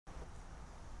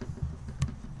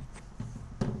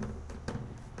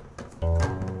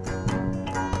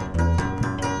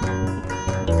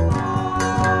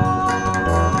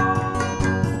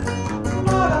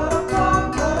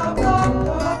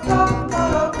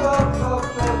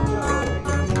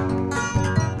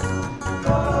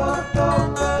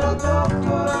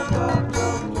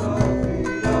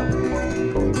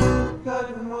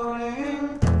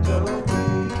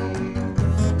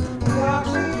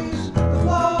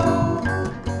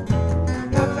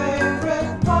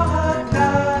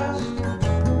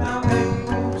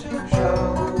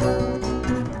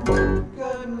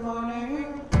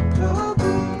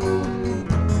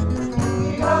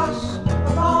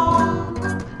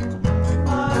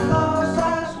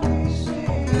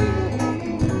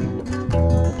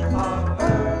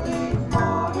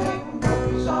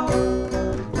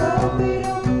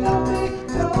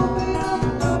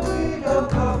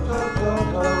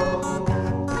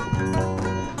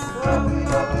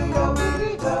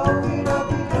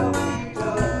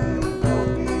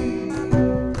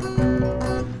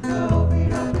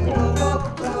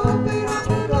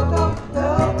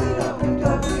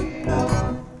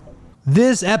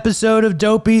This episode of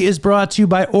Dopey is brought to you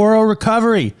by Oro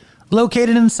Recovery,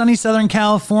 located in sunny Southern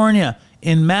California,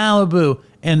 in Malibu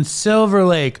and Silver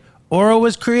Lake. Oro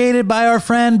was created by our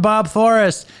friend Bob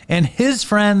Forrest and his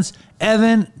friends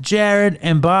Evan, Jared,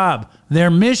 and Bob. Their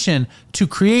mission to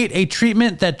create a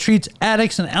treatment that treats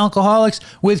addicts and alcoholics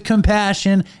with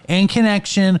compassion and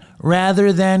connection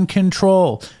rather than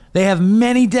control. They have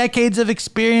many decades of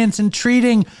experience in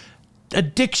treating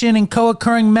addiction and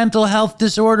co-occurring mental health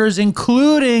disorders,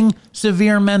 including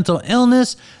severe mental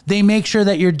illness. They make sure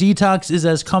that your detox is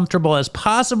as comfortable as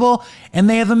possible, and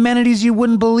they have amenities you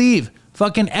wouldn't believe.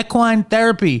 Fucking equine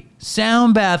therapy,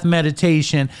 sound bath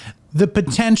meditation, the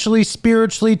potentially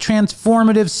spiritually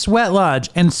transformative sweat lodge,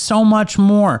 and so much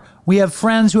more. We have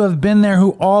friends who have been there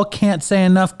who all can't say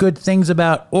enough good things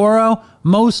about Oro.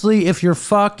 Mostly if you're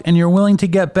fucked and you're willing to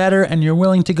get better and you're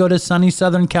willing to go to sunny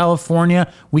Southern California,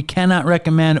 we cannot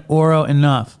recommend Oro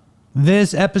enough.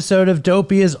 This episode of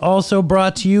Dopey is also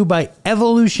brought to you by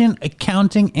Evolution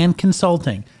Accounting and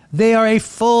Consulting. They are a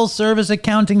full-service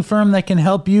accounting firm that can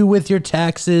help you with your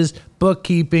taxes,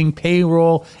 bookkeeping,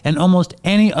 payroll, and almost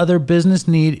any other business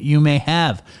need you may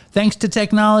have. Thanks to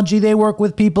technology, they work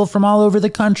with people from all over the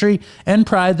country and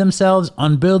pride themselves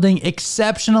on building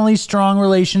exceptionally strong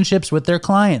relationships with their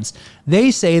clients. They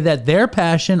say that their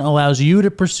passion allows you to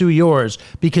pursue yours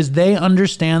because they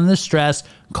understand the stress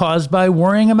caused by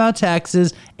worrying about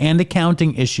taxes and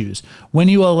accounting issues. When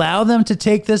you allow them to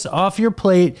take this off your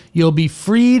plate, you'll be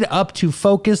freed up to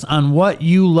focus on what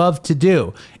you love to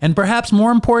do. And perhaps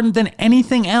more important than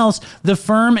anything else, the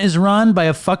firm is run by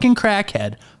a fucking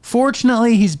crackhead.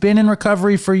 Fortunately, he's been in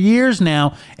recovery for years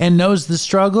now and knows the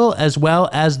struggle as well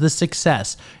as the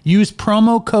success. Use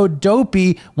promo code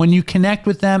DOPEY when you connect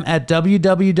with them at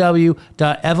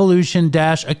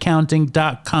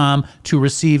www.evolution-accounting.com to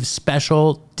receive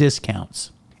special discounts.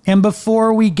 And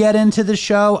before we get into the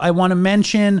show, I want to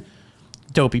mention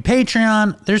Dopey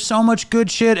Patreon. There's so much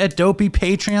good shit at Dopey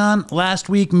Patreon. Last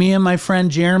week, me and my friend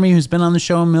Jeremy, who's been on the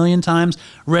show a million times,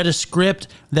 read a script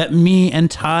that me and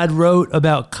Todd wrote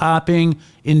about copping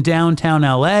in downtown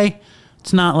LA.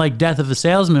 It's not like Death of a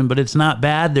Salesman, but it's not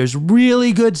bad. There's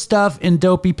really good stuff in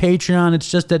Dopey Patreon.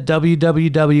 It's just at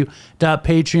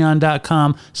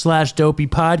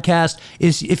www.patreon.com/dopeypodcast.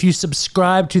 If you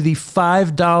subscribe to the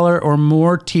 $5 or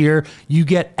more tier, you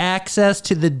get access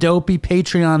to the Dopey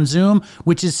Patreon Zoom,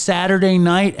 which is Saturday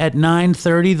night at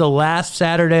 9:30, the last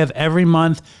Saturday of every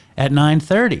month at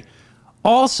 9:30.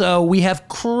 Also, we have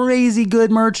crazy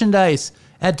good merchandise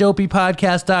at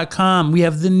dopeypodcast.com. We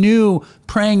have the new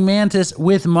Praying Mantis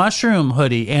with Mushroom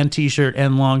hoodie and t-shirt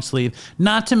and long sleeve.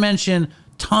 Not to mention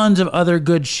tons of other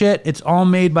good shit. It's all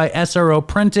made by SRO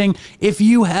Printing. If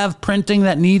you have printing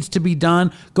that needs to be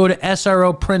done, go to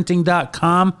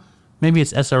sroprinting.com. Maybe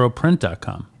it's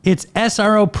sroprint.com. It's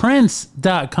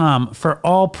sroprints.com for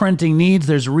all printing needs.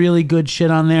 There's really good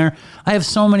shit on there. I have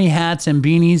so many hats and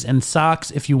beanies and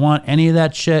socks. If you want any of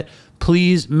that shit,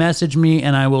 please message me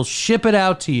and I will ship it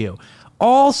out to you.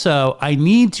 Also, I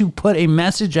need to put a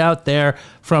message out there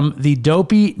from the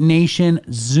Dopey Nation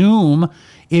Zoom.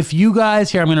 If you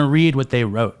guys here, I'm going to read what they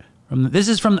wrote.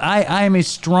 I am a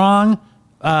strong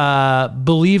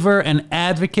believer and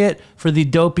advocate for the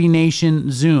Dopey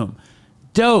Nation Zoom.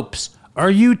 Dopes,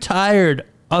 are you tired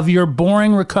of your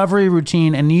boring recovery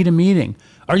routine and need a meeting?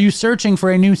 Are you searching for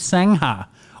a new Sangha?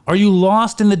 Are you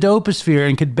lost in the doposphere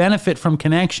and could benefit from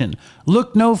connection?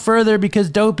 Look no further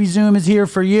because Dopey Zoom is here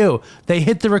for you. They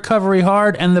hit the recovery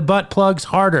hard and the butt plugs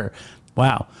harder.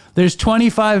 Wow. There's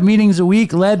 25 meetings a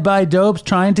week led by dopes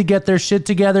trying to get their shit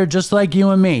together just like you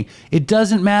and me. It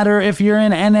doesn't matter if you're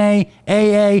in NA,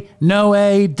 AA, No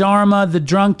A, Dharma, the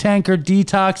drunk tank, or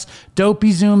detox.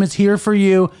 Dopey Zoom is here for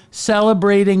you,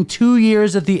 celebrating 2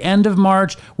 years at the end of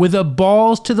March with a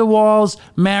balls to the walls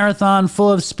marathon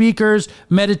full of speakers,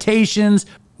 meditations,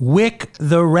 Wick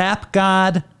the Rap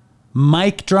God,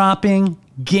 mic dropping,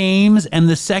 games, and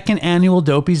the second annual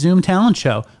Dopey Zoom talent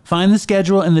show. Find the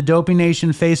schedule in the Dopey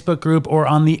Nation Facebook group or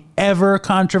on the ever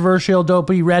controversial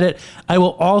Dopey Reddit. I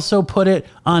will also put it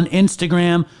on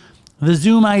Instagram. The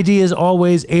Zoom ID is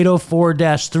always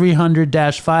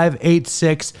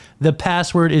 804-300-586. The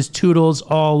password is Toodles,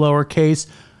 all lowercase.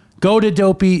 Go to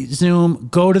Dopey Zoom.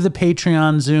 Go to the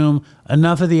Patreon Zoom.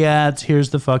 Enough of the ads.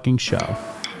 Here's the fucking show.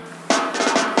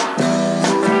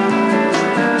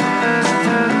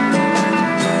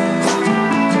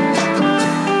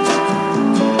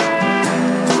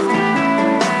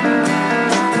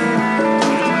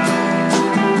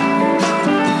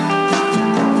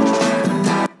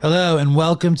 Hello and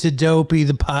welcome to Dopey,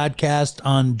 the podcast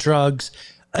on drugs,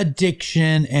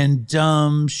 addiction, and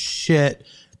dumb shit.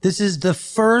 This is the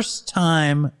first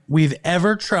time we've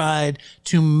ever tried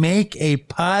to make a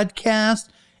podcast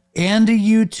and a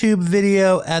YouTube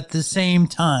video at the same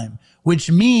time, which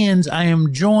means I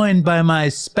am joined by my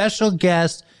special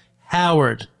guest,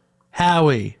 Howard.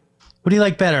 Howie. What do you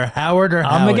like better, Howard or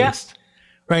Howie? I'm the guest?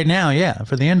 Right now, yeah,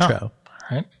 for the intro. All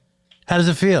right. How does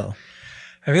it feel?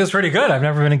 It feels pretty good. I've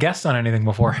never been a guest on anything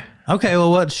before. Okay,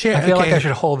 well, what share? I feel like I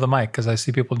should hold the mic because I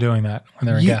see people doing that when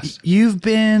they're a guest. You've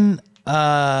been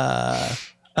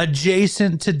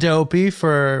adjacent to Dopey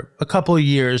for a couple of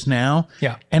years now.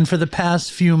 Yeah. And for the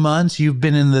past few months, you've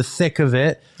been in the thick of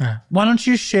it. Why don't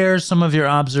you share some of your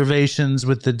observations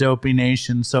with the Dopey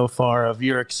Nation so far of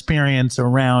your experience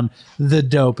around the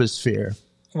doposphere?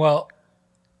 Well,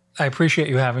 I appreciate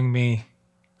you having me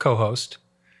co-host.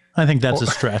 I think that's a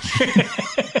stretch.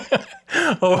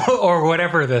 or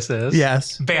whatever this is.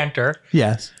 Yes. Banter.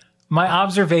 Yes. My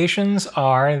observations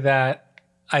are that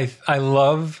I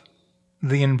love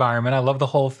the environment. I love the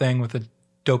whole thing with the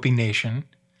Dopey Nation.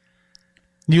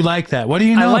 You like that? What do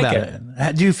you know like about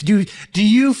it? Do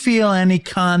you feel any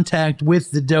contact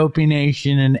with the Dopey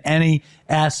Nation in any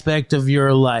aspect of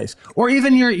your life, or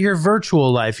even your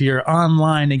virtual life, your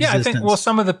online existence? Yeah, I think.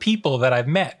 Some of the people that I've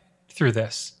met through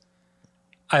this,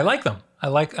 I like them. I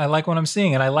like what I'm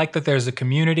seeing, and I like that there's a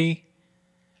community.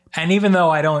 And even though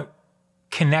I don't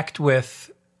connect with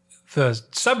the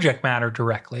subject matter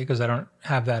directly because I don't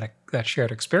have that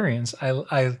shared experience,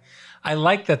 I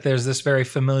like that there's this very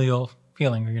familial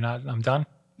feeling. You're not. I'm done.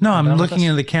 No, I'm looking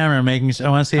into the camera, I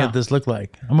want to see what this look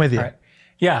like. I'm with you. All right.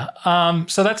 Yeah.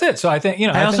 So that's it. So I think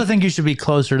I also think you should be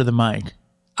closer to the mic.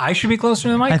 I should be closer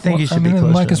to the mic. I think you should be closer.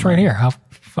 The mic is right here. How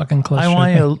fucking close? I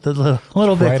want you a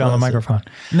little bit right closer. on the microphone.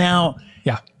 Now,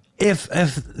 yeah. If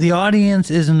the audience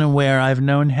isn't aware, I've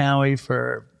known Howie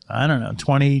for, I don't know,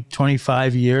 20,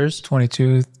 25 years.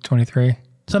 22, 23.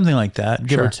 Something like that,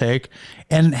 give or take.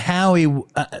 And Howie,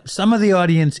 some of the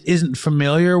audience isn't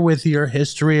familiar with your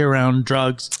history around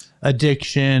drugs,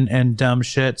 addiction, and dumb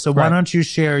shit. So why don't you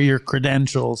share your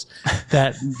credentials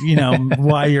that,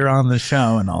 why you're on the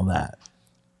show and all that?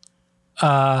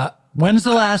 When's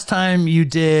the last time you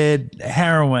did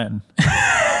heroin?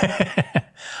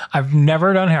 I've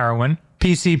never done heroin.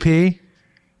 PCP?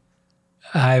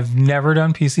 I've never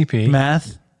done PCP.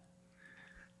 Meth?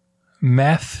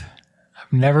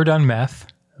 I've never done meth.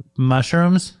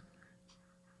 Mushrooms?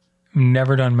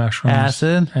 Never done mushrooms.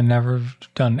 Acid? I've never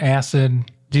done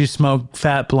acid. Do you smoke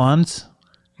fat blunts?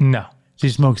 No. Do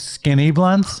you smoke skinny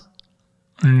blunts?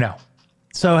 No.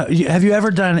 So have you ever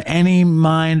done any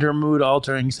mind or mood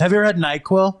alterings? Have you ever had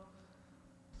NyQuil?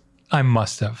 I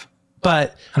must have.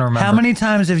 But I don't remember. How many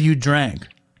times have you drank?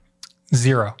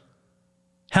 0.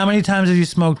 How many times have you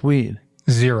smoked weed?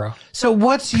 0. So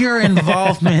what's your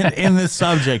involvement in the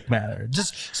subject matter?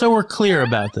 Just so we're clear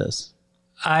about this.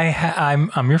 I'm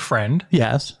your friend.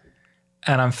 Yes.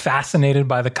 And I'm fascinated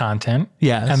by the content.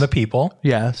 Yes. And the people.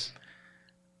 Yes.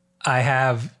 I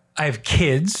have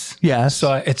kids. Yes.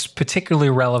 So it's particularly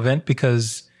relevant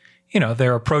because,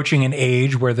 they're approaching an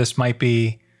age where this might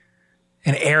be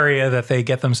an area that they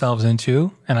get themselves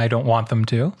into, and I don't want them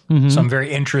to. Mm-hmm. So I'm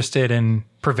very interested in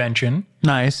prevention.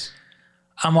 Nice.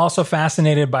 I'm also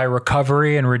fascinated by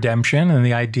recovery and redemption and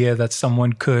the idea that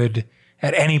someone could,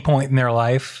 at any point in their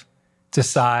life,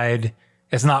 decide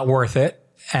it's not worth it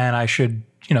and I should,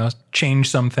 change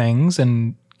some things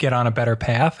and get on a better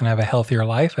path and have a healthier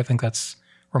life. I think that's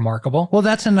remarkable. Well,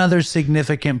 that's another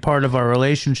significant part of our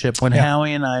relationship. When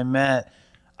Howie and I met,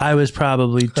 I was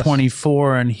probably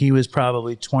 24 and he was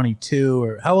probably 22.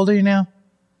 Or how old are you now?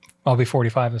 I'll be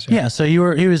 45 this year. Yeah, so he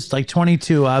was like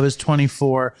 22, I was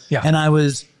 24. Yeah. And I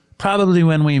was probably,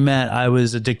 when we met, I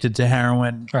was addicted to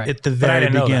heroin at the very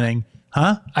beginning.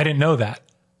 Huh? I didn't know that.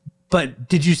 But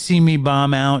did you see me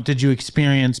bomb out? Did you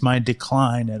experience my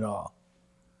decline at all?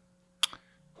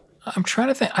 I'm trying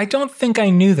to think. I don't think I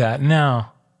knew that. No.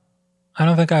 I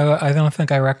don't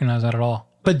think I recognize that at all.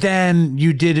 But then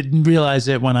you did realize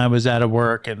it when I was out of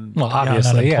work and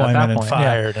obviously, at that point, and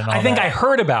fired and all I think that. I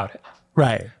heard about it.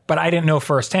 Right. But I didn't know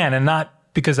firsthand, and not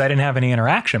because I didn't have any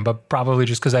interaction, but probably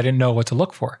just because I didn't know what to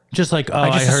look for. Just like,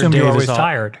 I just heard assumed you were always Dave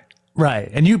tired.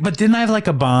 Right. But didn't I have like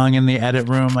a bong in the edit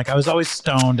room? Like I was always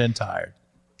stoned and tired.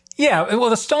 Yeah. Well,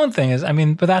 the stone thing is,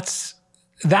 but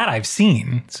that I've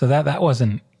seen. So that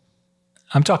wasn't,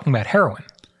 I'm talking about heroin.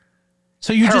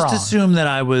 So you just assumed that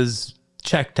I was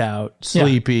checked out,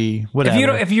 sleepy,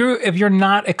 whatever. If you're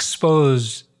not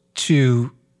exposed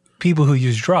to people who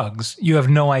use drugs, you have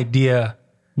no idea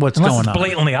what's going on. Unless it's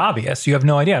blatantly obvious, you have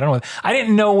no idea. I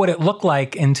didn't know what it looked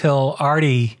like until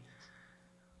Artie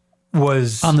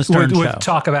was on the Stern would show.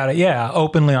 talk about it,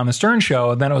 openly on the Stern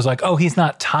show. And then it was like, oh, he's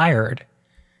not tired.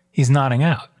 He's nodding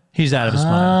out. He's out of his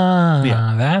mind.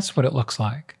 Yeah. That's what it looks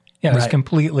like. Yeah, it was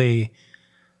completely,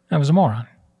 I was a moron.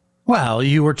 Well,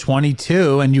 you were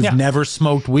 22 and you've never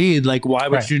smoked weed. Like, why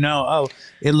would you know? Oh,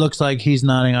 it looks like he's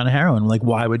nodding on heroin. Like,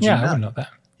 why would you know? I wouldn't know that.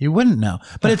 You wouldn't know.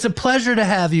 But it's a pleasure to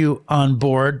have you on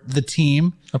board the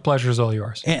team. The pleasure is all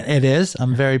yours. And it is.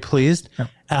 I'm very pleased.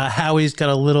 Howie's got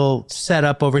a little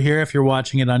setup over here. If you're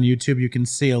watching it on YouTube, you can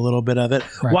see a little bit of it.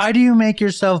 Right. Why do you make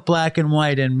yourself black and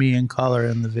white and me in color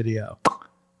in the video?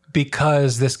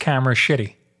 Because this camera is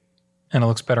shitty and it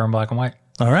looks better in black and white.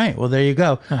 All right. Well, there you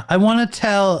go. I want to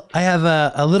tell, I have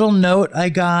a little note I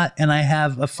got and I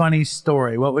have a funny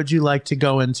story. What would you like to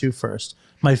go into first?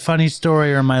 My funny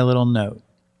story or my little note?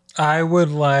 I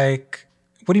would like,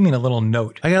 what do you mean a little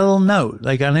note? I got a little note,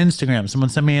 like on Instagram. Someone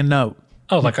sent me a note.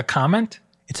 Oh, like a comment?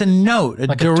 It's a note,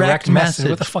 like direct message.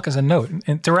 What the fuck is a note?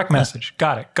 Direct message.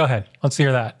 Got it. Go ahead. Let's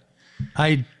hear that.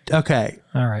 Okay.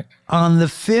 All right. On the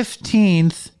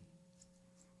 15th,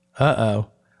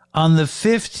 on the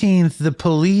 15th, the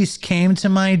police came to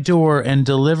my door and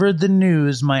delivered the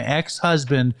news my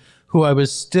ex-husband, who I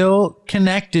was still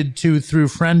connected to through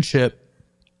friendship,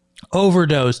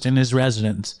 overdosed in his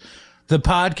residence. The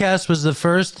podcast was the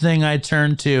first thing I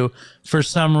turned to for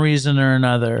some reason or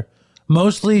another,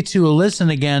 mostly to listen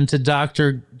again to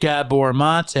Dr. Gabor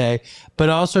Mate, but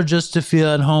also just to feel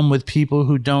at home with people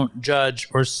who don't judge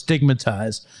or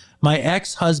stigmatize. My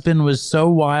ex-husband was so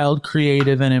wild,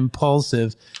 creative, and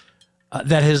impulsive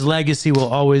that his legacy will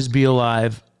always be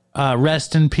alive.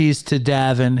 Rest in peace to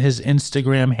Davin. His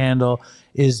Instagram handle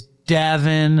is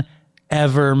Davin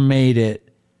Ever Made It.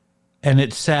 And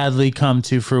it's sadly come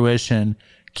to fruition.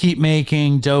 Keep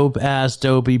making dope-ass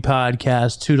Dopey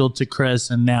podcast. Toodle to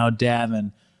Chris and now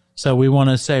Davin. So we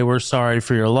want to say we're sorry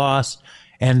for your loss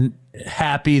and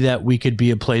happy that we could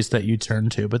be a place that you turn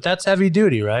to. But that's heavy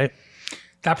duty, right?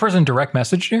 That person direct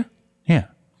messaged you? Yeah.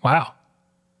 Wow.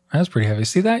 That's pretty heavy.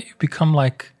 See that? You become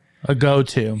like a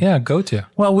go-to. Yeah, go-to.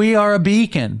 Well, we are a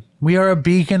beacon. We are a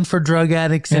beacon for drug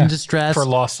addicts in distress. For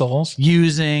lost souls.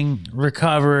 Using,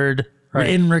 recovered,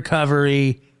 in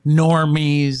recovery,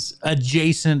 normies,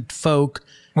 adjacent folk.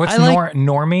 What's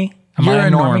normie? You're a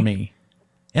normie.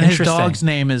 And his dog's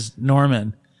name is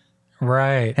Norman.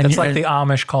 Right. And that's like the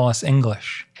Amish call us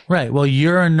English. Right. Well,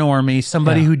 you're a normie.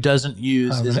 Somebody who doesn't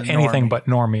use is anything normie. but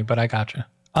normie, but I gotcha.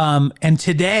 And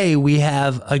today we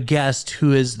have a guest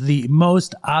who is the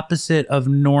most opposite of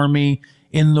normie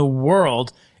in the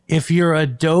world. If you're a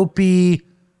Dopey,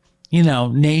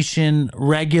 Nation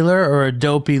regular or a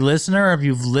Dopey listener, or if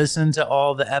you've listened to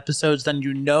all the episodes, then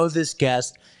you know this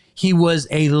guest. He was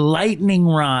a lightning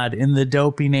rod in the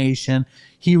Dopey Nation.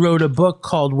 He wrote a book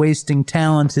called Wasting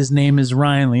Talent. His name is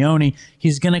Ryan Leone.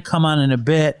 He's going to come on in a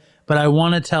bit, but I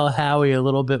want to tell Howie a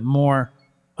little bit more.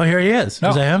 Oh, here he is. Is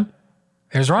that him?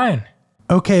 There's Ryan.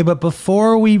 Okay, but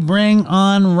before we bring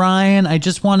on Ryan, I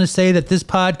just want to say that this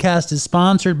podcast is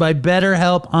sponsored by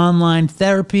BetterHelp Online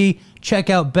Therapy. Check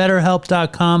out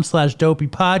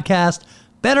BetterHelp.com/dopeypodcast.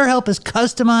 BetterHelp is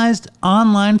customized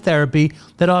online therapy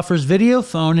that offers video,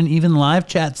 phone, and even live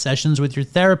chat sessions with your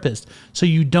therapist, so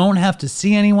you don't have to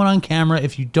see anyone on camera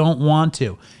if you don't want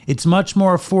to. It's much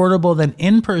more affordable than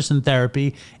in-person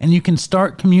therapy, and you can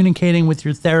start communicating with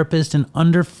your therapist in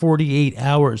under 48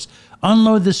 hours.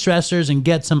 Unload the stressors and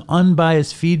get some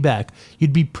unbiased feedback.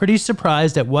 You'd be pretty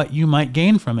surprised at what you might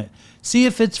gain from it. See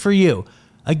if it's for you.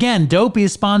 Again, Dopey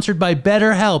is sponsored by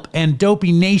BetterHelp, and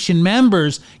Dopey Nation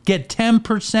members get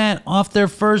 10% off their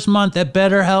first month at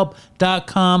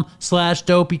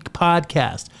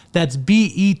BetterHelp.com/dopeypodcast. That's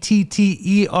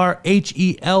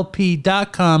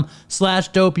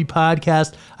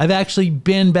BetterHelp.com/dopeypodcast. I've actually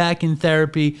been back in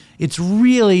therapy. It's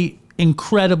really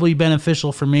incredibly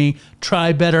beneficial for me.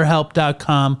 Try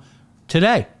BetterHelp.com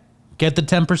today. Get the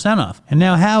 10% off. And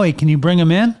now, Howie, can you bring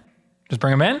him in? Just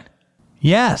bring him in?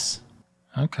 Yes.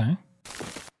 Okay.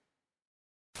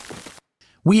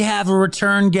 We have a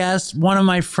return guest, one of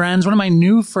my friends, one of my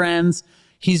new friends.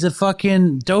 He's a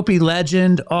fucking Dopey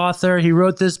legend, author. He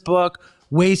wrote this book,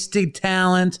 Wasted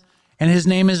Talent, and his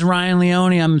name is Ryan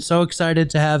Leone. I'm so excited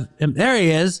to have him. There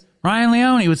he is. Ryan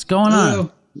Leone, what's going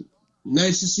on?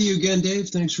 Nice to see you again, Dave.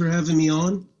 Thanks for having me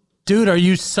on. Dude, are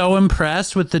you so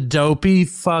impressed with the Dopey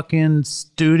fucking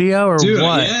studio or Dude,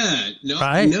 what? Yeah. No,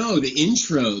 right? No, the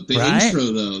intro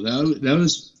though, that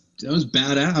was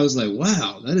badass. I was like,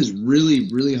 wow, that is really,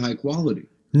 really high quality.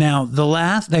 Now,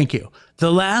 thank you.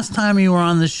 The last time you were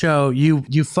on the show,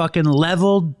 you fucking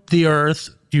leveled the earth.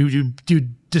 You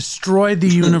destroyed the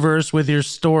universe with your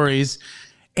stories.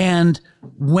 And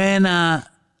when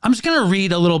I'm just going to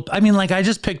read a little. I mean, like I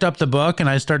just picked up the book and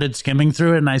I started skimming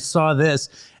through it and I saw this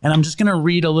and I'm just going to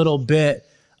read a little bit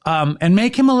and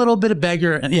make him a little bit of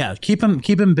beggar. And yeah, keep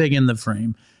him big in the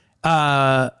frame.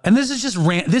 And this is just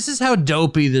this is how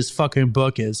dopey this fucking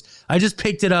book is. I just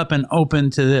picked it up and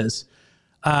opened to this.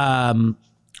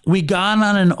 We got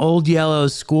on an old yellow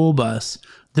school bus.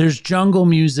 There's jungle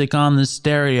music on the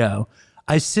stereo.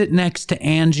 I sit next to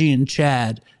Angie and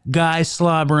Chad. Guy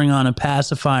slobbering on a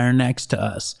pacifier next to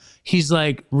us. He's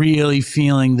like really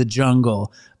feeling the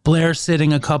jungle. Blair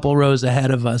sitting a couple rows ahead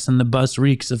of us and the bus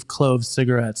reeks of clove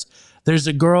cigarettes. There's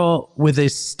a girl with a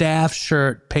staff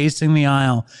shirt pacing the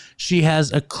aisle. She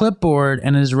has a clipboard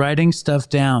and is writing stuff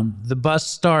down. The bus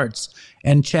starts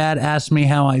and Chad asks me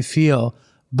how I feel.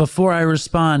 Before I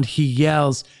respond, he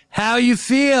yells, "How you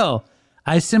feel?"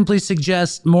 I simply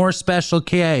suggest more Special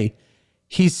K.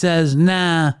 He says,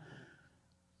 "Nah."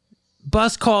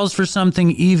 Bus calls for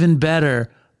something even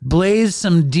better. Blaze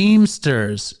some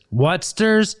Deemsters. What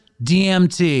stirs?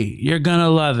 DMT. You're gonna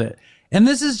love it. And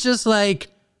this is just like,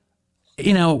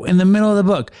 you know, in the middle of the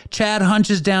book. Chad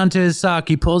hunches down to his sock.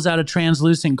 He pulls out a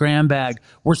translucent gram bag.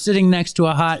 We're sitting next to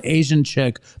a hot Asian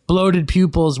chick. Bloated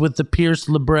pupils with the pierced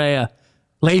labia.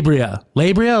 Labia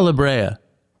or labrea?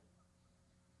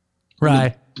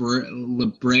 Right.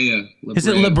 Labrea. Is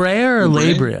it labrea or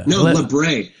labrea? No,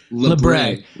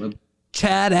 labrea.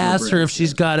 Chad asks her if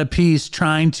she's got a piece,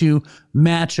 trying to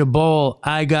match a bowl.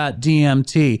 I got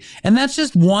DMT. And that's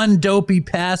just one dopey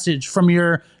passage from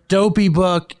your dopey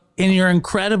book in your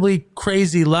incredibly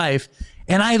crazy life.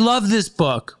 And I love this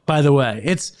book, by the way.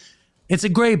 It's a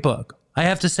great book. I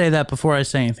have to say that before I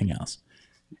say anything else.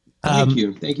 Thank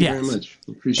you very much.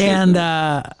 Appreciate it. And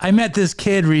I met this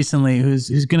kid recently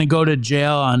who's going to go to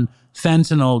jail on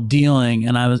fentanyl dealing,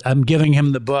 and I'm giving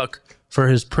him the book for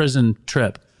his prison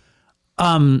trip.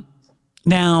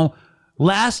 Now,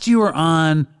 last you were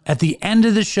on, at the end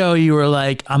of the show, you were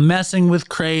like, I'm messing with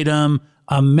kratom,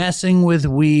 I'm messing with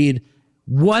weed.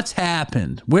 What's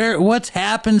happened? What's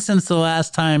happened since the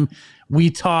last time we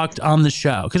talked on the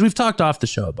show? Because we've talked off the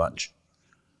show a bunch.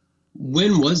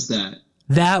 When was that?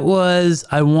 That was,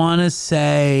 I want to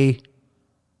say,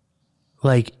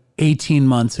 like 18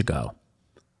 months ago.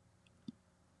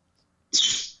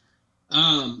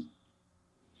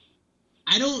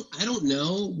 I don't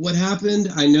know what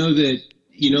happened. I know that,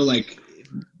 you know, like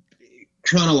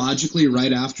chronologically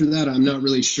right after that, I'm not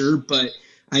really sure, but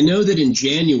I know that in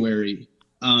January,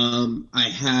 I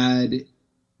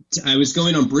was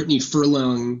going on Brittany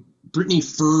Furlan's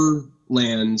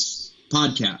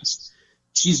podcast.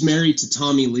 She's married to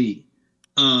Tommy Lee.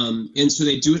 And so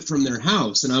they do it from their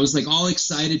house. And I was like all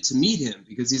excited to meet him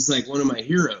because he's like one of my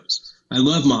heroes. I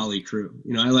love Motley Crue.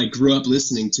 You know, I like grew up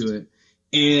listening to it.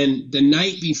 And the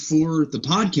night before the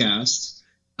podcast,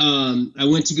 I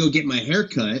went to go get my hair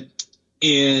cut,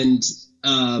 and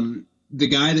the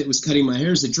guy that was cutting my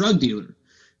hair is a drug dealer.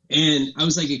 And I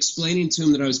was like explaining to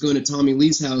him that I was going to Tommy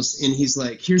Lee's house, and he's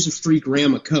like, here's a free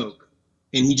gram of Coke.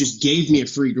 And he just gave me a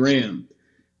free gram.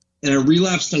 And I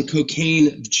relapsed on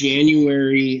cocaine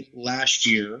January last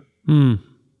year and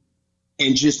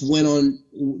just went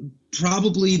on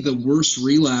probably the worst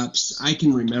relapse I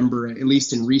can remember, at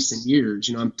least in recent years.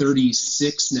 You know, I'm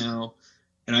 36 now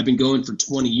and I've been going for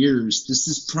 20 years. This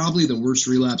is probably the worst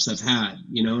relapse I've had,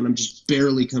 you know, and I'm just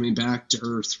barely coming back to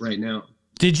earth right now.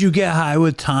 Did you get high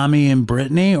with Tommy and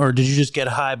Brittany, or did you just get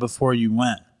high before you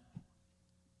went?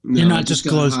 No, you're not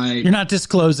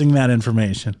disclosing that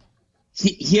information.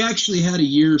 He actually had a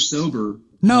year sober.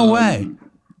 No way.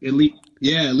 At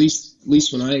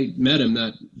least when I met him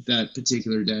that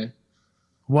particular day.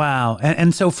 Wow.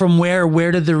 And so from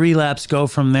where did the relapse go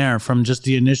from there? From just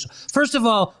the initial. First of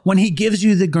all, when he gives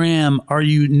you the gram, are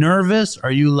you nervous?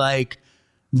 Are you like,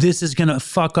 this is going to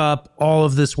fuck up all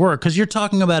of this work? Because you're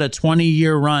talking about a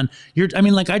 20-year run.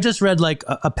 I just read like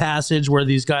a passage where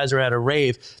these guys are at a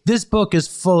rave. This book is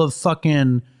full of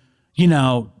fucking, you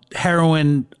know,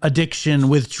 heroin addiction,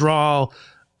 withdrawal,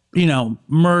 you know,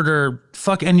 murder,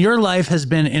 and your life has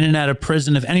been in and out of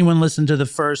prison. If anyone listened to the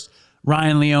first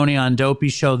Ryan Leone on Dopey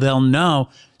show, they'll know.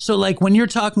 So like when you're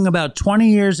talking about 20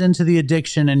 years into the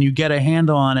addiction and you get a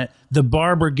handle on it, the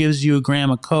barber gives you a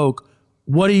gram of Coke.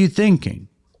 What are you thinking?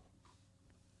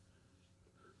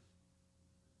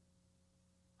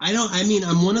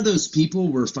 I'm one of those people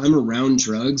where if I'm around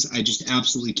drugs, I just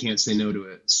absolutely can't say no to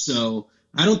it. So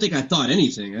I don't think I thought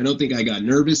anything. I don't think I got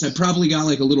nervous. I probably got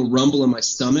like a little rumble in my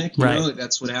stomach. You know,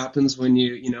 that's what happens when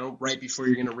you know, right before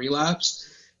you're going to relapse.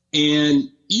 And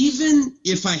even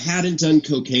if I hadn't done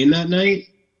cocaine that night,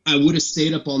 I would have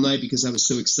stayed up all night because I was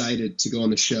so excited to go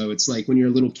on the show. It's like when you're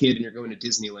a little kid and you're going to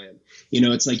Disneyland,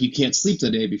 it's like you can't sleep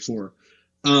the day before.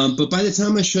 But by the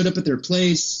time I showed up at their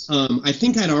place, I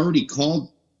think I'd already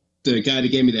called the guy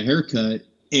that gave me the haircut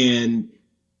and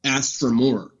asked for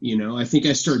more. I think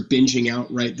I started binging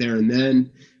out right there and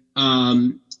then.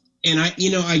 And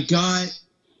I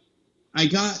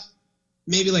got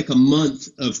maybe like a month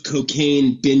of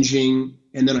cocaine binging,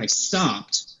 and then I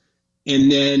stopped.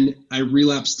 And then I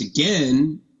relapsed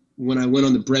again when I went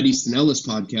on the Bret Easton Ellis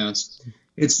podcast.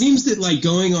 It seems that like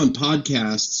going on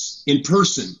podcasts in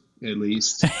person, at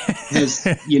least, has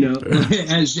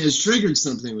triggered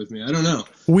something with me. I don't know.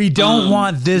 We don't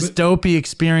want this dopey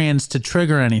experience to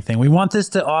trigger anything. We want this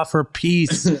to offer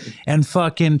peace and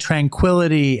fucking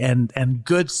tranquility and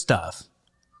good stuff.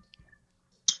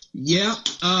 Yeah.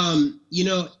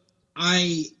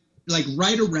 I like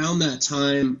right around that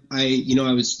time,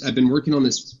 I've been working on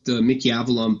the Mickey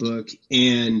Avalon book,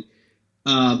 and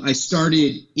I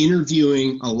started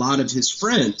interviewing a lot of his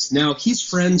friends. Now he's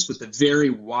friends with a very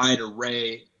wide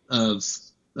array of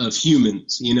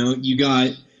humans.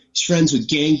 He's friends with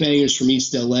gangbangers from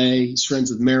East LA. He's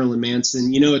friends with Marilyn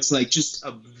Manson. It's like just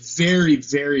a very,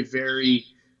 very, very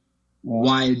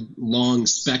wide, long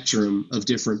spectrum of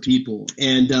different people.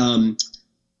 And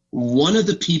one of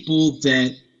the people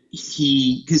that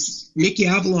because Mickey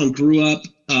Avalon grew up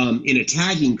in a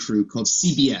tagging crew called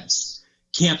CBS,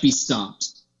 Can't Be Stopped,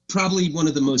 probably one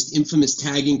of the most infamous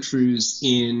tagging crews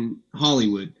in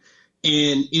Hollywood.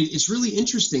 And it's really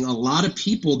interesting. A lot of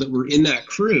people that were in that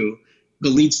crew, the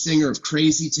lead singer of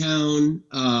Crazy Town,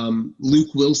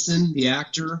 Luke Wilson, the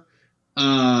actor,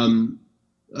 trying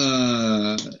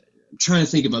to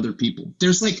think of other people.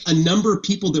 There's like a number of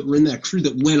people that were in that crew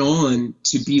that went on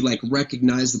to be like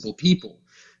recognizable people,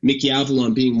 Mickey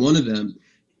Avalon being one of them.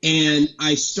 And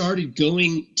I started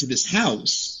going to this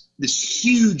house, this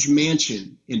huge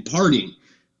mansion, and partying.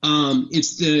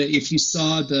 If you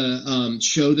saw the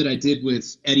show that I did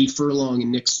with Eddie Furlong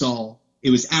and Nick Stahl, it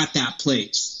was at that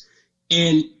place.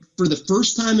 And for the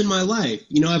first time in my life,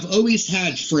 I've always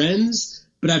had friends,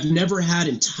 but I've never had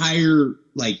entire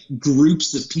like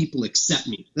groups of people accept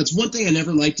me. That's one thing I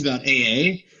never liked about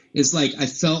AA. Is like I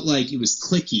felt like it was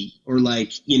cliquey, or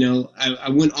like I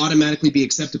wouldn't automatically be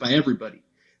accepted by everybody.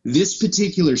 This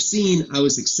particular scene, I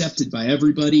was accepted by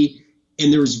everybody,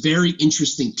 and there was very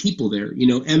interesting people there.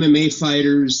 MMA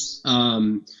fighters,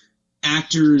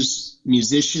 actors,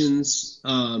 musicians.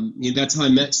 That's how I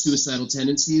met Suicidal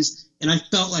Tendencies, and I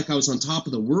felt like I was on top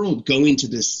of the world going to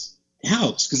this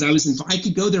house because I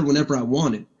could go there whenever I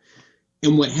wanted.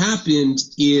 And what happened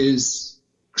is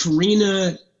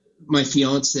Karina, my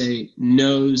fiance,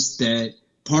 knows that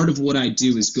part of what I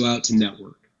do is go out to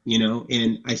network,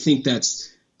 and I think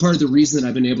that's part of the reason that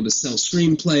I've been able to sell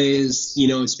screenplays,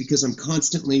 it's because I'm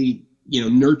constantly,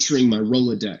 nurturing my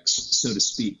Rolodex, so to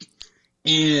speak.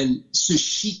 And so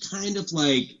she kind of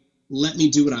like let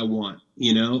me do what I want,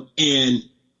 and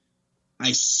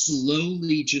I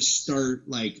slowly just start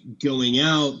like going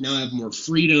out. Now I have more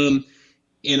freedom,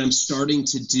 and I'm starting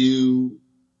to do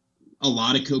a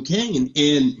lot of cocaine.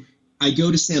 And I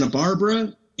go to Santa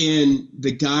Barbara, and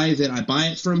the guy that I buy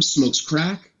it from smokes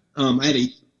crack. I had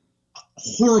a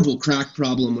horrible crack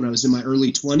problem when I was in my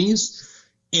early 20s,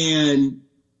 and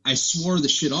I swore the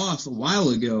shit off a while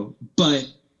ago, but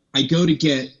I go to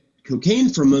get cocaine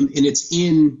from him, and it's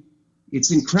in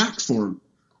crack form.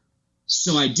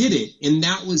 So I did it, and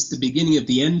that was the beginning of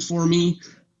the end for me.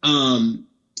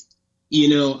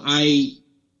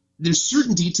 There's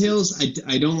certain details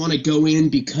I don't want to go in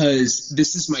because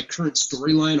this is my current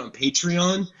storyline on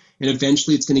Patreon, and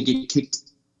eventually it's going to get kicked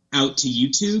out to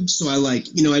YouTube. So I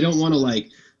I don't want to like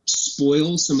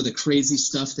spoil some of the crazy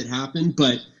stuff that happened,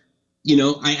 but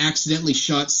I accidentally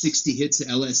shot 60 hits of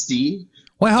LSD.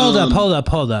 Wait, hold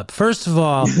up. First of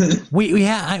all, we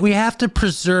have to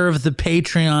preserve the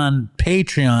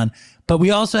Patreon, but we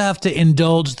also have to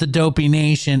indulge the Dopey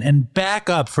Nation and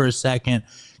back up for a second.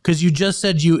 Because you just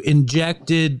said you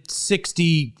injected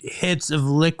 60 hits of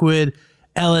liquid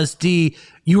LSD.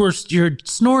 You're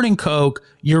snorting coke.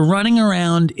 You're running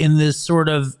around in this sort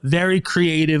of very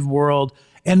creative world,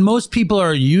 and most people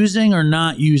are using or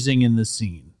not using in the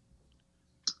scene.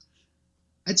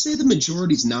 I'd say the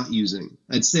majority's not using.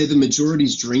 I'd say the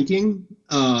majority's drinking.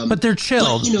 But they're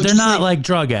chilled. They're not like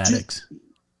drug addicts.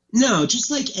 No,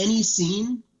 just like any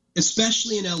scene,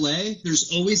 especially in LA,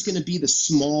 there's always going to be the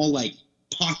small like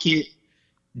pocket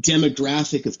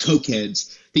demographic of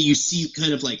cokeheads that you see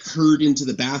kind of like herd into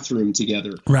the bathroom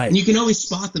together. Right. And you can always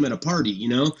spot them at a party,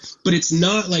 but it's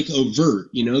not like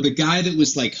overt, the guy that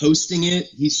was like hosting it,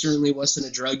 he certainly wasn't a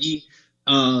druggie.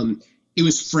 it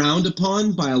was frowned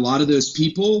upon by a lot of those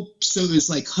people. So it was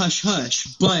like hush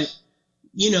hush. But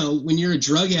when you're a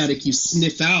drug addict, you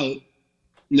sniff out,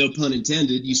 no pun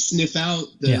intended, you sniff out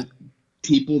the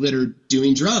people that are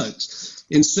doing drugs.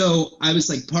 And so I was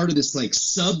like part of this like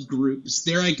subgroups.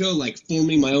 There I go, like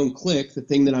forming my own clique, the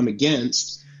thing that I'm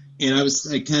against. And I was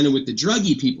like kind of with the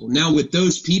druggy people. Now with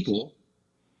those people,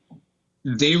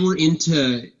 they were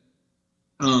into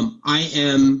IM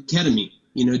ketamine,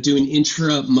 doing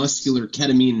intramuscular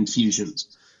ketamine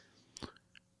infusions.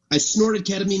 I snorted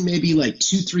ketamine maybe like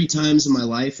 2-3 times in my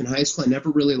life. In high school, I never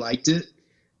really liked it,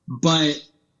 but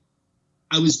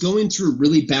I was going through a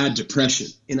really bad depression.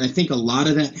 And I think a lot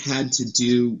of that had to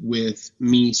do with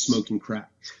me smoking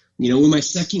crack. When my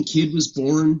second kid was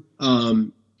born,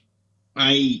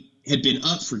 I had been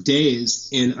up for days,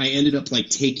 and I ended up like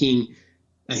taking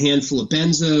a handful of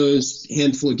benzos, a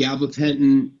handful of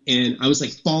gabapentin, and I was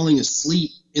like falling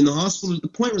asleep in the hospital to the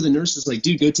point where the nurse was like,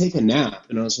 dude, go take a nap.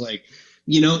 And I was like,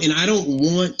 and I don't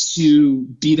want to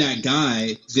be that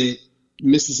guy that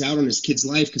misses out on his kid's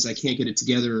life because I can't get it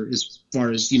together as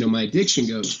far as, my addiction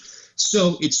goes.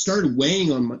 So it started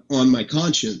weighing on my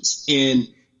conscience, and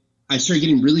I started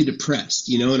getting really depressed,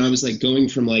 and I was like going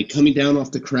from like coming down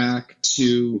off the crack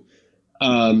to,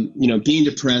 being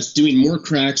depressed, doing more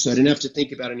crack so I didn't have to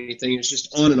think about anything. It was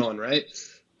just on and on, right?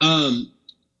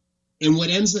 And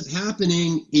what ends up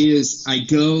happening is I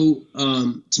go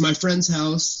to my friend's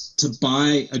house to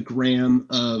buy a gram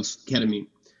of ketamine.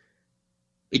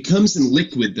 It comes in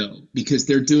liquid, though, because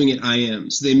they're doing it IM.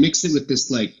 So they mix it with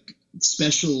this like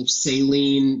special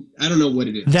saline. I don't know what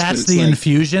it is. That's the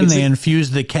infusion. They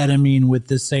infuse the ketamine with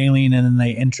the saline and then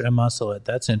they intramuscle it.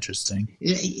 That's interesting.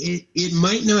 It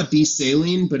might not be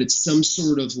saline, but it's some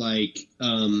sort of like,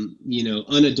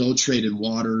 unadulterated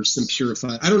water, some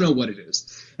purified. I don't know what it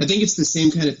is. I think it's the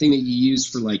same kind of thing that you use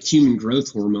for like human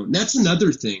growth hormone. That's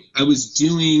another thing. I was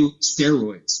doing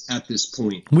steroids at this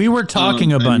point. We were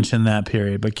talking a bunch in that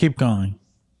period, but keep going.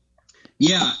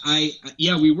 Yeah,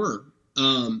 we were.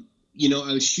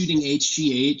 I was shooting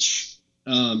HGH,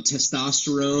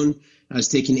 testosterone. I was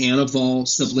taking Anavol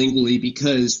sublingually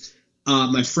because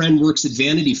my friend works at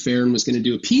Vanity Fair and was going to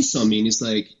do a piece on me. And he's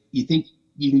like, you think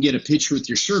you can get a picture with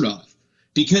your shirt off?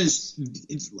 Because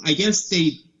I guess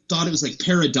they thought it was like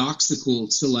paradoxical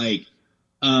to like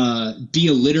be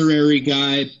a literary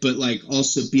guy, but like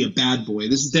also be a bad boy.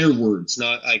 This is their words,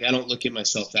 not like I don't look at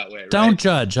myself that way. Right? Don't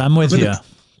judge. I'm with you.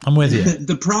 I'm with you.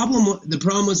 The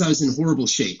problem was I was in horrible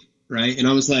shape, right? And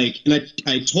I was like, and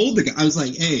I told the guy, I was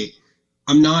like, hey,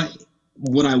 I'm not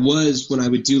what I was when I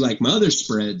would do like my other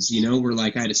spreads, where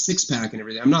like I had a 6-pack and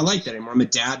everything. I'm not like that anymore. I'm a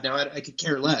dad now. I could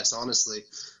care less, honestly.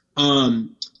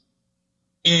 And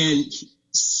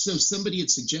so somebody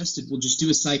had suggested, well, just do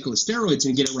a cycle of steroids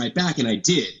and get it right back. And I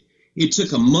did. It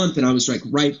took a month and I was like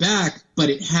right back, but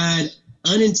it had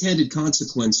unintended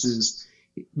consequences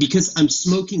because I'm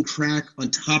smoking crack on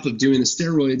top of doing the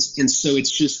steroids. And so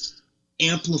it's just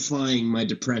amplifying my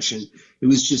depression. It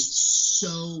was just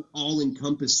so all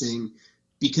encompassing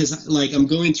because like I'm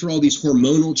going through all these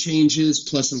hormonal changes,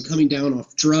 plus I'm coming down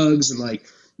off drugs and like,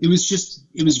 it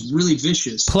was really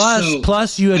vicious.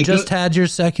 Plus you had just had your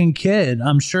second kid.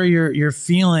 I'm sure you're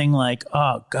feeling like,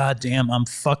 oh, goddamn, I'm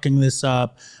fucking this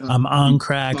up. I'm on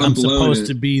crack. I'm supposed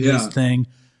to be this thing.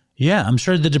 Yeah, I'm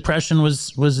sure the depression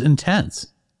was intense.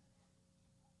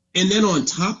 And then on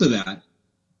top of that,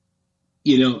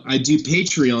 I do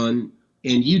Patreon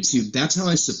and YouTube. That's how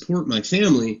I support my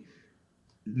family.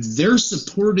 They're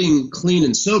supporting Clean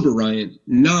and Sober Ryan,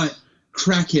 not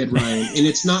crackhead Ryan. And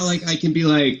it's not like I can be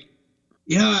like,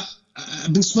 yeah,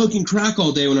 I've been smoking crack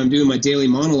all day when I'm doing my daily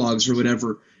monologues or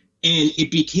whatever. And it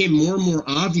became more and more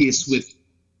obvious with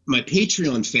my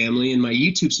Patreon family and my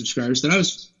YouTube subscribers that I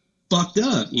was fucked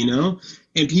up,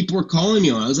 and people were calling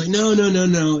me on. I was like,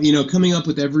 no, coming up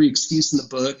with every excuse in the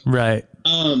book. Right.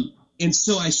 And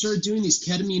so I started doing these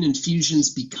ketamine infusions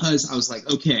because I was like,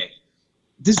 okay,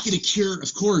 this is going to cure,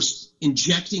 of course,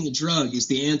 injecting a drug is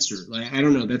the answer. Like, I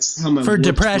don't know. That's how my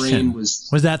depression brain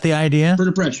was that the idea? For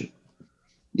depression.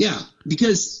 Yeah,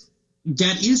 because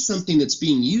that is something that's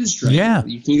being used right now.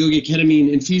 You can go get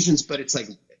ketamine infusions, but it's like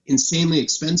insanely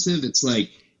expensive. It's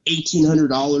like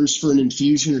 $1,800 for an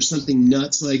infusion or something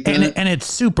nuts like that. And it's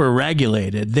super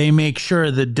regulated. They make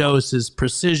sure the dose is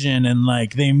precision and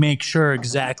like they make sure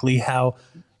exactly how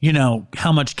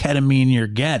much ketamine you're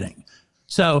getting.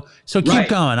 So keep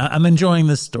going. I'm enjoying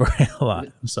this story a lot.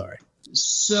 I'm sorry.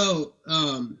 So,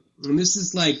 and this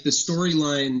is like the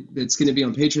storyline that's going to be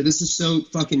on Patreon. This is so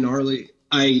fucking gnarly.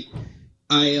 I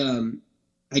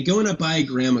go and I buy a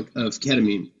gram of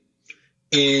ketamine,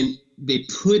 and they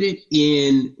put it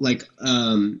in like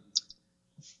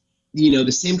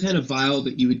the same kind of vial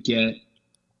that you would get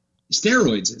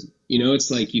steroids in.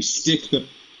 It's like you stick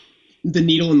the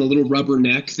needle in the little rubber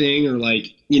neck thing, or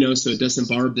like, so it doesn't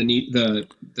barb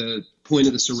the point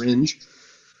of the syringe.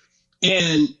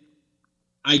 And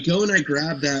I go and I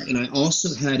grab that, and I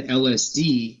also had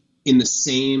LSD in the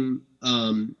same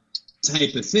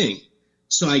type of thing.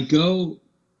 So I go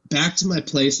back to my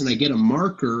place and I get a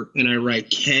marker and I write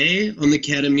K on the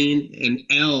ketamine and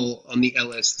L on the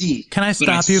LSD. Can I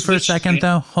stop you for a second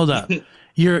though? Hold up.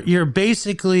 You're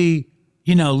basically,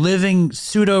 living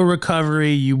pseudo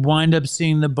recovery. You wind up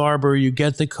seeing the barber, you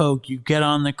get the coke, you get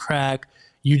on the crack,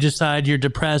 you decide you're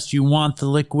depressed, you want the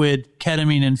liquid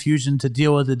ketamine infusion to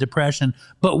deal with the depression.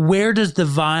 But where does the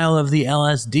vial of the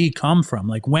LSD come from?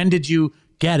 Like, when did you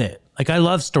get it? Like, I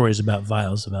love stories about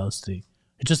vials of LSD.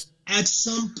 It just... At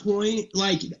some point,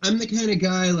 like, I'm the kind of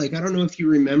guy, like, I don't know if you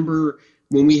remember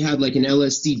when we had like an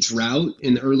LSD drought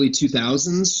in the early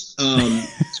 2000s.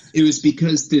 It was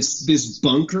because this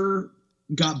bunker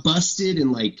got busted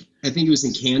in, like, I think it was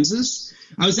in Kansas.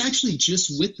 I was actually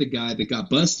just with the guy that got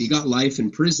busted. He got life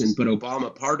in prison, but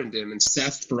Obama pardoned him. And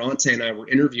Seth Ferrante and I were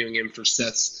interviewing him for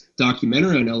Seth's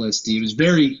documentary on LSD. It was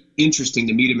very interesting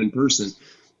to meet him in person.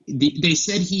 They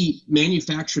said he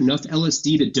manufactured enough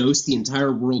LSD to dose the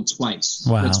entire world twice.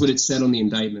 Wow. That's what it said on the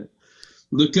indictment.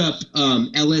 Look up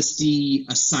LSD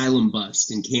asylum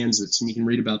bust in Kansas, and you can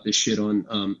read about this shit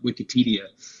on Wikipedia.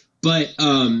 But,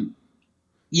 when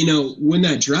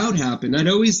that drought happened, I'd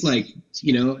always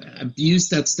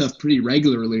abused that stuff pretty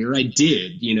regularly, or I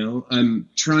did, I'm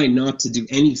trying not to do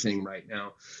anything right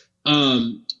now.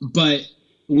 But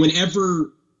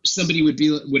whenever somebody would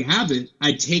have it,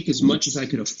 I'd take as much as I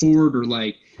could afford, or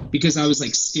because I was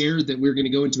scared that we were going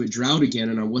to go into a drought again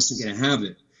and I wasn't going to have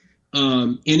it.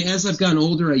 And as I've gotten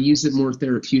older, I use it more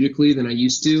therapeutically than I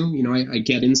used to. I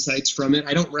get insights from it.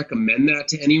 I don't recommend that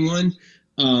to anyone.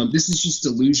 This is just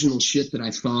delusional shit that I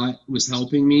thought was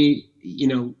helping me,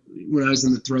 when I was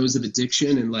in the throes of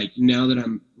addiction. And now that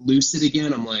I'm lucid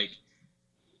again, I'm like,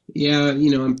 yeah,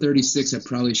 I'm 36. I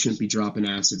probably shouldn't be dropping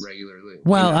acid regularly.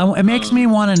 Well, it makes me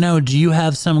want to know, do you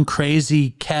have some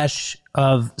crazy cache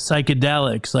of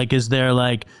psychedelics? Like, is there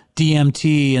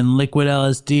DMT and liquid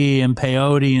LSD and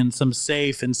peyote and some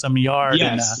safe in some yard?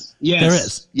 Yes. There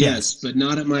is. Yes, but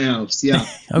not at my house. Yeah.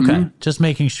 Okay. Just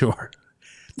making sure.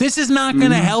 This is not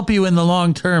going to help you in the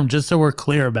long term, just so we're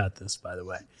clear about this, by the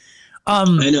way.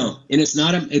 I know. And it's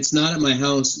not at my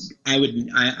house.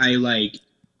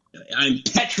 I'm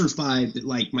petrified that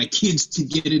my kids to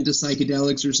get into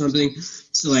psychedelics or something.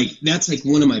 So that's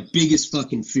one of my biggest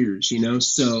fucking fears,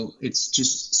 So it's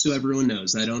just so everyone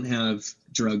knows I don't have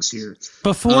drugs here.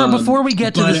 Before we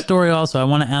get to the story, also, I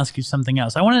want to ask you something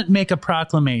else. I want to make a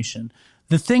proclamation.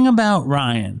 The thing about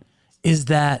Ryan is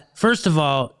that, first of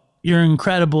all, you're an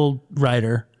incredible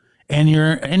writer, and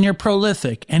you're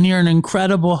prolific, and you're an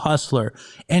incredible hustler,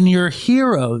 and your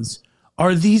heroes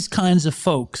are these kinds of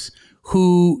folks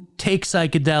who take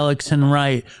psychedelics and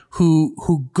write,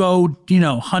 who go,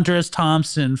 Hunter S.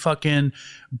 Thompson, fucking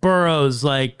Burroughs,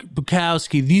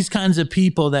 Bukowski, these kinds of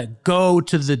people that go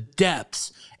to the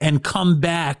depths and come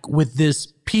back with this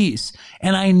piece.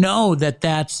 And I know that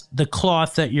that's the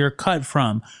cloth that you're cut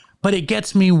from, but it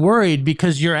gets me worried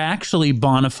because you're actually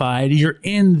bona fide. You're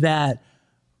in that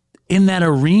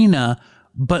arena,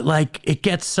 but it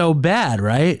gets so bad,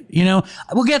 right?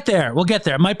 We'll get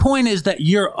there. My point is that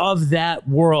you're of that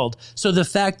world. So the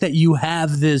fact that you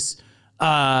have this,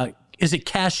 is it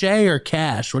cachet or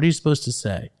cash? What are you supposed to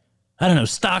say? I don't know,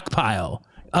 stockpile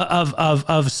of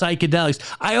psychedelics.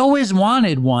 I always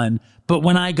wanted one, but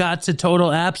when I got to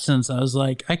total absence, I was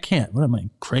like, I can't. What am I,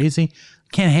 crazy?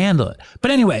 Can't handle it.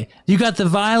 But anyway, you got the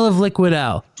vial of liquid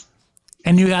L,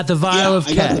 and you got the vial of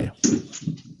K.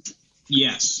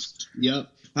 Yes. Yep.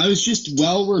 I was just,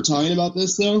 we're talking about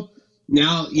this though.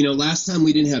 Now, last time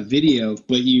we didn't have video,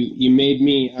 but you made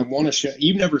me, I want to show,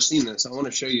 you've never seen this. I want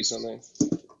to show you something.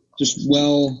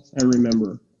 I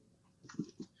remember.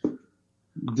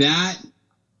 That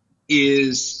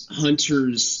is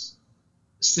Hunter's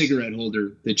cigarette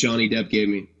holder that Johnny Depp gave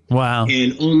me. Wow.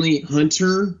 And only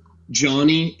Hunter,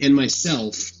 Johnny, and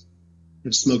myself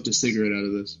have smoked a cigarette out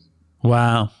of this.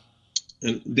 Wow.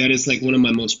 And that is one of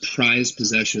my most prized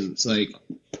possessions. I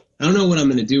don't know what I'm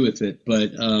going to do with it,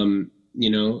 but I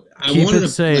wanted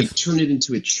to turn it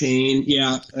into a chain.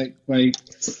 Yeah, I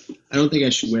don't think I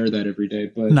should wear that every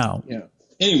day, but no. Yeah.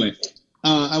 Anyway,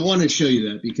 I want to show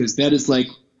you that because that is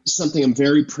something I'm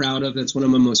very proud of. That's one of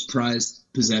my most prized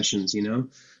possessions. And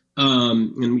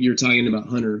you're talking about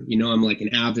Hunter. I'm an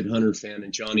avid Hunter fan,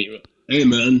 and Johnny, hey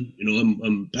man,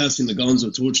 I'm passing the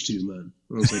Gonzo torch to you, man.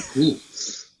 And I was like, cool.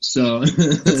 So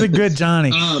It's a good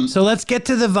Johnny. Um, So let's get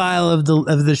to the vial of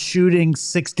the shooting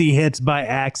 60 hits by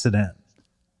accident.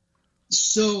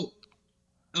 So,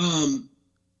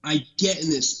 I get in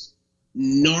this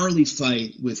gnarly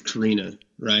fight with Karina,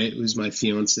 right? Who's my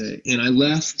fiance, and I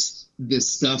left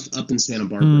this stuff up in Santa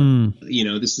Barbara. You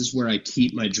know, this is where I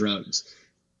keep my drugs.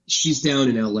 She's down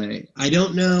in LA. I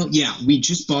don't know. Yeah, we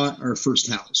just bought our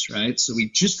first house, right? So we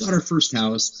just got our first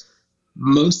house.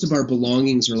 Most of our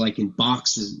belongings are like in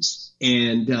boxes,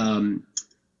 and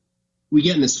we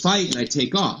get in this fight, and I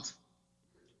take off.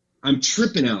 I'm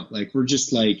tripping out. Like, we're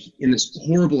just like in this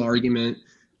horrible argument.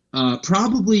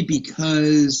 Probably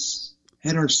because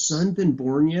had our son been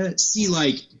born yet? See,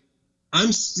 like,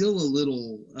 I'm still a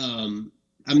little, I'm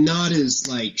not as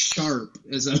like sharp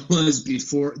as I was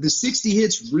before. The 60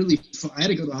 hits really, I had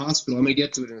to go to the hospital. I'm going to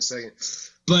get to it in a second.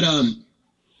 But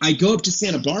I go up to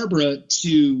Santa Barbara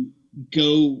to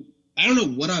go, I don't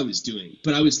know what I was doing,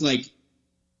 but I was like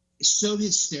so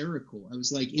hysterical. I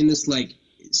was like in this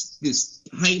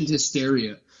heightened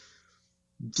hysteria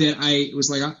that I was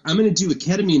like, I'm going to do a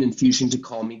ketamine infusion to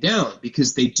calm me down,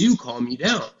 because they do calm you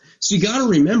down. So you got to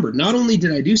remember, not only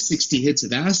did I do 60 hits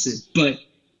of acid, but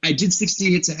I did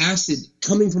 60 hits of acid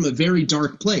coming from a very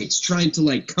dark place, trying to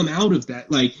like come out of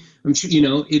that. Like, I'm sure, you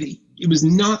know, it was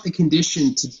not the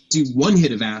condition to do one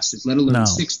hit of acid, let alone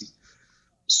 60.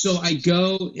 So I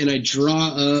go and I draw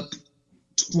up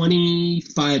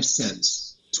 25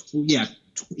 cents.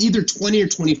 Either 20 or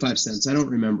 25 cents. I don't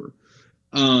remember.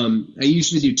 I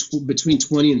usually do between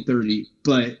 20 and 30,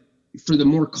 but for the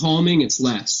more calming, it's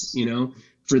less, you know,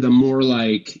 for the more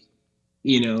like,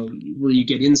 you know, where you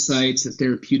get insights, the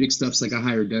therapeutic stuff's like a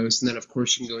higher dose. And then of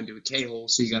course you can go into a K-hole.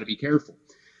 So you got to be careful.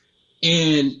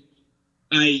 And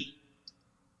I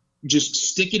just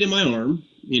stick it in my arm,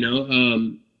 you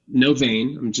know, no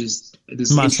vein. I'm just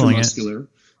this intramuscular.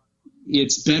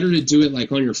 It's better to do it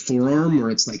like on your forearm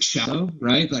where it's like shallow,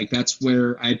 right? Like that's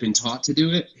where I've been taught to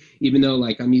do it. Even though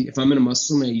like, I mean, if I'm in a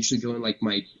muscle, I usually go in like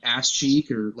my ass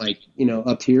cheek or like, you know,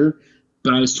 up here.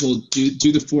 But I was told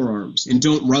do the forearms and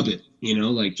don't rub it, you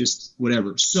know, like just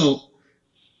whatever. So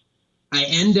I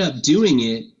end up doing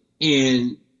it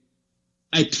and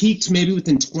I peaked maybe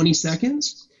within 20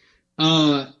 seconds.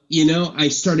 You know, I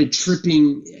started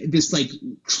tripping. This like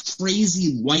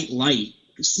crazy white light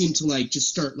seemed to like just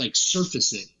start like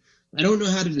surfacing. I don't know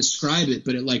how to describe it,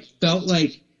 but it like felt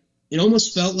like, it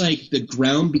almost felt like the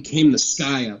ground became the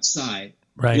sky outside.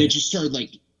 Right. And it just started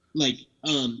like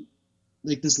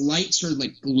this light started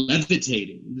like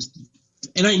levitating.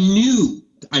 And I knew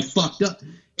I fucked up.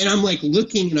 And I'm like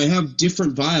looking and I have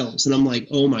different vials and I'm like,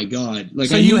 oh my God. Like,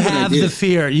 so you have the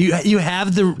fear. You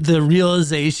have the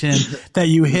realization that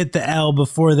you hit the L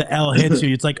before the L hits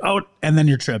you. It's like, oh, and then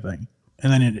you're tripping.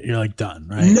 And then you're like done,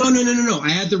 right? No. I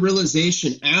had the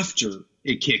realization after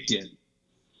it kicked in.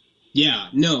 Yeah,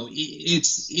 no,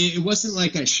 it wasn't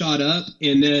like I shot up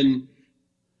and then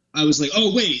I was like,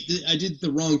 oh wait, I did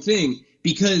the wrong thing,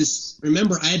 because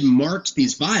remember I had marked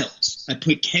these vials. I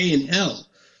put K and L,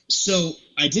 so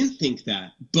I didn't think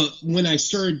that. But when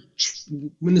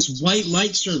when this white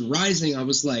light started rising, I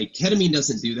was like, ketamine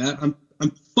doesn't do that. I'm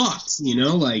fucked, you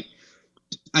know, like.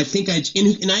 I think and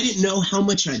I didn't know how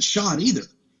much I'd shot either.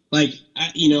 Like,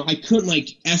 I couldn't like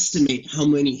estimate how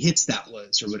many hits that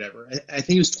was or whatever. I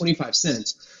think it was 25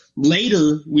 cents.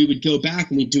 Later, we would go back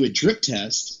and we'd do a drip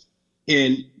test,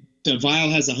 and the vial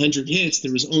has 100 hits.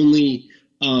 There was only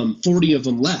 40 of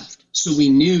them left. So we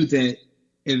knew that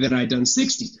I'd done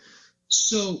 60.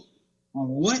 So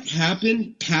what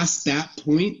happened past that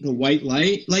point, the white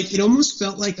light, like it almost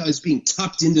felt like I was being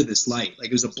tucked into this light, like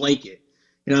it was a blanket.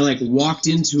 And I like walked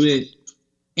into it,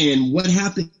 and what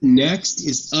happened next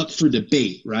is up for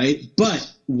debate, right? But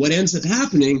what ends up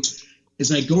happening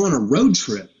is I go on a road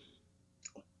trip,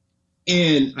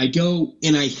 and I go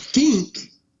and I think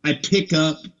I pick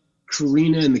up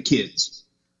Karina and the kids,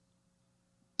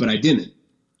 but I didn't.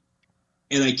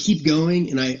 And I keep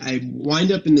going, and I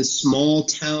wind up in this small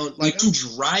town, like I'm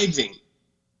driving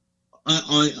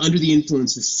under the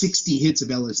influence of 60 hits of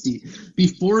LSD.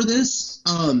 Before this,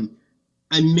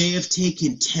 I may have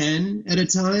taken 10 at a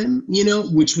time, you know,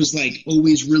 which was like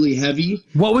always really heavy.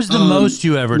 What was the most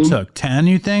you ever took? 10,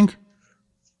 you think?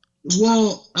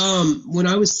 Well, when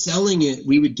I was selling it,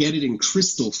 we would get it in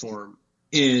crystal form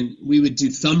and we would do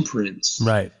thumbprints.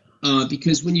 Right.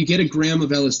 Because when you get a gram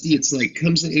of LSD, it's like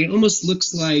it almost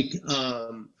looks like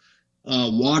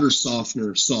water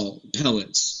softener salt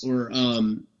pellets or,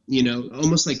 you know,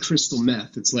 almost like crystal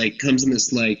meth. It's like comes in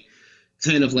this like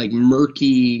kind of like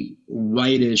murky,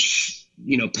 whitish,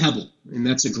 you know, pebble, and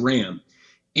that's a gram.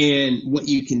 And what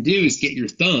you can do is get your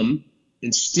thumb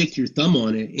and stick your thumb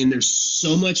on it. And there's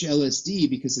so much LSD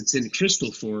because it's in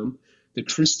crystal form, the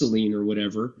crystalline or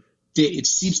whatever, that it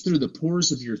seeps through the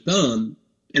pores of your thumb.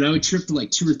 And I would trip for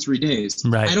like 2 or 3 days.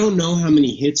 Right. I don't know how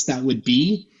many hits that would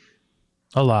be.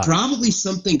 A lot. Probably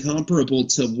something comparable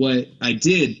to what I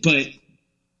did, but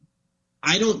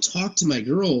I don't talk to my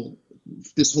girl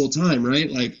this whole time,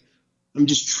 right? Like, I'm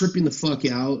just tripping the fuck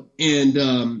out.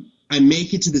 And I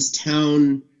make it to this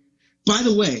town. By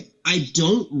the way, I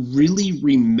don't really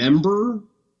remember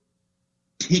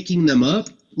picking them up.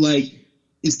 Like,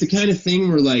 it's the kind of thing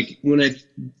where, like, when I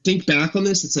think back on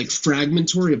this, it's like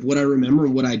fragmentary of what I remember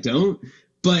and what I don't.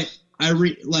 But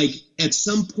like, at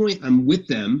some point I'm with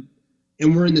them,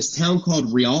 and we're in this town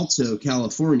called Rialto,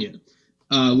 California,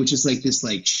 which is like this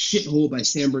like shithole by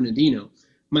San Bernardino.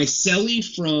 My cellie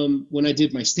from when I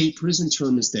did my state prison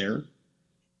term is there.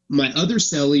 My other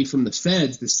cellie from the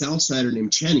feds, the South Sider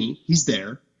named Chenny, he's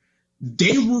there.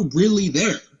 They were really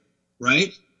there,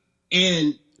 right?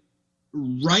 And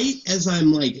right as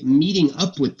I'm like meeting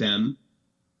up with them,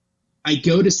 I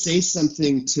go to say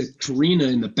something to Karina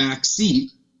in the back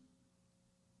seat,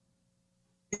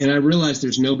 and I realize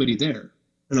there's nobody there.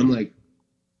 And I'm like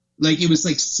it was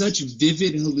like such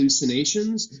vivid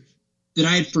hallucinations that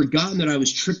I had forgotten that I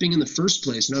was tripping in the first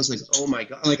place. And I was like, oh my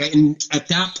God. Like, at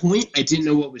that point, I didn't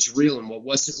know what was real and what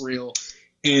wasn't real.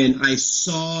 And I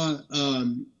saw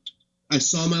my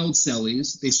old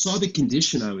cellies. They saw the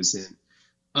condition I was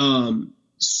in.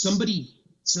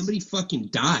 Somebody fucking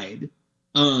died.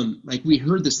 Like, we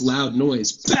heard this loud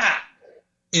noise, bah!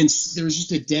 And there was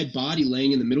just a dead body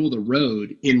laying in the middle of the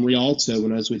road in Rialto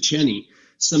when I was with Chenny.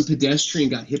 Some pedestrian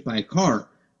got hit by a car.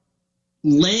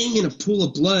 Laying in a pool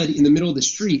of blood in the middle of the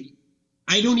street.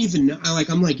 I don't even know.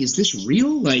 I'm like, is this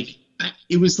real? Like,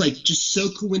 it was like just so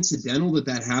coincidental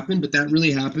that happened, but that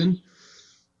really happened.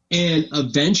 And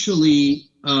eventually,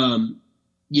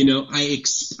 you know, I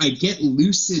get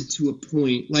lucid to a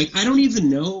point. Like, I don't even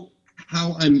know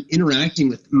how I'm interacting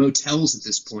with motels at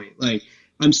this point. Like,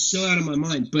 I'm so out of my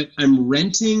mind, but I'm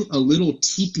renting a little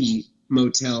teepee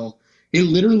motel. It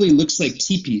literally looks like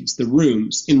teepees, the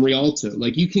rooms in Rialto.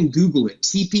 Like, you can Google it,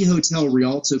 Teepee Hotel,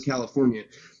 Rialto, California.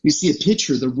 You see a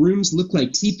picture, the rooms look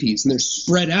like teepees, and they're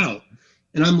spread out.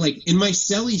 And I'm like, and my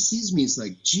cellie sees me, he's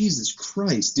like, Jesus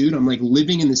Christ, dude, I'm like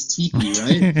living in this teepee,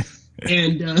 right?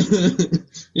 And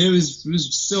it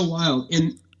was so wild.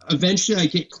 And eventually I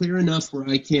get clear enough where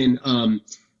I can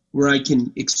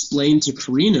explain to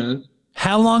Karina.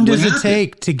 How long does it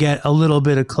take to get a little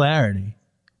bit of clarity?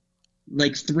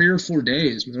 Like 3 or 4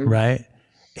 days, man. Right.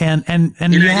 And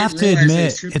you have to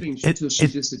admit, she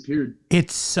disappeared.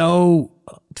 It's so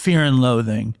fear and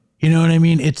loathing. You know what I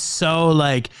mean? It's so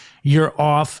like you're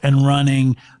off and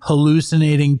running,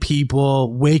 hallucinating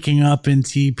people, waking up in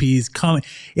teepees, coming.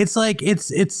 It's like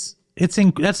that's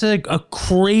a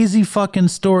crazy fucking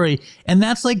story, and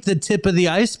that's like the tip of the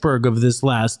iceberg of this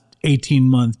last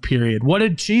 18-month period. What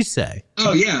did she say?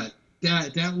 Oh yeah.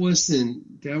 That wasn't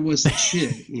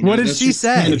shit. You know? What did she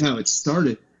say? Kind of how it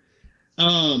started.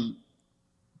 Well,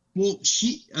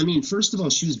 first of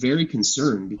all, she was very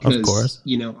concerned because, of course,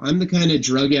 you know, I'm the kind of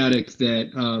drug addict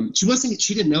that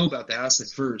she didn't know about the acid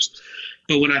first,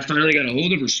 but when I finally got a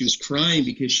hold of her, she was crying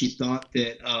because she thought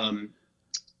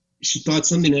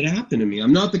something had happened to me.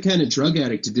 I'm not the kind of drug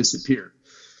addict to disappear.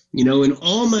 You know, in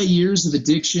all my years of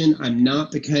addiction, I'm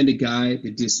not the kind of guy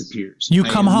that disappears. You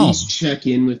come home. I at least check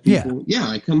in with people. Yeah,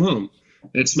 I come home.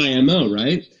 That's my MO,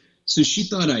 right? So she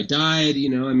thought I died. You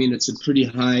know, I mean, it's a pretty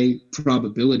high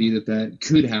probability that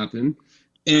could happen.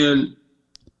 And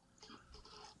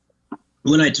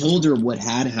when I told her what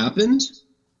had happened,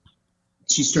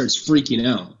 she starts freaking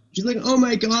out. She's like, oh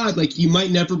my God, like, you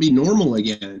might never be normal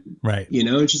again. Right. You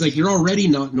know, and she's like, you're already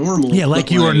not normal. Yeah,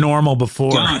 like you were normal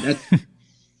before. God,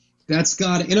 that's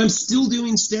got it. And I'm still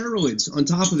doing steroids on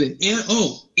top of it.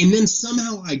 And then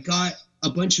somehow I got a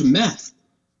bunch of meth.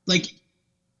 Like,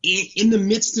 in the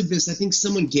midst of this, I think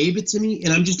someone gave it to me,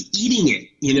 and I'm just eating it,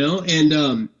 you know?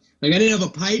 And, like, I didn't have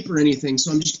a pipe or anything,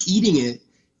 so I'm just eating it.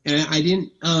 And I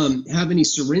didn't have any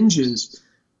syringes.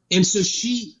 And so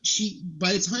she,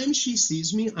 by the time she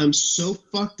sees me, I'm so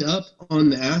fucked up on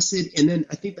the acid. And then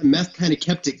I think the meth kind of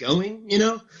kept it going, you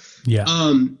know?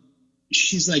 Yeah.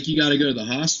 She's like, you got to go to the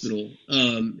hospital.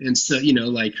 And so, you know,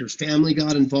 like, her family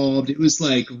got involved. It was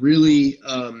like really,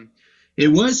 it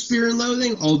was fear and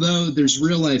loathing, although there's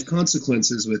real life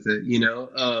consequences with it, you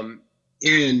know?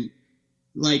 And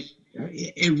like,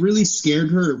 it really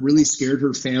scared her. It really scared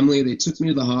her family. They took me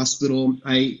to the hospital.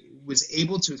 I was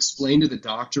able to explain to the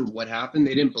doctor what happened.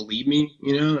 They didn't believe me,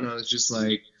 you know? And I was just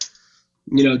like,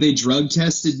 you know, they drug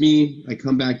tested me. I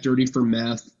come back dirty for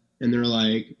meth. And they're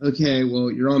like, okay, well,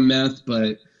 you're on meth,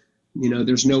 but,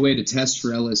 there's no way to test for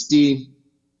LSD.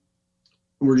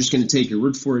 We're just going to take your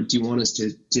word for it. Do you want us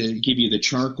to give you the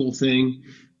charcoal thing?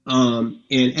 And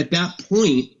at that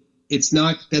point, that's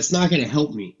not going to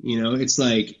help me. It's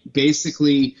like,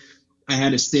 basically I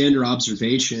had a standard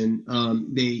observation.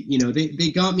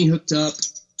 They got me hooked up,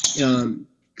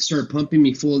 started pumping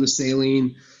me full of the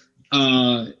saline,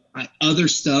 other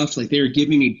stuff. Like, they were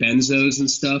giving me benzos and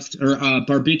stuff, or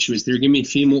barbiturates. They were giving me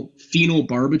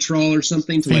phenobarbital or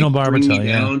something to bring me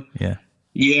down. Yeah.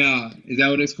 Yeah. Is that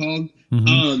what it's called?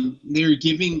 Mm-hmm. They were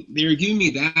giving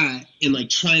me that and like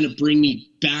trying to bring me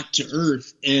back to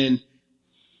earth. And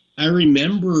I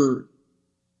remember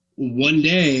one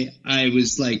day I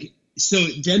was like, so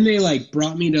then they like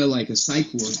brought me to like a psych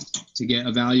ward to get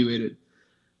evaluated.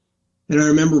 And I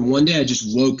remember one day I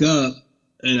just woke up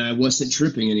and I wasn't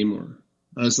tripping anymore.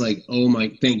 I was like, oh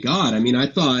my, thank God. I mean, I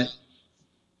thought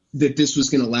that this was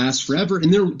going to last forever.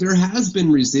 And there has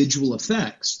been residual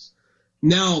effects.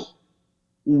 Now,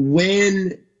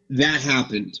 when that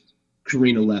happened,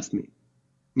 Karina left me.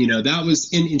 That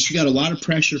was, and she got a lot of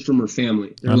pressure from her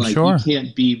family. They're like, sure. You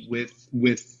can't be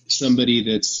with somebody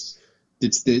that's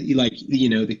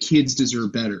the kids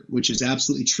deserve better, which is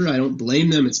absolutely true. I don't blame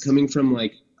them. It's coming from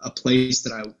like a place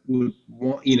that I would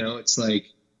want, it's like,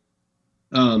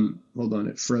 hold on,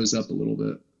 it froze up a little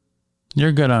bit.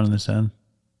 You're good on this end.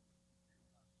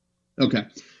 Okay.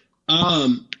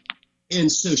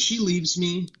 And so she leaves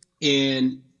me,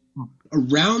 and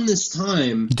around this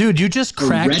time, dude, you just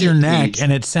cracked your neck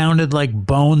and it sounded like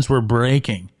bones were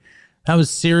breaking. That was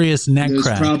serious neck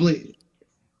crack.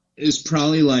 It was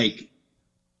probably like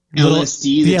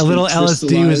LSD. Yeah, little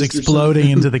LSD was exploding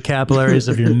into the capillaries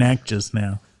of your neck just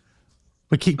now.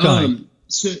 But keep going.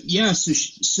 So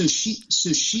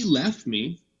she left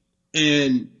me,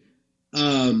 and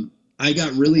I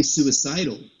got really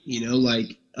suicidal.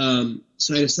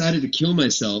 So I decided to kill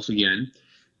myself again.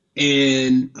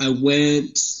 And I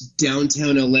went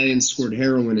downtown LA and scored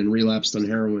heroin and relapsed on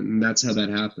heroin. And that's how that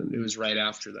happened. It was right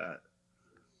after that.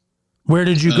 Where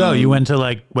did you go? You went to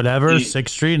like whatever, 6th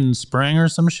Street in Spring or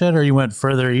some shit? Or you went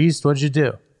further east? What'd you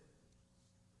do?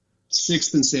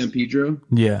 6th and San Pedro.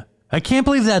 Yeah. I can't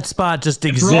believe that spot just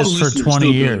exists for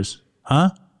 20 years.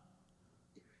 Huh?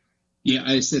 Yeah,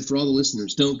 I said for all the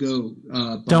listeners, don't go.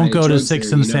 Don't go to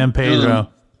 6th and San Pedro.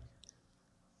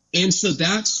 And so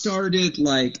that started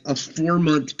like a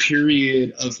 4-month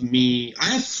period of me. I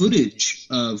have footage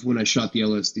of when I shot the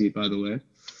LSD, by the way.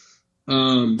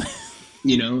 And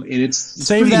it's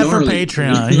save that for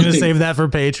Patreon. Are you going to save that for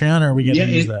Patreon, or are we going to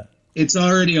use that? It's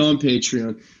already on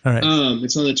Patreon. All right.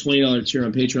 It's on the $20 tier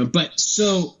on Patreon. But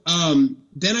so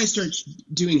then I start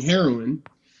doing heroin.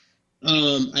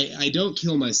 I don't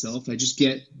kill myself. I just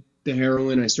get the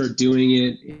heroin. I start doing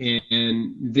it.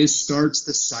 And this starts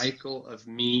the cycle of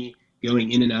me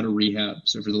going in and out of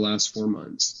rehabs over the last 4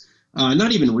 months.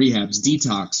 Not even rehabs,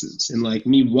 detoxes. And like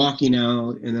me walking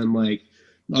out, and then like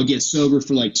I'll get sober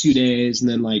for like 2 days, and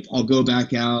then like I'll go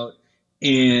back out.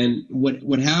 And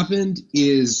what happened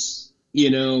is,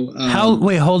 wait,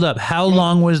 hold up. How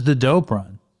long was the dope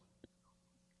run?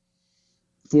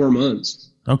 4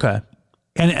 months. Okay.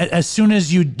 And as soon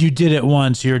as you did it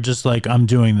once, you're just like, I'm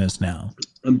doing this now.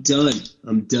 I'm done.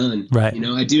 Right.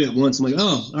 I do it once. I'm like,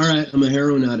 oh, all right. I'm a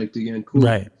heroin addict again. Cool.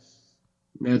 Right.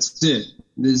 That's it.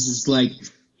 This is like,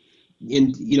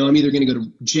 I'm either going to go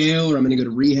to jail, or I'm going to go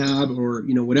to rehab, or,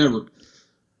 whatever.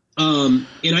 And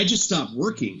I just stopped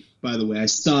working, by the way. I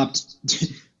stopped.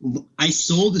 I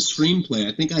sold a screenplay.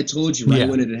 I think I told you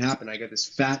when it had happened. I got this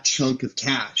fat chunk of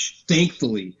cash,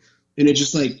 thankfully. And it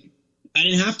just like, I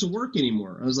didn't have to work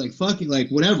anymore. I was like, fuck it, like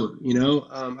whatever,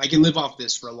 I can live off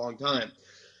this for a long time.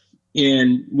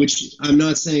 And which I'm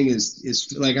not saying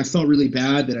is like, I felt really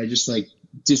bad that I just like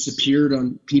disappeared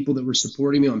on people that were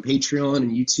supporting me on Patreon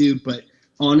and YouTube. But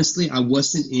honestly,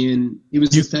 it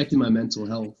was affecting my mental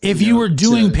health. If you were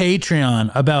doing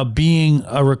Patreon about being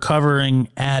a recovering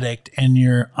addict and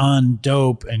you're on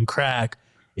dope and crack,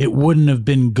 it wouldn't have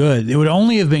been good. It would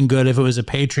only have been good if it was a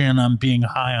Patreon on being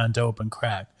high on dope and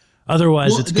crack.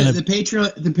 Otherwise, it's gonna. The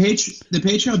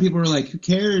Patreon people are like, who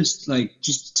cares? Like,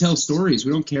 just tell stories.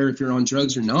 We don't care if you're on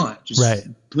drugs or not. Just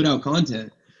put out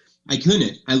content. I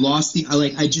couldn't. I lost I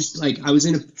was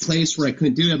in a place where I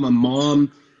couldn't do it. My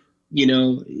mom,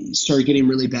 started getting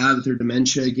really bad with her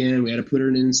dementia again. We had to put her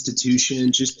in an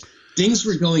institution. Just things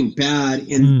were going bad.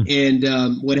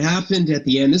 And what happened at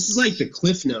the end? This is like the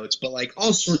Cliff Notes, but like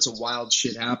all sorts of wild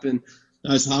shit happened.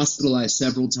 I was hospitalized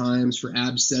several times for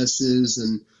abscesses,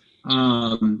 and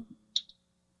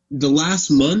the last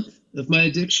month of my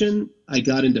addiction, I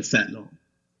got into fentanyl.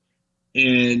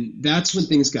 And that's when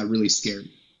things got really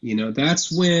scary. You know,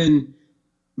 that's when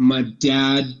my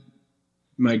dad,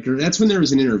 that's when there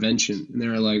was an intervention, and they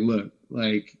were like, look,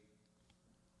 like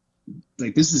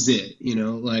this is it, you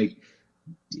know, like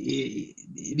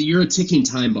you're a ticking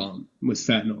time bomb with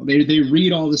fentanyl. They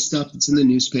read all the stuff that's in the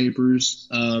newspapers.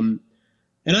 And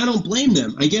I don't blame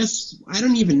them. I guess, I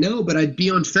don't even know, but I'd be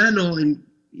on fentanyl and,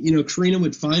 you know, Karina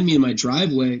would find me in my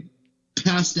driveway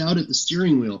passed out at the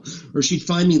steering wheel, or she'd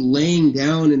find me laying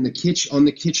down in the kitchen, on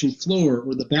the kitchen floor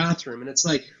or the bathroom. And it's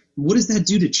like, what does that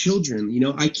do to children? You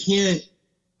know, I can't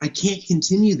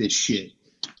continue this shit.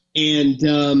 And,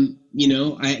 you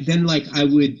know,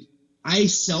 I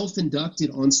self-inducted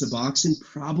on Suboxone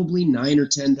probably 9 or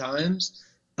 10 times,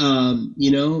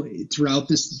 you know, throughout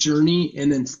this journey.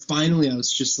 And then finally I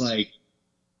was just like,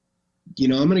 you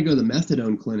know, I'm going to go to the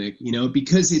methadone clinic, you know,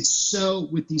 because it's so,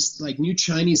 with these like new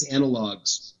Chinese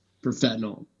analogs for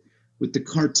fentanyl, with the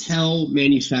cartel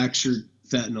manufactured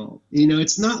fentanyl, you know,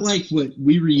 it's not like what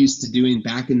we were used to doing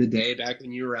back in the day, back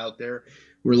when you were out there,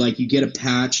 where like you get a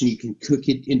patch and you can cook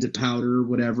it into powder or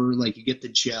whatever, like you get the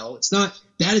gel. It's not,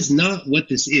 that is not what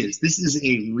this is. This is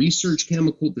a research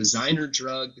chemical designer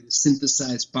drug that is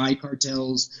synthesized by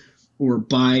cartels or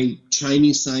by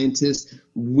Chinese scientists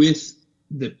with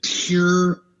the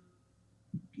pure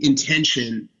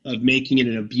intention of making it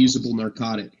an abusable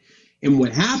narcotic. And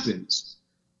what happens,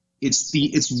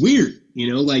 it's weird, you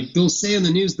know, like they'll say in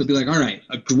the news, they'll be like, all right,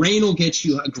 a grain will get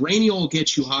you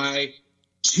high,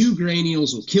 2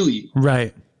 granules will kill you.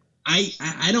 Right.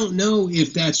 I don't know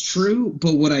if that's true,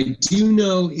 but what I do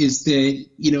know is that,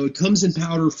 you know, it comes in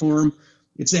powder form.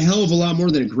 It's a hell of a lot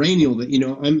more than a granule that, you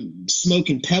know, I'm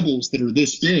smoking pebbles that are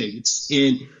this big.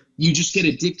 And you just get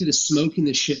addicted to smoking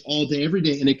this shit all day, every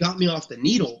day. And it got me off the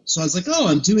needle. So I was like, oh,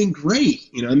 I'm doing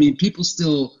great. You know, I mean, people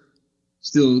still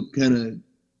kind of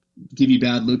give you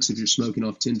bad looks if you're smoking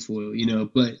off tinfoil, you know,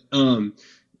 but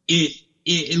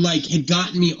it like had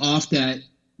gotten me off the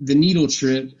needle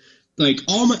trip. Like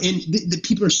the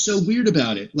people are so weird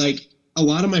about it. Like a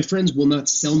lot of my friends will not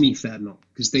sell me fentanyl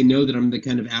because they know that I'm the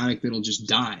kind of addict that'll just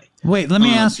die. Wait, let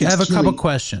me ask you. I have a couple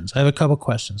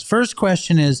questions. First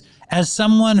question is, as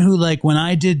someone who, like, when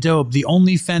I did dope, the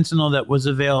only fentanyl that was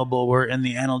available were in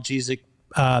the analgesic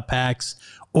packs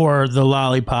or the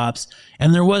lollipops,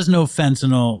 and there was no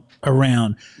fentanyl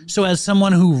around. So as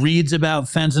someone who reads about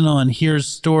fentanyl and hears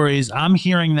stories, I'm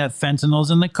hearing that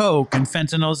fentanyl's in the coke and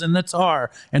fentanyl's in the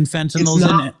tar and fentanyl's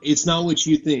in it. It's not what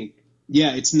you think.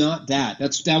 Yeah, it's not that.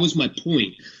 That was my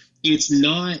point. It's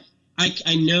not.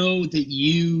 I know that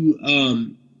you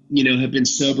you know, have been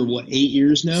sober, what, 8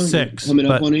 years now? 6. Coming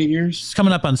up on 8 years? It's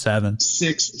coming up on 7.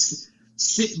 6.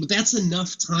 But that's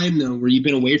enough time, though, where you've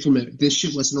been away from it. This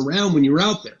shit wasn't around when you were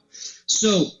out there.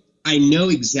 So I know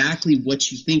exactly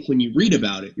what you think when you read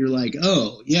about it. You're like,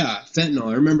 oh, yeah, fentanyl.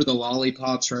 I remember the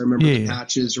lollipops, or I remember the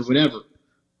patches or whatever.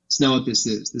 It's not what this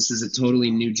is. This is a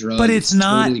totally new drug. But it's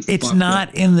not. Totally it's not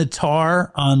up in the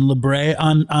tar on La Brea,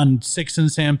 on 6th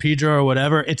and San Pedro or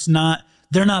whatever. It's not.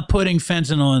 They're not putting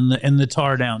fentanyl in the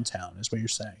tar downtown, is what you're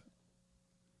saying.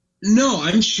 No,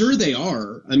 I'm sure they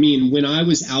are. I mean, when I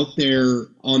was out there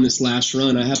on this last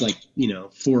run, I had like, you know,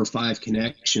 4 or 5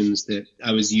 connections that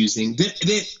I was using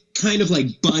that kind of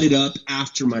like butted up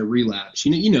after my relapse.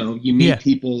 You meet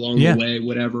people along the way,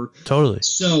 whatever. Totally.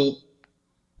 So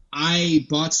I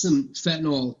bought some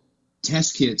fentanyl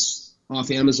test kits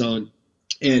off Amazon,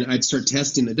 and I'd start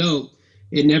testing the dope.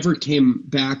 It never came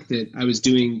back that I was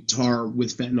doing tar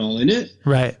with fentanyl in it.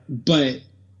 Right. But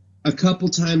a couple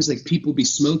times, like, people be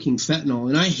smoking fentanyl,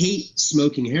 and I hate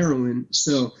smoking heroin.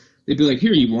 So they'd be like,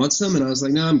 here, you want some? And I was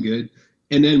like, no, I'm good.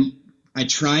 And then I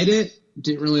tried it,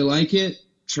 didn't really like it,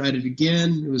 tried it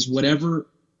again. It was whatever.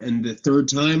 And the third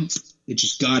time, it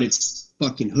just got its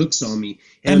fucking hooks on me.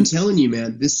 And I'm telling you,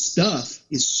 man, this stuff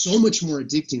is so much more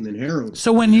addicting than heroin.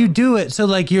 So when you do it, so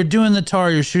like you're doing the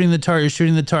tar, you're shooting the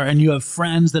tar, and you have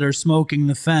friends that are smoking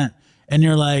the fent, and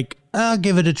you're like, I'll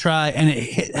give it a try.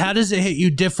 And how does it hit you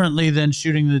differently than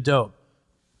shooting the dope?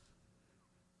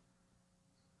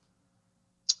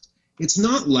 It's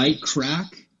not like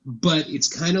crack, but it's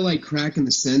kind of like crack in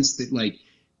the sense that, like,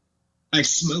 I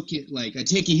smoke it, like, I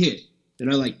take a hit,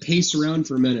 then I like pace around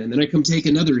for a minute, and then I come take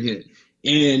another hit.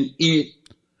 And it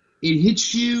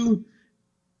hits you,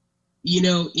 you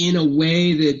know, in a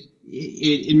way that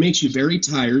it makes you very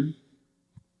tired.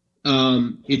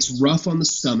 It's rough on the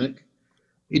stomach.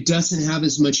 It doesn't have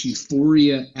as much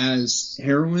euphoria as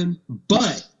heroin,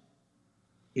 but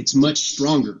it's much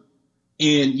stronger.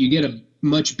 And you get a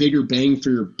much bigger bang for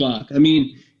your buck. I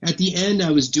mean, at the end, I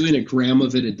was doing a gram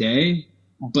of it a day.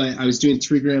 but I was doing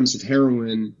 3 grams of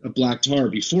heroin of black tar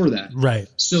before that. Right.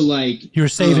 So like you were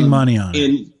saving money on it.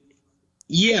 And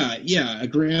yeah, a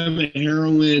gram of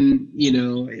heroin,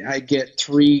 I get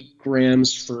 3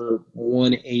 grams for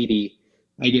 180.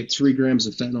 I get 3 grams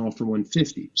of fentanyl for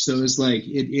 150. So it was like,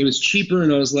 it was cheaper.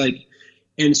 And I was like,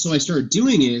 and so I started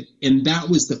doing it. And that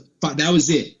was it.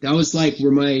 That was like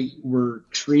where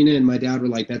Trina and my dad were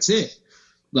like, that's it.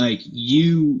 Like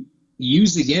you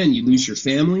use again, you lose your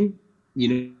family,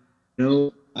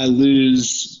 I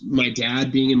lose my dad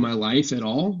being in my life at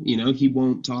all. He won't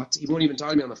even talk to me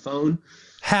on the phone.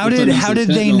 How did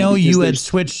they know you had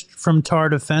switched from tar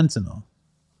to fentanyl?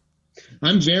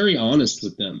 I'm very honest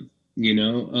with them, and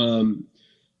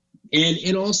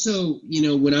also,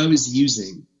 when I was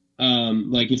using,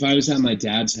 like if I was at my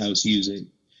dad's house using,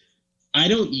 I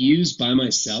don't use by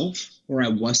myself, or I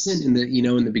wasn't in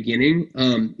the beginning.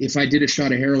 If I did a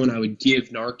shot of heroin, I would give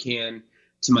Narcan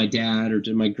to my dad or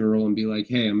to my girl and be like,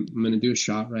 hey, I'm going to do a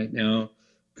shot right now.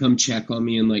 Come check on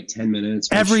me in like 10 minutes.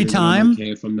 Every time? Okay,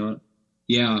 if I'm not.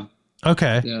 Yeah.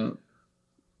 Okay. Yeah.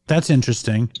 That's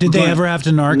interesting. Did they ever have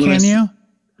to Narcan you?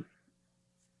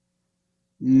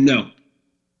 No.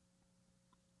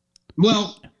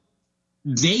 Well,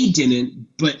 they didn't,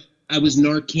 but I was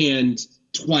Narcaned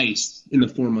twice in the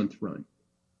 4-month run.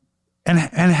 And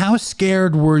how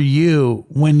scared were you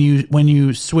when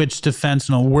you switched to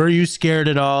fentanyl? Were you scared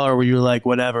at all, or were you like,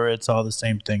 whatever, it's all the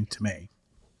same thing to me?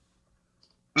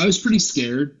 I was pretty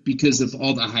scared because of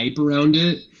all the hype around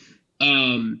it.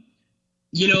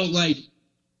 Like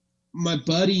my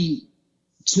buddy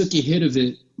took a hit of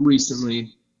it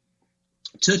recently,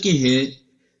 took a hit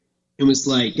and was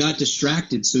like, got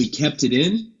distracted. So he kept it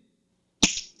in,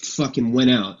 fucking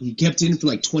went out. He kept it in for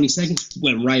like 20 seconds,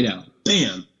 went right out.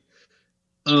 Bam.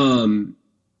 And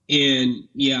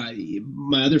yeah,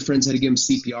 my other friends had to give him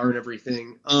CPR and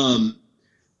everything. And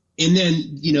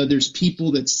then, there's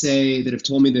people that have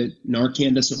told me that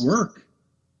Narcan doesn't work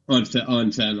on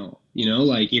fentanyl,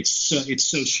 like it's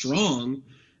so strong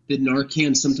that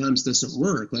Narcan sometimes doesn't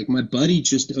work. Like my buddy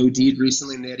just OD'd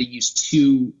recently and they had to use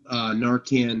 2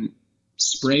 Narcan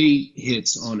spray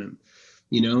hits on him,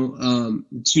 2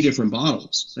 different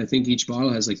bottles. I think each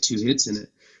bottle has like 2 hits in it.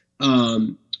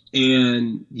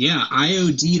 And yeah, I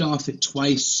OD'd off it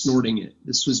twice snorting it.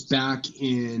 This was back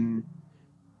in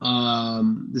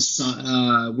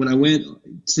when I went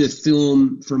to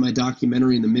film for my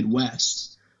documentary in the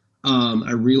Midwest.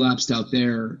 I relapsed out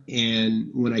there,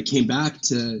 and when I came back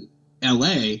to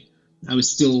LA, I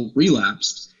was still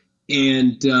relapsed.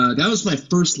 And that was my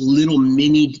first little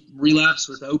mini relapse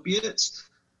with opiates.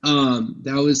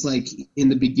 That was like in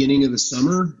the beginning of the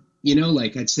summer,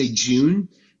 like I'd say June.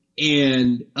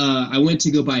 And I went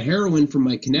to go buy heroin from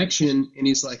my connection, and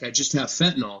he's like, I just have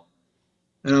fentanyl.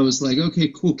 And I was like, okay,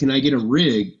 cool. Can I get a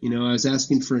rig? I was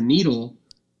asking for a needle.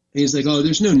 And he's like, oh,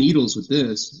 there's no needles with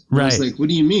this. And right. I was like, what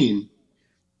do you mean?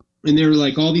 And they were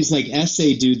like all these like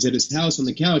essay dudes at his house on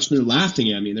the couch, and they're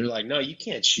laughing at me. They're like, no, you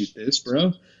can't shoot this, bro.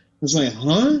 I was like,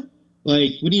 huh?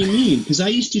 Like, what do you mean? Because I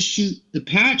used to shoot the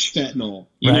patch fentanyl.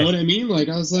 You know what I mean? Like,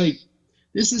 I was like,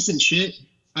 this isn't shit.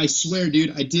 I swear,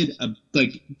 dude, I did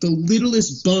the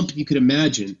littlest bump you could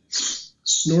imagine.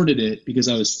 Snorted it because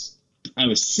I was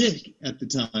sick at the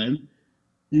time.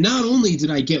 Not only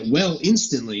did I get well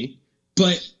instantly,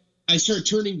 but I started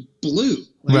turning blue.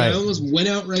 Like I almost went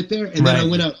out right there, and then I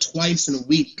went out twice in a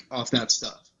week off that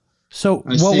stuff. So I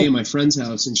was staying at my friend's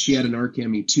house, and she had an Narcan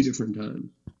me 2 different times.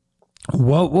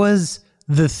 What was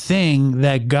the thing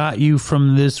that got you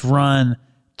from this run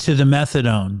to the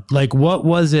methadone? Like, what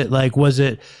was it? Like, was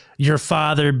it your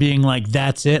father being like,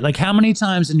 that's it? Like, how many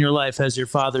times in your life has your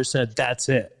father said, that's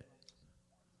it?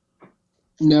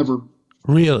 Never.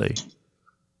 Really?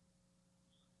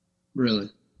 Really?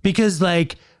 Because,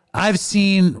 like, I've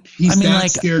seen... He's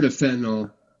scared of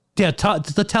fentanyl. Yeah,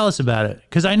 tell us about it.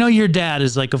 Because I know your dad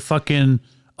is like a fucking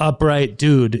upright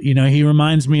dude. He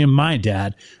reminds me of my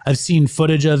dad. I've seen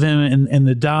footage of him in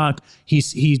the doc. He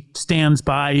stands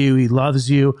by you. He loves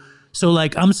you. So,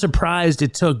 like, I'm surprised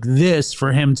it took this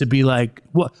for him to be like,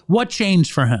 what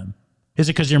changed for him? Is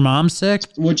it because your mom's sick?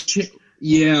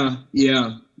 Yeah.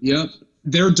 Yep.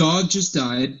 Their dog just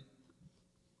died.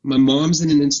 My mom's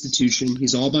in an institution.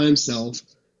 He's all by himself.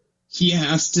 He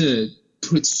has to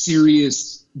put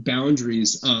serious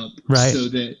boundaries up so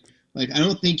that, like, I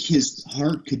don't think his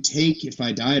heart could take if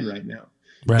I died right now.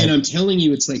 Right. And I'm telling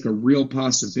you, it's like a real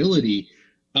possibility.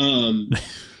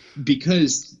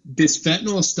 Because this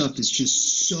fentanyl stuff is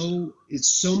just it's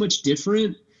so much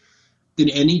different than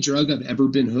any drug I've ever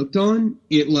been hooked on.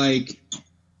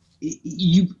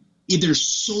 There's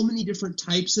so many different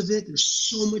types of it. There's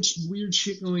so much weird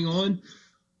shit going on.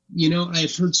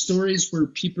 I've heard stories where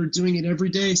people are doing it every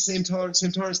day, same tolerance,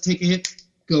 take a hit,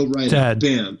 go right Dead. up,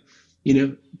 bam.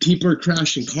 People are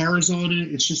crashing cars on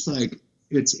it. It's just like,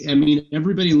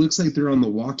 everybody looks like they're on The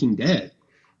Walking Dead.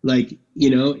 Like,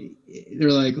 they're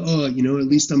like, oh, at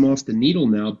least I'm off the needle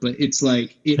now. But it's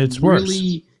like, it's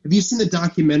really, worse. Have you seen the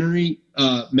documentary,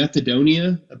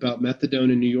 Methadonia, about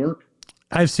methadone in New York?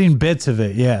 I've seen bits of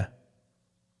it, yeah.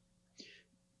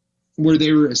 Where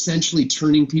they were essentially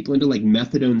turning people into like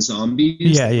methadone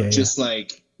zombies. Yeah. Just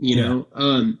like, I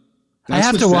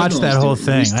have to watch that whole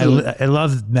thing. I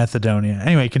love Methadonia.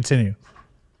 Anyway, continue.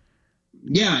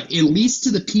 Yeah, at least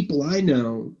to the people I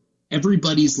know,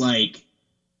 everybody's like,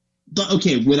 but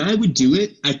okay, when I would do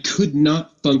it, I could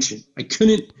not function. I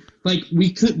couldn't, like,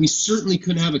 we certainly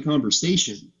couldn't have a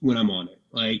conversation when I'm on it.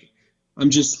 Like, I'm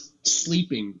just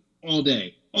sleeping all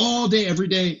day, every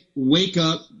day, wake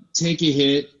up, take a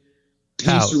hit,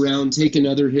 pace around, take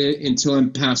another hit until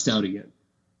I'm passed out again.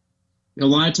 A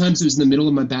lot of times it was in the middle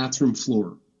of my bathroom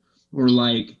floor, or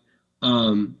like,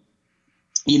 my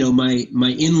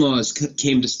in-laws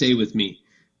came to stay with me,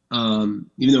 even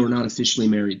though we're not officially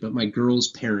married, but my girl's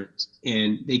parents,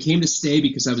 and they came to stay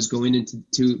because I was going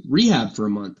into rehab for a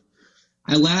month.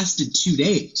 I lasted 2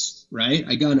 days, right?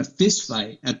 I got in a fist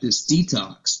fight at this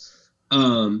detox.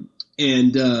 And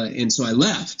so I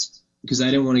left because I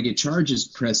didn't want to get charges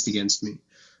pressed against me.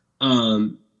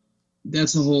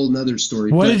 That's a whole nother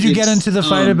story. What did you get into the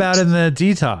fight about in the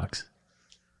detox?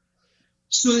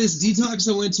 So this detox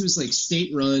I went to is like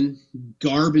state-run,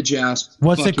 garbage-ass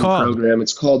What's it called? Program.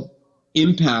 It's called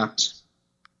Impact.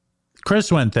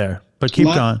 Chris went there, but keep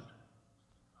going.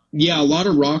 Yeah, a lot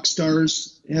of rock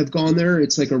stars have gone there.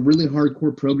 It's like a really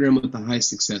hardcore program with a high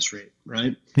success rate,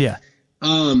 right? Yeah.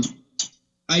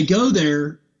 I go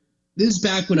there. This is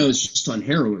back when I was just on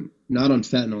heroin, not on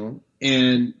fentanyl.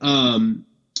 And no.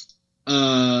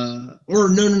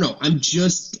 I'm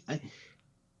just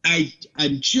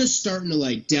starting to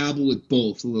like dabble with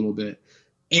both a little bit.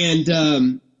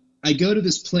 And I go to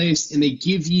this place and they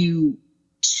give you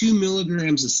 2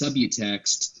 milligrams of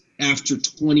Subutex after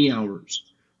 20 hours.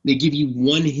 They give you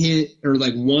one hit, or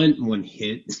like one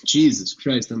hit. Jesus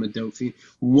Christ, I'm a dope fiend.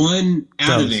 One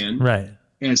Ativan, right,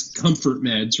 as comfort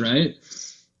meds, right?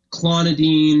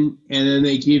 Clonidine, and then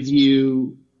they give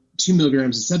you 2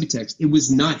 milligrams of Subutex. It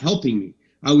was not helping me.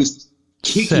 I was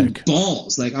kicking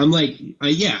balls. Like, I'm like,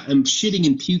 I'm shitting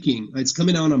and puking. It's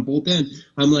coming out on both ends.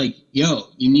 I'm like, yo,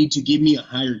 you need to give me a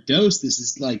higher dose. This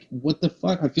is like, what the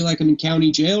fuck? I feel like I'm in county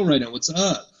jail right now. What's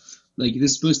up? Like, this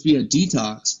is supposed to be a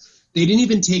detox. They didn't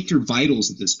even take your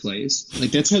vitals at this place.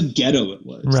 Like, that's how ghetto it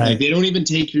was. Right. Like, they don't even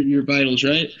take your vitals,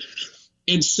 right?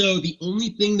 And so the only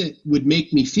thing that would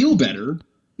make me feel better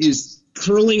is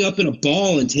curling up in a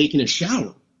ball and taking a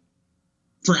shower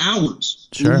for hours.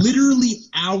 Sure. Literally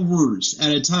hours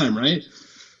at a time, right?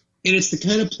 And it's the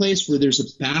kind of place where there's a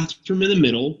bathroom in the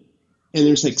middle, and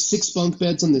there's like 6 bunk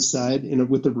beds on this side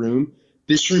with the room.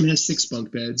 This room has 6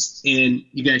 bunk beds, and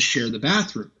you guys share the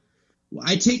bathroom. Well,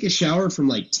 I take a shower from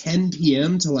like 10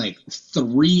 p.m. to like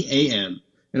 3 a.m.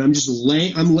 And I'm just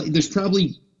there's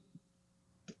probably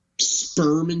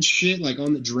sperm and shit like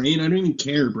on the drain. I don't even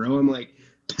care, bro. I'm like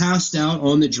passed out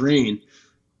on the drain.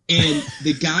 And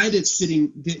the guy that's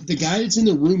sitting, the guy that's in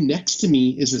the room next to me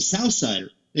is a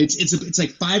Southsider. It's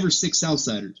like 5 or 6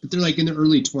 Southsiders, but they're like in their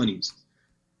early 20s.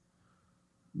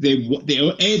 They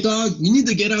hey dog, you need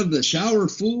to get out of the shower,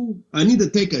 fool. I need to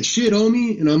take a shit,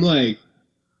 homie. And I'm like,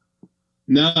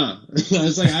 nah. I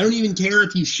was like, I don't even care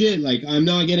if you shit. Like, I'm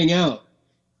not getting out.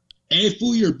 Hey,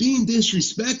 fool, you're being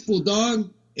disrespectful,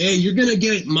 dog. Hey, you're going to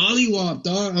get mollywopped,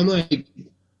 dog. I'm like,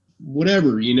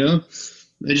 whatever, I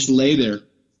just lay there.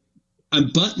 I'm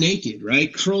butt naked,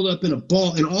 right? Curled up in a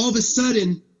ball. And all of a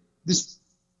sudden, this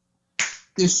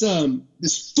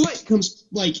foot comes,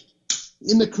 like,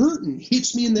 in the curtain,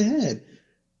 hits me in the head.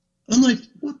 I'm like,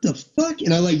 what the fuck?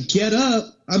 And I, like, get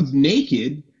up. I'm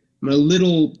naked. My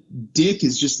little dick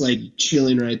is just like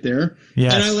chilling right there.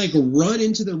 Yes. And I like run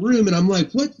into the room and I'm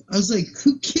like, what? I was like,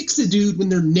 who kicks a dude when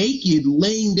they're naked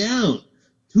laying down?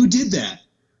 Who did that?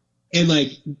 And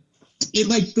like, it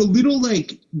like the little,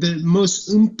 like the most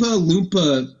Oompa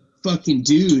Loompa fucking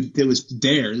dude that was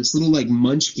there, this little like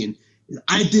munchkin.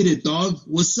 I did it, dog.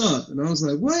 What's up? And I was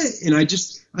like, what? And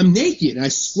I'm naked. I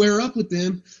square up with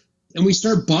him and we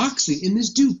start boxing. And this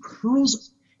dude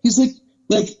curls. He's like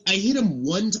I hit him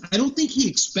one time. I don't think he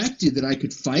expected that I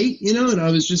could fight, and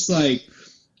I was just like,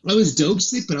 I was dope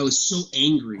sick, but I was so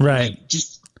angry. Right. Like,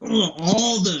 just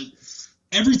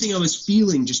everything I was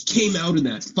feeling just came out in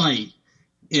that fight.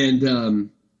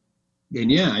 And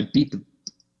yeah, I beat the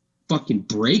fucking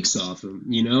brakes off him,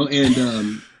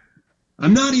 and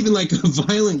I'm not even like a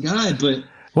violent guy, but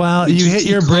well, you hit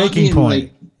your breaking point.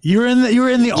 Like, you were in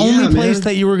the only place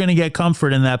that you were going to get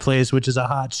comfort in that place, which is a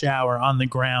hot shower on the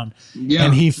ground. Yeah.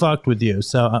 And he fucked with you.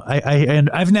 So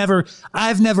I've never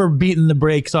beaten the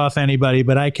brakes off anybody,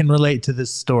 but I can relate to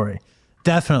this story.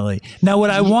 Definitely. Now, what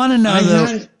I want to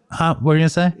know what were you going to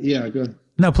say? Yeah, go ahead.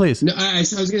 No, please. No, I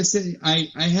was going to say, I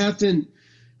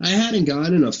hadn't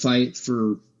gotten in a fight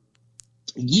for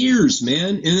years,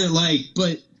 man. And then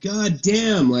but God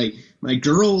damn, like my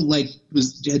girl had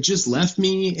just left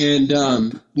me, and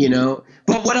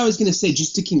but what I was gonna say,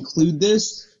 just to conclude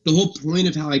this, the whole point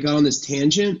of how I got on this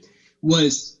tangent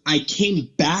was I came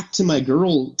back to my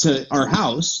girl to our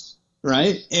house,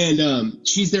 right? And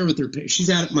she's there with she's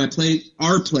at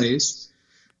our place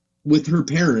with her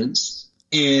parents,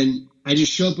 and I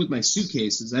just show up with my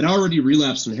suitcases. I'd already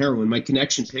relapsed on heroin. My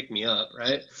connection picked me up,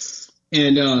 right?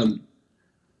 And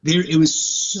it was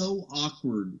so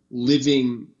awkward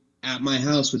living at my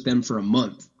house with them for a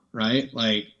month, right?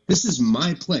 Like, this is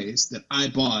my place that I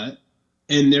bought,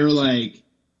 and they're like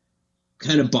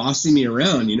kind of bossing me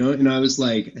around, And I was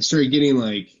like, I started getting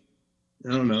I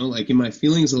don't know, like in my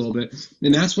feelings a little bit.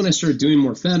 And that's when I started doing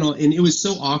more fentanyl. And it was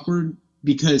so awkward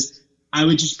because I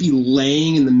would just be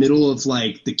laying in the middle of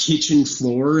the kitchen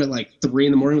floor at 3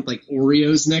 a.m. with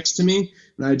Oreos next to me.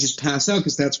 And I would just pass out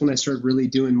because that's when I started really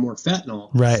doing more fentanyl.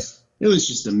 Right. It was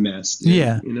just a mess, dude,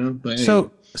 yeah. But anyway.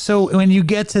 So when you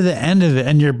get to the end of it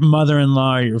and your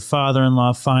mother-in-law or your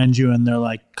father-in-law find you and they're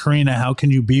like, Karina, how can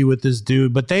you be with this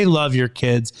dude? But they love your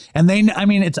kids. And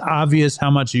it's obvious how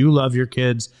much you love your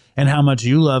kids and how much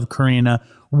you love Karina.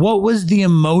 What was the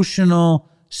emotional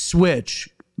switch?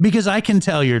 Because I can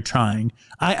tell you're trying.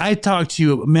 I talked to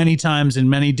you many times in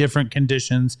many different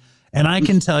conditions, and I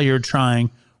can tell you're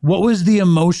trying. What was the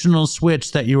emotional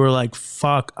switch that you were like,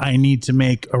 fuck, I need to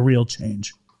make a real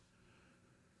change?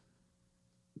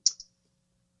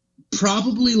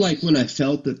 Probably when I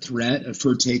felt the threat of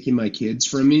her taking my kids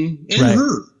from me and right.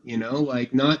 her,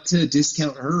 not to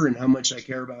discount her and how much I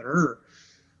care about her.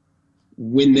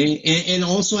 When and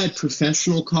also I had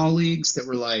professional colleagues that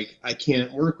were like, I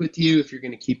can't work with you if you're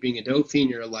going to keep being a dope fiend,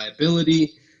 you're a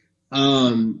liability.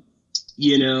 But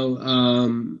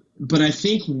I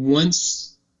think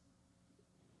once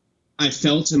I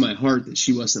felt in my heart that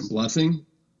she wasn't bluffing,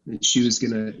 that she was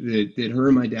that her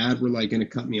and my dad were going to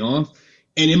cut me off.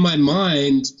 And in my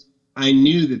mind, I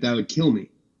knew that would kill me,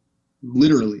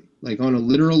 literally, on a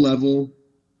literal level.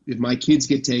 If my kids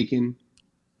get taken,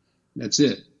 that's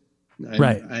it.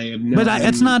 Right.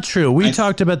 It's not true. We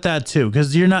talked about that too,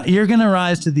 because you're going to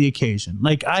rise to the occasion.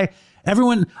 I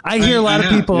hear a lot of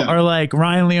people are like,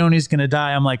 Ryan Leone's going to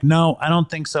die. I'm like, no, I don't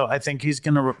think so. I think he's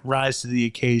going to rise to the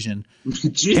occasion.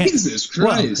 Jesus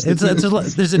Christ. Well,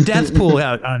 there's a death pool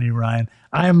out on you, Ryan.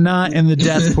 I am not in the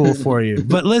death pool for you.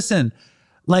 But listen,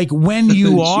 when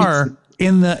you are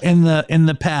in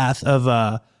the path of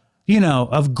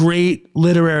of great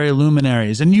literary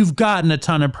luminaries, and you've gotten a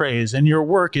ton of praise and your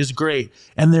work is great.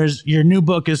 And your new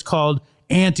book is called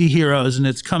Anti-Heroes, and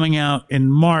it's coming out in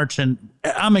March, and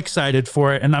I'm excited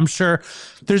for it. And I'm sure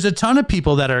there's a ton of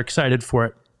people that are excited for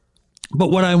it.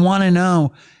 But what I want to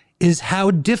know is,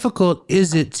 how difficult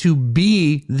is it to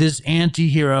be this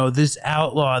anti-hero, this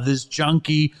outlaw, this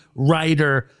junkie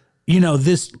writer,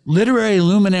 this literary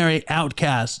luminary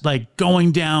outcast,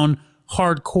 going down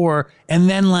hardcore, and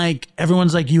then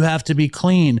everyone's like, you have to be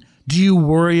clean. Do you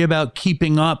worry about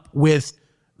keeping up with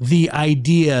the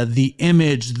idea, the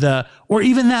image, or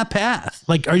even that path?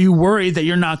 Are you worried that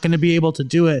you're not going to be able to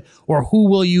do it? Or who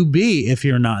will you be if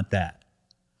you're not that?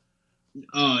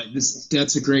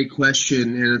 That's a great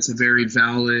question, and it's a very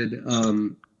valid,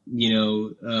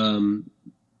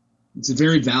 it's a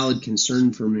very valid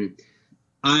concern for me.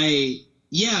 A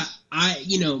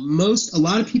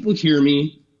lot of people hear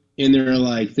me and they're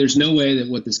like, there's no way that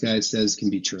what this guy says can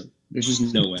be true. There's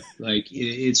just no way.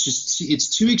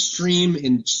 It's too extreme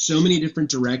in so many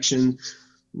different directions.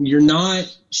 You're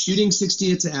not shooting 60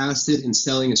 hits of acid and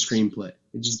selling a screenplay.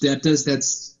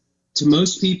 That's to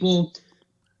most people,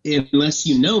 unless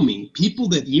you know me, people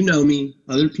that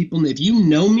other people, if you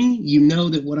know me, you know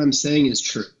that what I'm saying is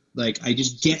true. I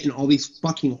just get in all these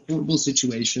fucking horrible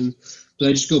situations, so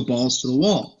I just go balls to the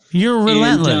wall. You're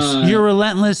relentless. You're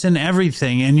relentless in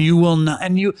everything, and you will not.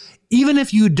 And even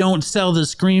if you don't sell the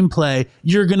screenplay,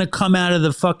 you're gonna come out of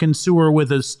the fucking sewer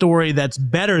with a story that's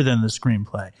better than the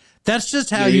screenplay. That's just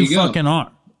how you fucking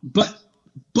are. But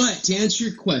to answer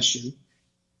your question,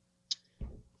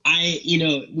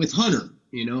 with Hunter,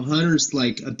 Hunter's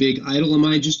a big idol of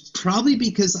mine, just probably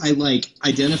because I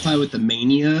identify with the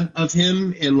mania of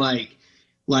him, and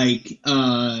Like,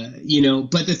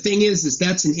 but the thing is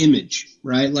that's an image,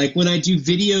 right? Like when I do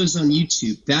videos on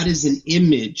YouTube, that is an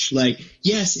image. Like,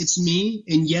 yes, it's me.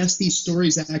 And yes, these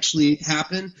stories actually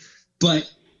happen, but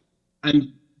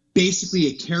I'm basically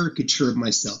a caricature of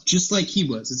myself, just like he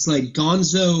was. It's like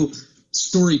gonzo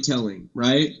storytelling,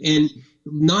 right? And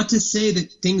not to say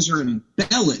that things are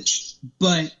embellished,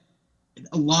 but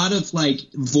a lot of like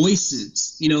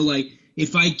voices, like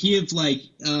if I give like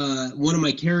one of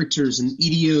my characters an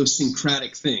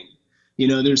idiosyncratic thing,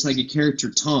 there's like a character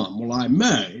Tom. Well, I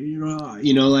may,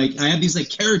 like I have these like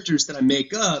characters that I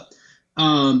make up,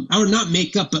 or not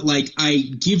make up, but like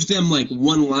I give them like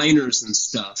one-liners and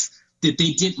stuff that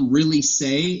they didn't really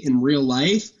say in real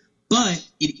life, but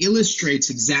it illustrates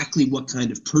exactly what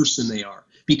kind of person they are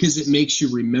because it makes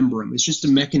you remember them. It's just a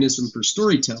mechanism for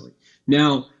storytelling.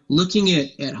 Now, looking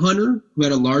at Hunter, who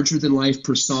had a larger-than-life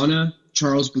persona,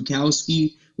 Charles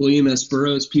Bukowski, William S.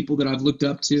 Burroughs, people that I've looked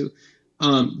up to,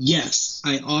 yes,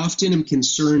 I often am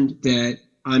concerned that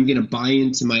I'm going to buy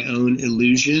into my own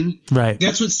illusion. Right.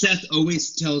 That's what Seth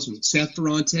always tells me. Seth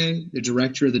Ferrante, the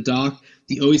director of the doc,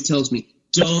 he always tells me,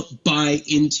 don't buy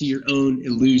into your own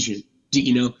illusion.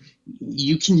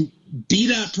 You can be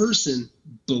that person,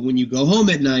 but when you go home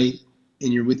at night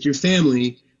and you're with your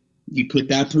family, you put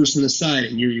that person aside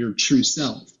and you're your true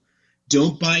self.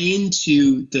 Don't buy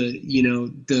into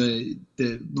the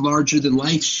larger than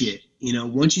life shit.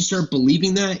 Once you start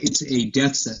believing that, it's a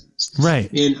death sentence. Right.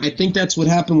 And I think that's what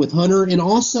happened with Hunter. And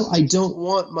also, I don't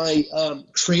want my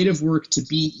creative work to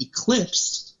be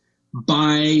eclipsed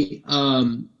by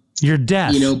your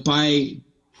death.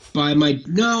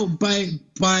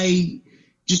 By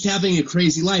just having a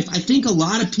crazy life. I think a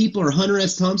lot of people are Hunter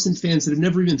S. Thompson fans that have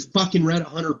never even fucking read a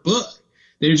Hunter book.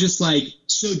 They're just like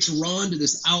so drawn to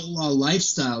this outlaw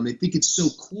lifestyle, and they think it's so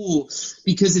cool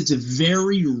because it's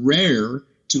very rare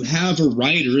to have a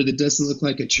writer that doesn't look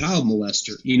like a child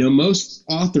molester. Most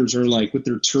authors are like with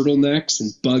their turtlenecks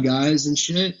and bug eyes and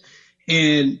shit.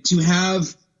 And to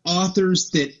have authors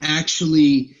that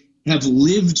actually have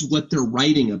lived what they're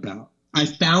writing about. I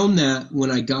found that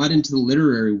when I got into the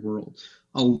literary world,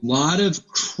 a lot of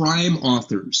crime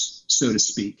authors, so to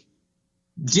speak,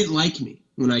 didn't like me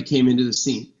when I came into the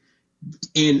scene.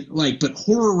 And but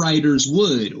horror writers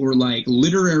would, or like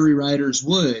literary writers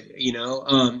would,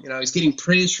 and I was getting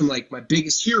praise from like my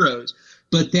biggest heroes.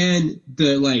 But then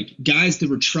the guys that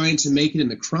were trying to make it in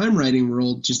the crime writing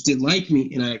world just didn't like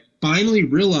me. And I finally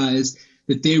realized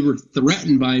that they were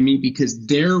threatened by me because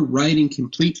they're writing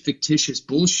complete fictitious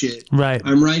bullshit. Right.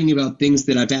 I'm writing about things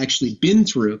that I've actually been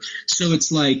through. So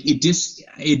it's like it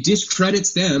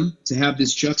discredits them to have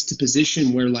this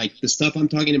juxtaposition where like the stuff I'm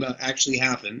talking about actually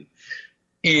happened.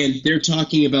 And they're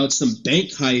talking about some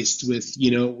bank heist with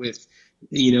the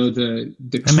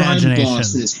crime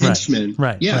boss and his henchmen.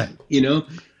 Right. Yeah.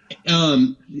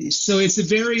 So it's a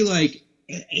very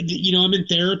I'm in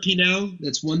therapy now.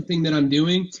 That's one thing that I'm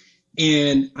doing.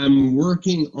 And I'm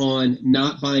working on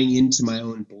not buying into my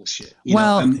own bullshit.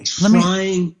 I'm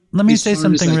trying. Let me say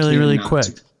something really quick.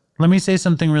 Let me say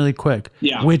something really quick.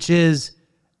 Yeah. Which is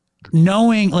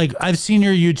knowing, I've seen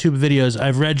your YouTube videos.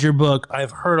 I've read your book.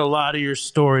 I've heard a lot of your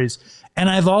stories. And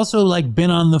I've also been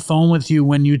on the phone with you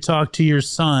when you talk to your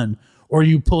son or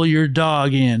you pull your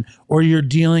dog in or you're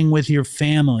dealing with your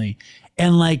family.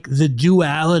 And the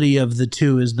duality of the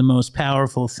two is the most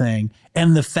powerful thing.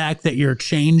 And the fact that you're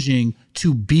changing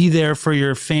to be there for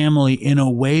your family in a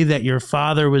way that your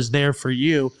father was there for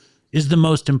you is the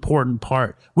most important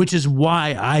part, which is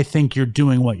why I think you're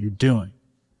doing what you're doing.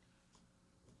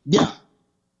 Yeah,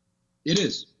 it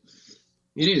is.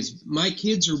 It is. My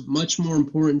kids are much more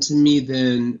important to me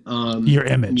than your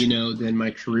image, than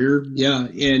my career. Yeah.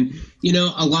 And,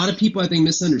 a lot of people I think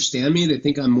misunderstand me. They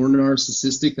think I'm more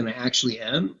narcissistic than I actually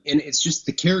am. And it's just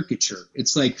the caricature.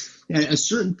 It's like at a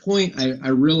certain point, I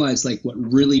realized what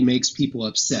really makes people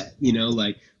upset,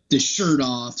 the shirt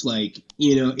off,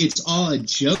 it's all a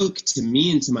joke to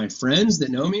me and to my friends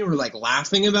that know me. We're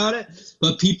laughing about it.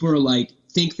 But people are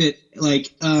think that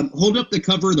hold up the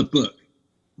cover of the book.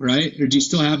 Right? Or do you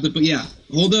still have the book? Yeah.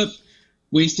 Hold up.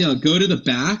 Waist down. Go to the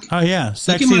back. Oh, yeah.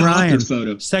 Sexy Look at my Ryan. author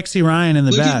photo. Sexy Ryan in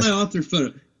the back. Look at my author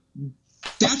photo.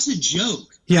 That's a joke.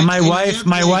 Yeah, my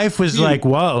wife was like,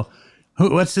 whoa.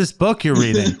 What's this book you're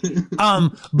reading?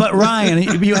 But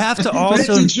Ryan, you have to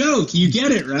also... But it's a joke. You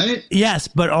get it, right? Yes,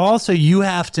 but also you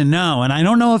have to know, and I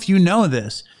don't know if you know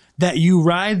this, that you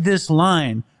ride this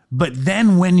line, but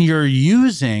then when you're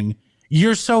using...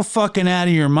 You're so fucking out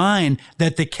of your mind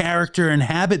that the character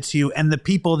inhabits you and the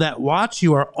people that watch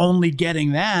you are only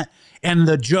getting that. And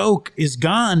the joke is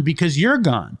gone because you're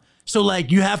gone. So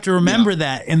you have to remember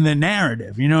that in the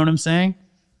narrative. You know what I'm saying?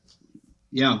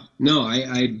 Yeah, no,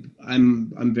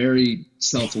 I'm very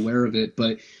self-aware of it,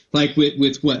 but like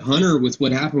with what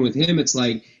happened with him, it's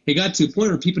like it got to a point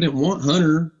where people didn't want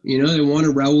Hunter, they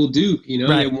wanted Raul Duke, they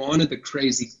Right. wanted the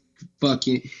crazy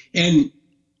fucking, and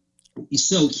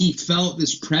so he felt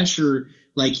this pressure,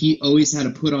 like he always had to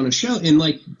put on a show. And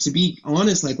like, to be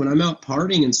honest, like when I'm out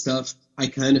partying and stuff, I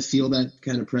kind of feel that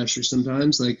kind of pressure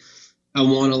sometimes. Like I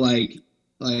want to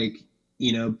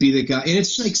be the guy. And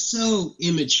it's like so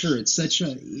immature. It's such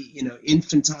a,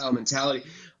 infantile mentality.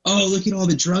 Oh, look at all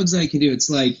the drugs I can do. It's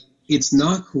like, it's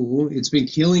not cool. It's been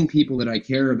killing people that I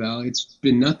care about. It's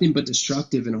been nothing but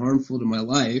destructive and harmful to my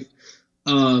life.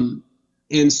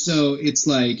 And so it's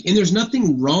like, and there's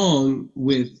nothing wrong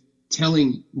with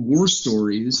telling war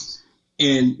stories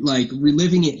and like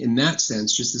reliving it in that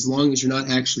sense, just as long as you're not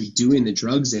actually doing the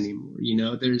drugs anymore.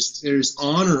 There's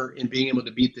honor in being able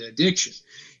to beat the addiction.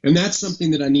 And that's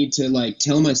something that I need to like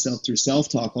tell myself through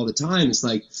self-talk all the time. It's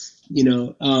like,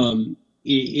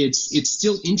 it's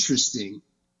still interesting.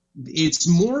 It's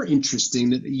more interesting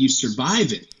that you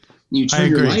survive it. You turn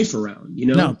your life around,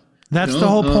 No, that's the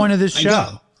whole point of this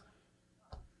show.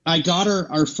 I got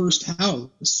our first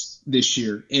house this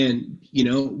year. And,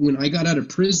 when I got out of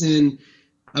prison,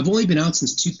 I've only been out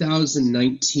since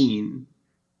 2019.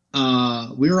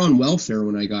 We were on welfare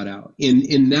when I got out.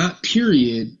 In that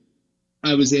period,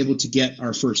 I was able to get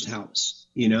our first house,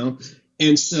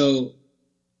 and so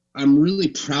I'm really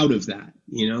proud of that.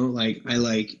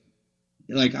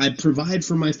 I provide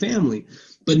for my family,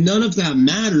 but none of that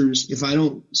matters if I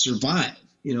don't survive,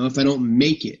 if I don't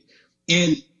make it.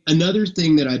 And another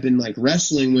thing that I've been like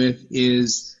wrestling with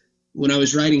is when I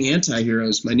was writing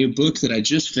Anti-Heroes, my new book that I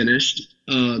just finished,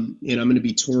 and I'm going to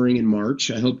be touring in March.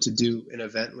 I hope to do an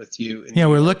event with you.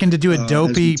 We're looking to do a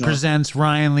Dopey presents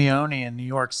Ryan Leone in New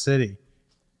York City.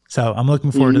 So I'm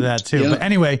looking forward to that too. Yeah. But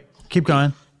anyway, keep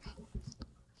going.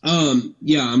 I'm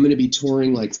going to be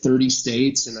touring like 30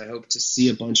 states, and I hope to see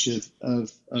a bunch of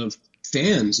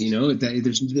fans. That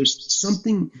there's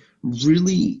something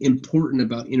really important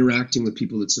about interacting with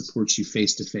people that support you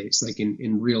face to face, like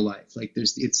in real life. Like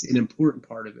it's an important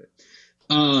part of it.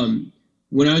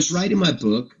 When I was writing my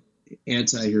book,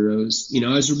 Anti-Heroes, I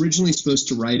was originally supposed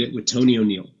to write it with Tony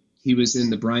O'Neill. He was in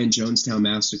the Brian Jonestown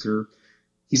Massacre.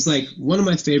 He's like one of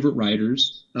my favorite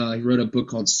writers. He wrote a book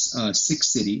called Sick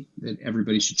City that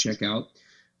everybody should check out.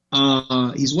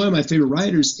 He's one of my favorite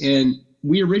writers, and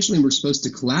we originally were supposed to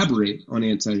collaborate on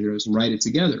Anti-Heroes and write it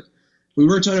together. We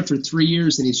worked on it for 3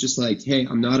 years, and he's just like, hey,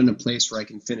 I'm not in a place where I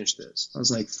can finish this. I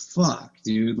was like, fuck,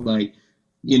 dude. Like,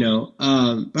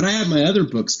 but I had my other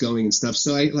books going and stuff,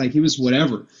 so he was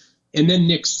whatever. And then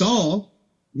Nick Stahl,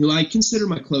 who I consider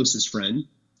my closest friend,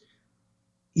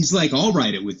 he's like, I'll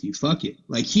write it with you. Fuck it.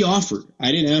 Like, he offered.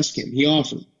 I didn't ask him. He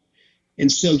offered. And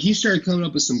so he started coming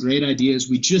up with some great ideas.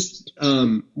 We just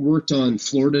worked on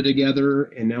Florida together,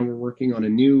 and now we're working on a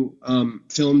new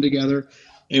film together.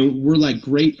 And we're like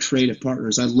great creative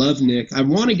partners. I love Nick. I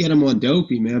want to get him on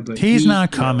Dopey, man, but he's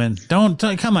not coming. Don't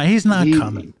come on. He's not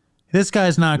coming. This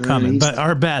guy's not coming. But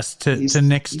our best to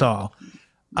Nick Stahl.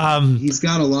 He's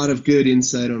got a lot of good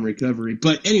insight on recovery.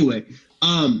 But anyway,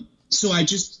 so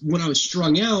when I was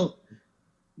strung out,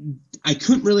 I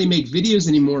couldn't really make videos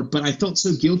anymore, but I felt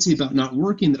so guilty about not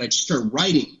working that I just started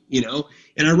writing,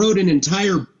 and I wrote an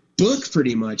entire book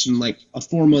pretty much in like a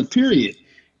 4-month period.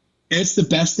 And it's the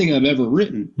best thing I've ever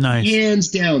written. Nice. Hands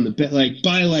down,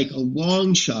 by like a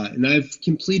long shot. And I've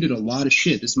completed a lot of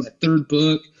shit. This is my 3rd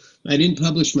book. I didn't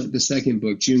publish the 2nd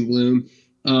book, June Gloom.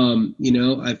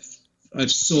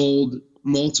 I've sold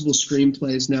multiple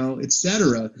screenplays now,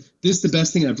 etc. This is the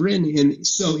best thing I've written. And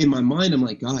so in my mind, I'm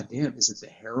like, God damn, is it the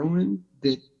heroin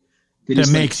that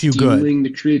is makes like you good?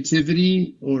 The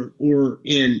creativity,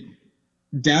 and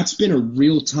that's been a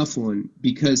real tough one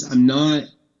because I'm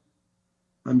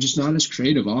just not as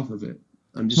creative off of it.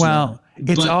 It's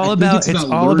all about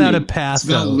a path. It's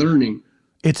about learning.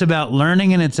 It's about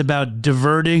learning, and it's about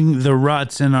diverting the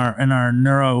ruts in our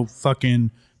neuro fucking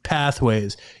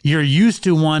pathways. You're used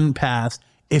to one path.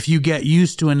 If you get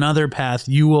used to another path,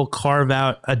 you will carve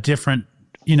out a different,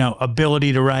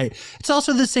 ability to write. It's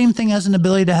also the same thing as an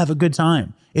ability to have a good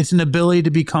time. It's an ability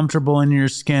to be comfortable in your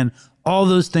skin. All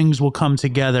those things will come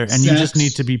together, and you just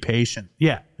need to be patient.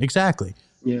 Yeah, exactly.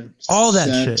 Yeah. All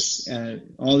that shit.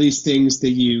 All these things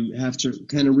that you have to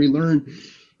kind of relearn.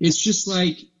 It's just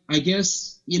like, I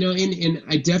guess, and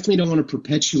I definitely don't want to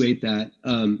perpetuate that,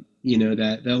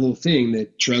 that whole thing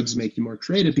that drugs make you more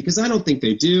creative, because I don't think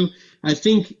they do. I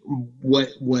think what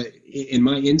in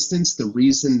my instance, the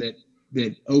reason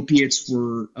that opiates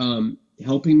were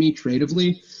helping me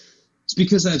creatively. It's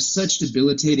because I have such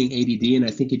debilitating ADD, and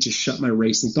I think it just shut my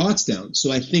racing thoughts down. So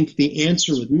I think the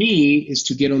answer with me is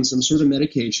to get on some sort of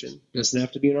medication. It doesn't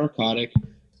have to be a narcotic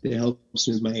that helps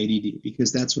me with my ADD,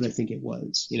 because that's what I think it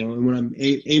was. And when I'm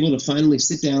able to finally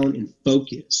sit down and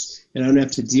focus, and I don't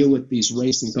have to deal with these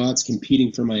racing thoughts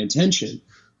competing for my attention,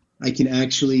 I can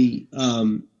actually,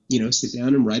 sit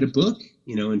down and write a book,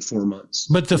 in 4 months.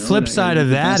 But the flip side of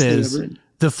that is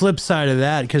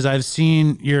because I've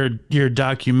seen your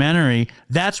documentary,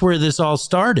 that's where this all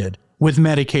started, with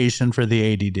medication for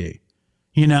the ADD,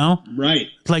 Right.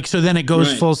 Like, so then it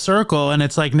goes full circle, and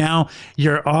it's like, now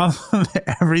you're off of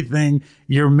everything.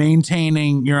 You're on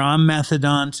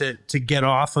methadone to get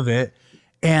off of it.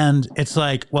 And it's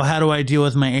like, well, how do I deal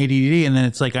with my ADD? And then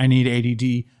it's like, I need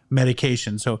ADD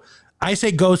medication. So I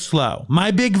say go slow. My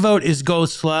big vote is go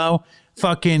slow.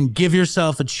 Fucking give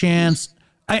yourself a chance.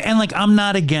 I'm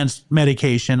not against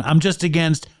medication. I'm just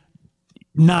against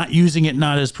not using it,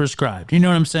 not as prescribed. You know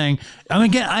what I'm saying?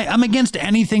 I'm against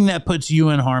anything that puts you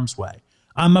in harm's way.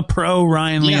 I'm a pro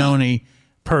Ryan Leone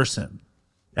person,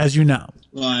 as you know.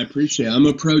 Well, I appreciate it. I'm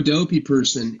a pro Dopey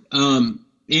person. And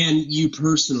you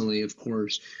personally, of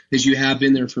course, because you have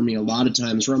been there for me a lot of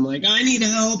times where I'm like, I need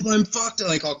help. I'm fucked.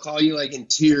 Like, I'll call you like in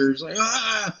tears, like,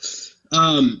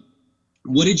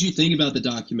 what did you think about the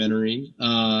documentary?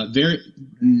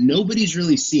 Nobody's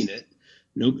really seen it.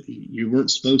 Nobody, you weren't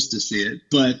supposed to see it,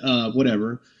 but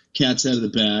whatever. Cat's out of the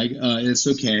bag. It's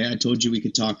okay. I told you we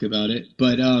could talk about it.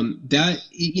 But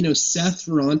Seth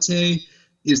Ferrante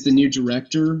is the new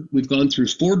director. We've gone through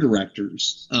 4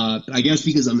 directors. I guess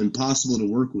because I'm impossible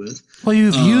to work with. Well,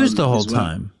 you've used the whole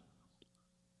time.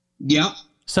 Yeah.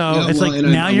 So it's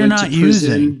now you're not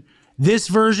using. This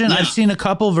version, I've seen a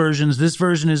couple versions. This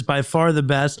version is by far the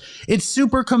best. It's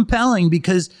super compelling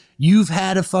because you've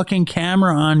had a fucking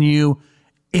camera on you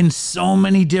in so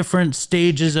many different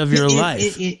stages of your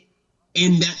life.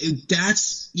 And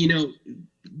that's,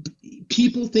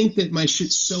 people think that my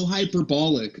shit's so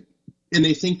hyperbolic, and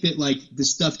they think that like this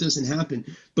stuff doesn't happen.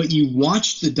 But you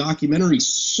watch the documentary,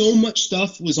 so much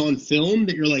stuff was on film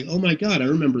that you're like, oh my God, I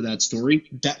remember that story.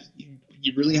 That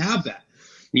you really have that.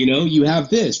 You have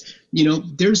this.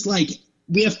 There's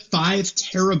we have 5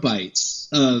 terabytes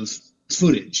of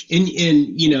footage, and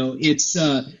it's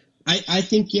I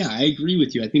think I agree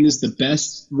with you. I think this is the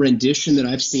best rendition that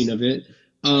I've seen of it.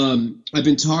 I've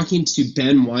been talking to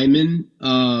Ben Wyman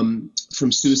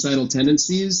from Suicidal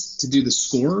Tendencies to do the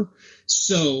score,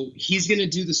 so he's going to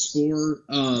do the score,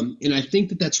 and I think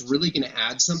that that's really going to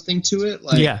add something to it.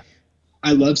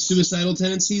 I love Suicidal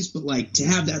Tendencies, but to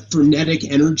have that frenetic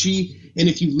energy. And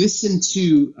if you listen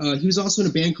to, he was also in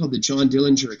a band called the John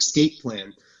Dillinger Escape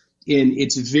Plan. And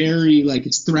it's very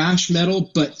it's thrash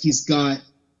metal, but he's got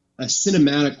a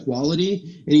cinematic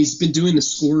quality. And he's been doing the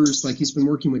scores, he's been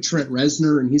working with Trent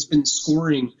Reznor, and he's been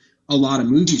scoring a lot of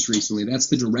movies recently. That's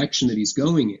the direction that he's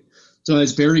going in. So I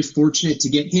was very fortunate to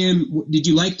get him. Did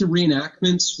you like the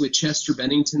reenactments with Chester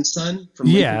Bennington's son from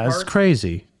Linkin Park? It's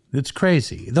crazy. It's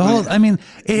crazy. The whole,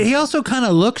 he also kind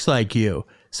of looks like you.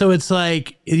 So it's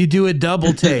like you do a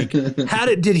double take.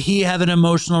 Did he have an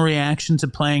emotional reaction to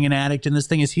playing an addict in this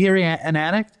thing? Is he an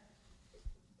addict?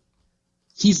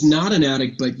 He's not an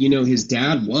addict, but his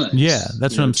dad was. Yeah,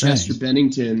 that's what I'm saying. Chester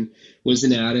Bennington was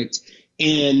an addict.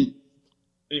 And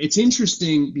it's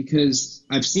interesting because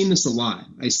I've seen this a lot.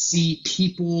 I see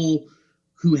people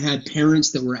who had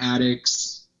parents that were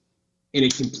addicts, and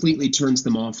it completely turns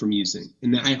them off from using.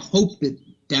 And I hope that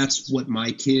that's what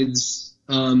my kids,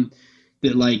 that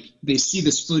they see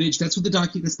this footage. That's what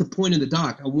that's the point of the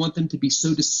doc. I want them to be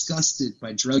so disgusted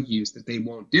by drug use that they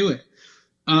won't do it.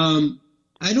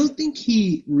 I don't think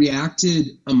he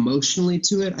reacted emotionally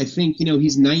to it. I think,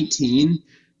 he's 19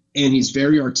 and he's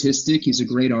very artistic. He's a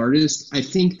great artist. I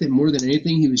think that more than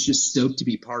anything, he was just stoked to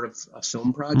be part of a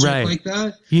film project like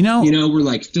that.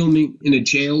 We're filming in a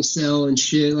jail cell and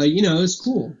shit. It was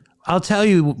cool. I'll tell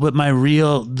you what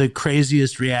the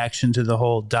craziest reaction to the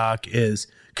whole doc is,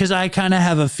 because I kind of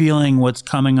have a feeling what's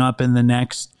coming up in the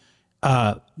next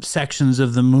sections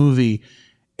of the movie.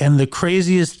 And the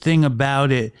craziest thing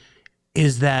about it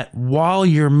is that while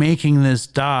you're making this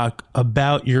doc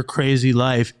about your crazy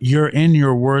life, you're in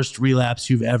your worst relapse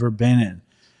you've ever been in.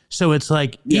 So it's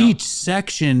each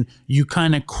section, you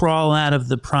kind of crawl out of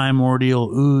the primordial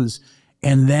ooze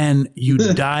and then you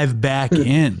dive back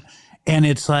in. And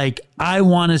it's I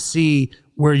want to see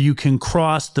where you can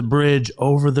cross the bridge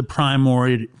over the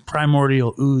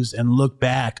primordial ooze and look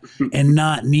back and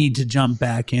not need to jump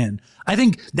back in. I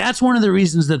think that's one of the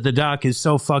reasons that the doc is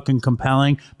so fucking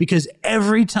compelling, because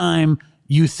every time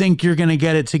you think you're going to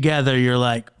get it together, you're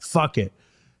like, fuck it.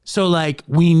 So like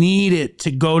we need it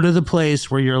to go to the place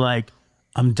where you're like,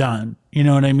 I'm done. You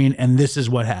know what I mean? And this is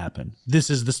what happened. This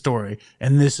is the story.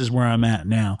 And this is where I'm at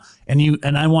now.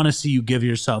 And I want to see you give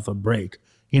yourself a break,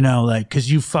 you know, like, cause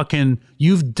you've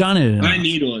done it enough. I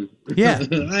need one. Yeah.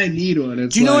 I need one.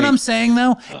 It's Do you know what I'm saying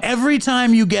though? Every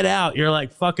time you get out, you're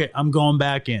like, fuck it, I'm going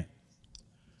back in.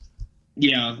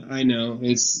 Yeah, I know.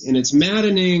 It's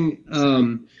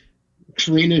maddening.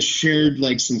 Karina shared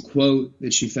like some quote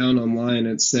that she found online.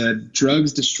 It said,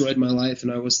 drugs destroyed my life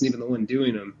and I wasn't even the one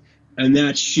doing them. And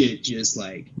that shit just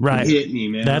like hit me,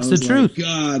 man. That's the truth.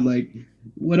 God, like,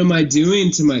 what am I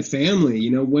doing to my family?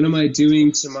 You know, what am I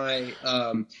doing to my,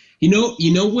 you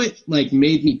know what like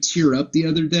made me tear up the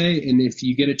other day? And if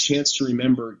you get a chance to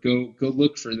remember, go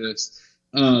look for this.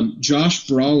 Josh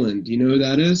Brolin, do you know who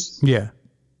that is? Yeah.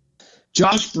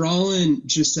 Josh Brolin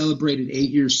just celebrated 8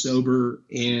 years sober,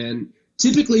 and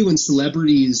typically when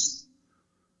celebrities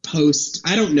post,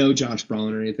 I don't know Josh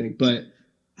Brolin or anything, but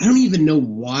I don't even know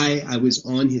why I was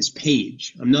on his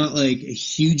page. I'm not like a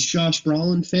huge Josh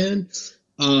Brolin fan,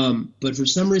 but for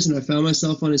some reason I found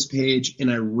myself on his page and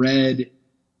I read,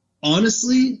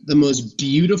 honestly, the most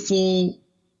beautiful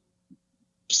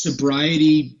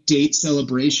sobriety date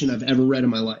celebration I've ever read in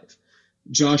my life.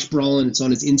 Josh Brolin, it's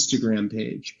on his Instagram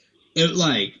page.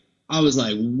 I was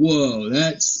like, whoa,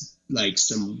 that's like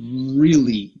some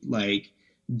really like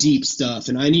deep stuff.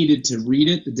 And I needed to read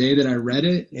it the day that I read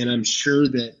it. And I'm sure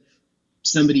that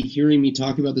somebody hearing me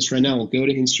talk about this right now will go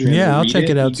to Instagram. Yeah, I'll check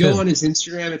it out too. Go on his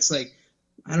Instagram. It's like,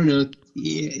 I don't know.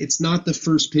 It's not the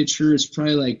first picture. It's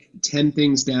probably like 10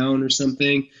 things down or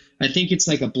something. I think it's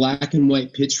like a black and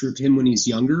white picture of him when he's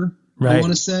younger. Right. I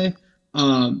want to say.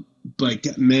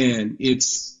 But man,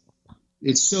 it's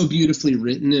so beautifully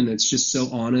written and it's just so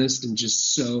honest and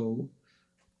just so,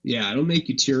 yeah, it'll make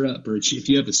you tear up, Birch, if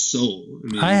you have a soul.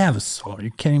 I have a soul. Are you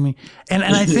kidding me? And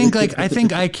I think like, I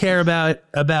think I care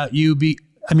about you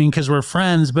because we're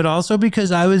friends, but also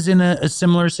because I was in a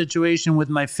similar situation with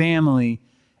my family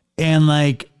and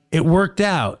like it worked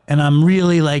out. And I'm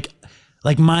really like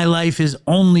my life is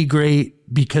only great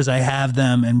because I have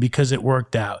them and because it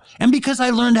worked out and because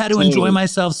I learned how to enjoy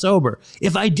myself sober.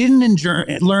 If I didn't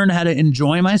learn how to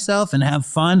enjoy myself and have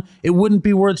fun, it wouldn't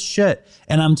be worth shit.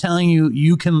 And I'm telling you,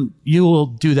 you will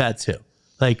do that too.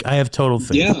 Like I have total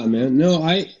faith. Yeah, man. No,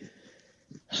 I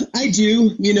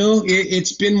do, you know,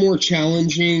 it's been more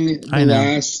challenging the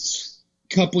last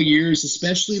couple years,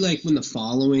 especially like when the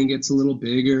following gets a little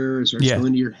bigger, it starts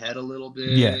going to your head a little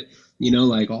bit. Yeah. You know,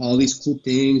 like all these cool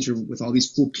things, you're with all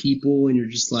these cool people, and you're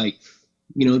just like,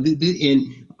 you know,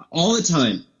 and all the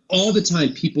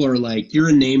time, people are like, you're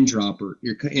a name dropper.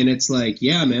 And it's like,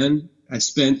 yeah, man, I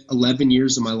spent 11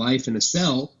 years of my life in a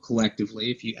cell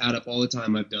collectively, if you add up all the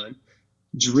time I've done,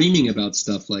 dreaming about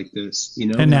stuff like this, you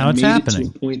know, and now it's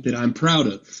happening to a point that I'm proud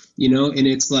of, you know, and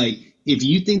it's like, if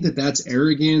you think that that's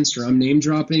arrogance or I'm name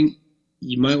dropping,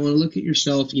 you might want to look at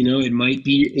yourself, you know, it might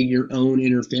be your own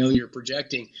inner failure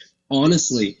projecting.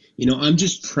 Honestly, you know, I'm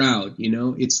just proud, you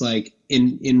know, it's like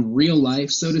in real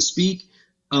life, so to speak.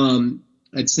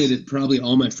 I'd say that probably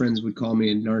all my friends would call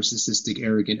me a narcissistic,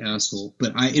 arrogant asshole,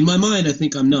 but in my mind, I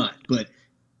think I'm not, but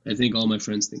I think all my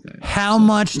friends think I am. How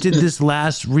much did this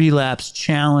last relapse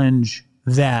challenge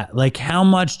that? Like, how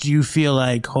much do you feel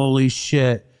like, holy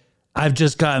shit, I've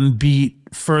just gotten beat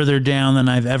further down than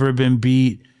I've ever been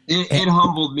beat? It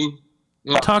humbled me.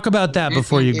 Yeah. Talk about that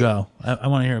before you go. I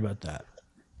want to hear about that.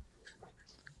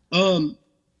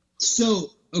 So,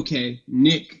 okay,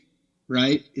 Nick,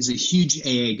 right, is a huge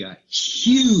AA guy,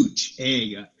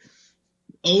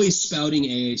 always spouting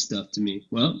AA stuff to me.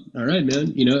 Well, all right,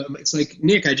 man, you know, it's like,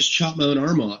 Nick, I just chopped my own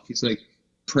arm off. He's like,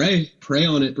 pray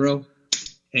on it, bro,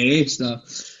 AA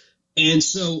stuff. And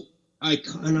so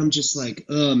I'm just like,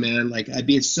 oh man, like I'd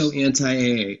be so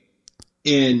anti-AA,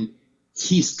 and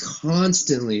he's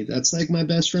constantly, that's like my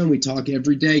best friend. We talk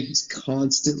every day. He's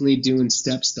constantly doing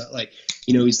step stuff. Like,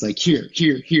 you know, he's like, here.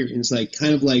 And it's like,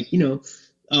 kind of like, you know,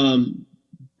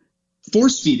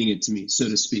 force feeding it to me, so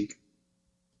to speak.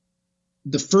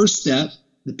 The first step,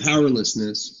 the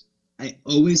powerlessness, I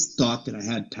always thought that I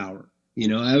had power. You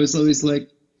know, I was always like,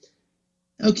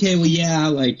 okay, well, yeah,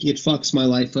 like it fucks my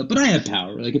life up, but I have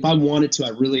power. Like if I wanted to, I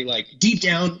really like deep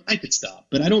down, I could stop,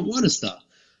 but I don't want to stop.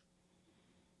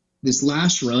 This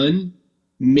last run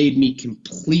made me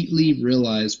completely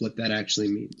realize what that actually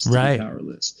means to be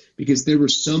powerless. Because there were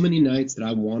so many nights that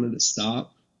I wanted to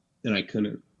stop and I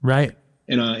couldn't. Right.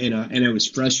 And I was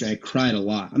frustrated. I cried a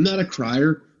lot. I'm not a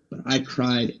crier, but I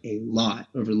cried a lot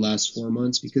over the last 4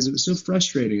 months because it was so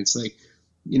frustrating. It's like,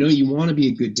 you know, you want to be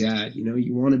a good dad, you know,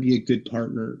 you want to be a good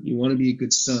partner, you want to be a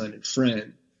good son and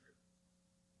friend.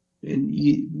 And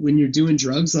when you're doing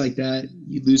drugs like that,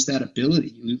 you lose that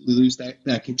ability, you lose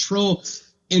that control.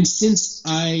 And since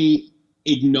I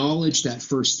acknowledge that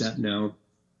first step now,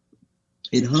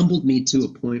 it humbled me to a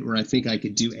point where I think I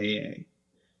could do AA.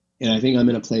 And I think I'm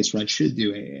in a place where I should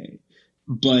do AA.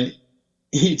 But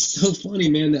it's so funny,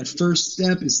 man, that first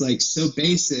step is like so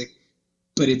basic,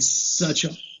 but it's such a,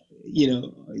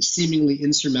 seemingly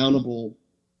insurmountable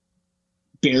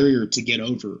barrier to get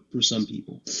over for some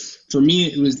people. For me,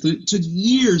 it took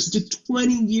years, it took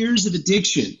 20 years of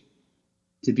addiction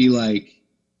to be like,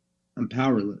 I'm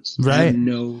powerless. Right.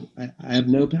 I have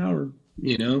no power,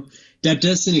 That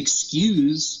doesn't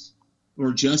excuse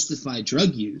or justify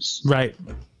drug use. Right.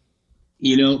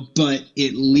 But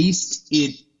at least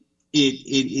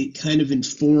it kind of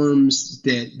informs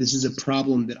that this is a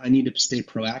problem that I need to stay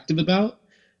proactive about.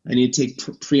 I need to take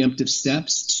preemptive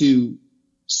steps to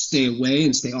stay away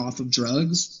and stay off of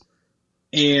drugs.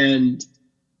 And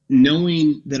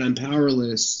knowing that I'm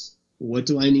powerless, what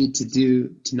do I need to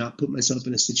do to not put myself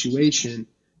in a situation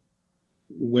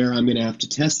where I'm going to have to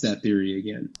test that theory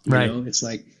again? Right. It's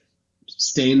like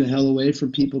staying the hell away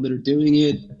from people that are doing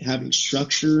it, having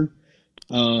structure,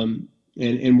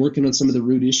 and working on some of the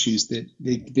root issues that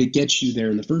get you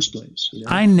there in the first place.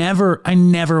 I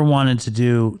never wanted to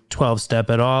do 12-step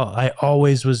at all. I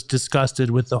always was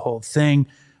disgusted with the whole thing,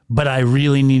 but I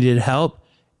really needed help.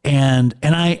 And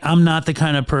I'm not the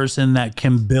kind of person that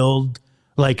can build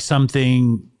like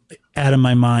something out of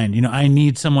my mind. I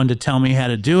need someone to tell me how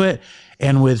to do it.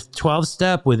 And with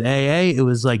 12-step, with AA, it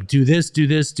was like, do this, do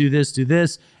this, do this, do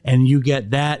this. And you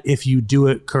get that if you do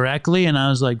it correctly. And I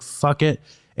was like, fuck it.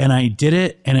 And I did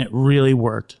it, and it really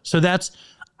worked. So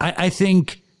I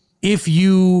think if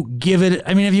you give it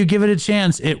a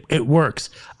chance, it works.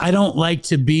 I don't like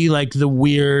to be like the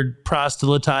weird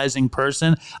proselytizing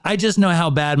person. I just know how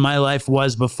bad my life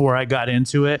was before I got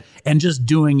into it, and just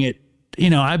doing it,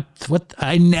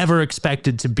 I never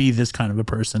expected to be this kind of a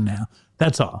person now.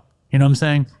 That's all. You know what I'm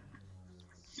saying?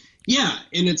 Yeah.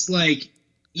 And it's like,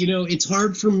 it's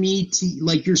hard for me to,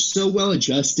 like, you're so well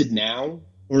adjusted now,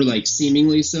 or like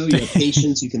seemingly so. You have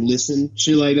patience, you can listen,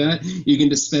 shit like that. You can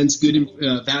dispense good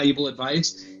and valuable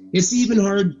advice. It's even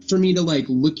hard for me to like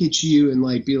look at you and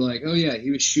like be like, oh yeah, he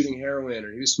was shooting heroin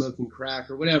or he was smoking crack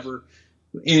or whatever.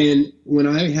 And when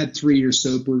I had 3 years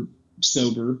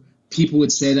sober, people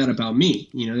would say that about me.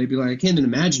 They'd be like, I can't even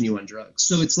imagine you on drugs.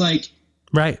 So it's like,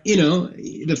 right.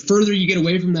 The further you get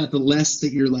away from that, the less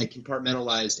that you're like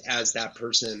compartmentalized as that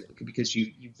person, because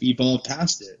you've evolved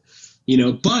past it.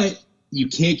 But you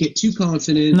can't get too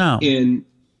confident and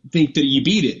think that you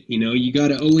beat it. You got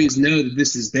to always know that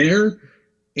this is there,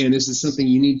 and this is something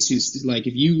you need to, like,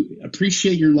 if you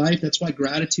appreciate your life, that's why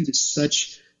gratitude is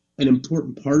such an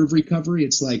important part of recovery.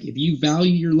 It's like, if you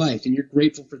value your life and you're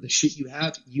grateful for the shit you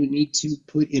have, you need to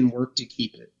put in work to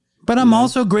keep it. But I'm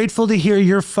also grateful to hear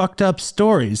your fucked up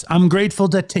stories. I'm grateful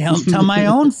to tell my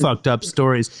own fucked up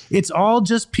stories. It's all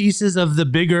just pieces of the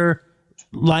bigger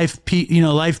life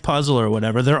puzzle or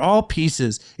whatever. They're all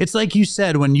pieces. It's like you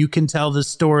said, when you can tell the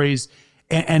stories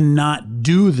and not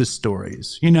do the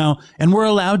stories, and we're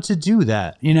allowed to do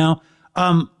that.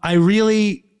 I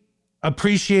really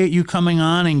appreciate you coming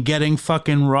on and getting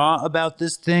fucking raw about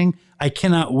this thing. I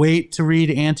cannot wait to read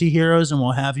Anti-Heroes, and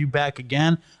we'll have you back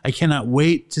again. I cannot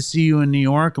wait to see you in New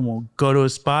York, and we'll go to a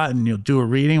spot and you'll do a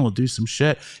reading. We'll do some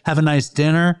shit, have a nice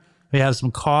dinner. We have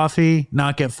some coffee,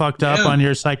 not get fucked up on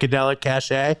your psychedelic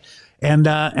cachet, and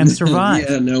survive.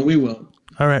 Yeah, no, we will.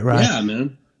 All right, Ryan. Yeah,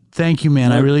 man. Thank you,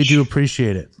 man. I really do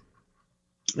appreciate it.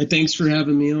 Thanks for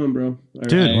having me on, bro.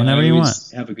 Dude, whenever you want.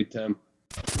 Have a good time.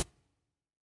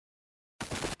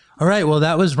 All right, well,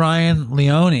 that was Ryan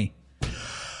Leone.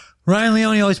 Ryan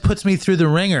Leone always puts me through the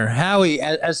ringer. Howie,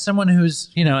 as someone who's,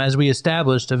 as we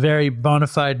established, a very bona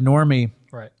fide normie,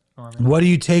 right? What do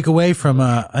you take away from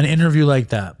an interview like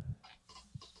that?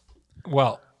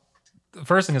 Well, the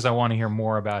first thing is I want to hear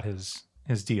more about his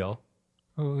deal.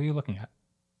 Who are you looking at?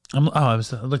 I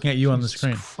was looking at you on the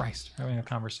screen. Christ, having a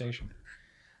conversation.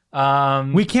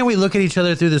 We look at each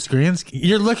other through the screens.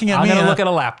 You're looking at me. I'm gonna look at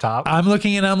a laptop. I'm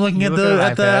looking at the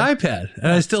iPad,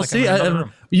 and I still see.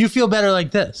 You feel better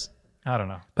like this. I don't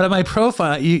know. But at my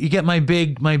profile, you get my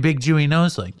big Jewy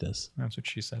nose like this. That's what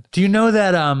she said. Do you know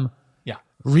that? Yeah.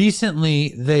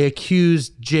 Recently, they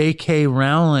accused J.K.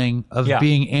 Rowling of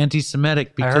being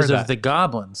anti-Semitic because of the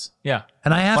goblins. Yeah.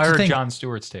 And I have to think Jon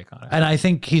Stewart's take on it. And I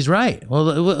think he's right. Well,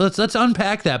 let's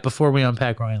unpack that before we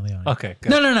unpack Ryan Leone. Okay. Good.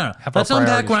 No. Let's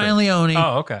unpack Ryan Leone.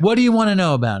 Oh, okay. What do you want to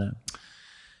know about him?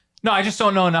 No, I just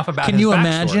don't know enough about Can his you backstory.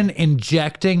 imagine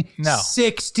injecting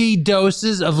 60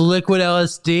 doses of liquid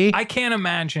LSD? I can't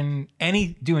imagine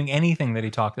doing anything that he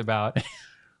talked about.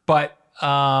 But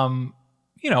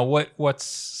what's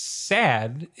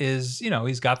sad is,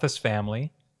 he's got this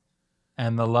family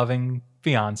and the loving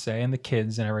fiance and the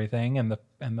kids and everything and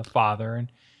the father,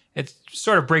 and it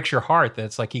sort of breaks your heart that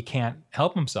it's like he can't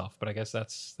help himself. But I guess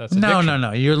that's addiction.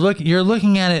 No. You're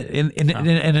looking at it in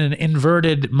an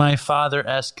inverted my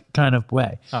father-esque kind of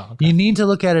way. Oh, okay. You need to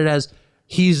look at it as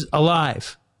he's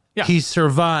alive. Yeah. He's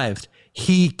survived.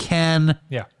 He can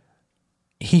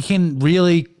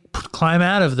really climb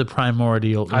out of the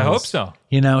primordial. I hope so.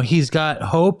 He's got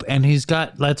hope, and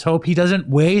let's hope he doesn't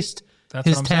waste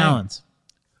his talents. Saying.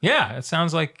 Yeah, it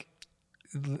sounds like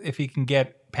if he can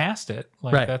get past it,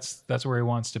 like that's where he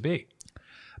wants to be.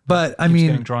 But I Keeps mean,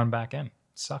 getting drawn back in. It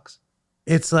sucks.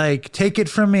 It's like, take it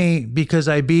from me, because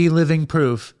I be living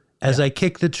proof as I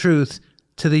kick the truth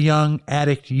to the young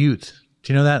addict youth.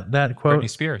 Do you know that quote? Britney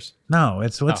Spears. No,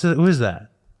 who is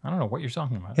that? I don't know what you're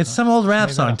talking about. It's some old rap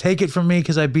song. Take it from me,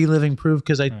 because I be living proof,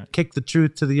 because I kick the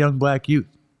truth to the young black youth.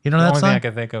 You know that song? The only thing I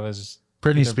can think of is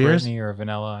Britney Spears? Britney or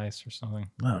Vanilla Ice or something.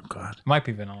 Oh, God. Might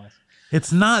be Vanilla Ice.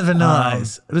 It's not Vanilla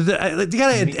Ice. You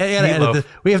gotta edit this.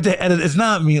 We have to edit. It's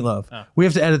not Meatloaf. Oh. We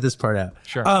have to edit this part out.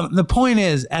 Sure. The point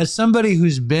is, as somebody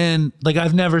who's been,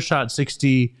 I've never shot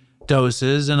 60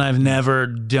 doses, and I've never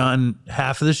done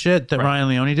half of the shit that Ryan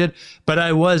Leone did, but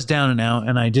I was down and out,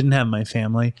 and I didn't have my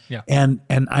family. Yeah. And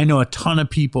I know a ton of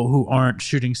people who aren't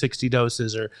shooting 60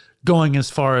 doses or going as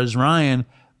far as Ryan,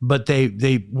 but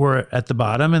they were at the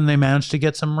bottom, and they managed to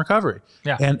get some recovery.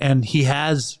 Yeah. And he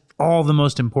has all the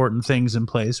most important things in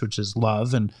place, which is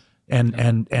love and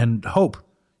hope,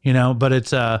 but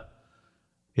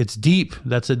it's deep.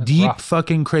 That's deep, rough.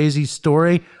 fucking crazy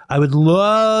story. I would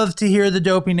love to hear the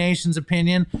Dopey Nation's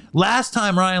opinion. Last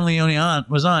time Ryan Leone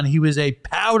was on, he was a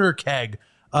powder keg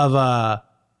of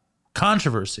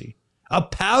controversy. A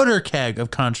powder keg of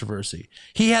controversy.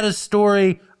 He had a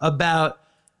story about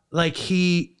I'm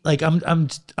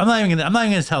not even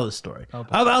gonna tell this story. Okay.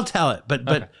 I'll tell it,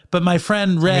 but my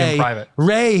friend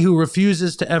Ray, who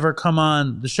refuses to ever come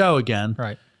on the show again.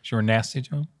 Right. You were nasty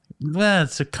to him?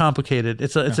 It's a complicated.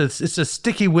 It's a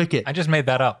sticky wicket. I just made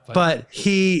that up. But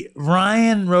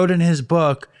Ryan wrote in his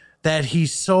book that he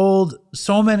sold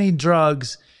so many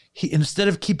drugs. He, instead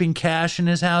of keeping cash in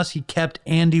his house, he kept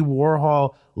Andy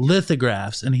Warhol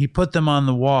lithographs, and he put them on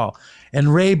the wall.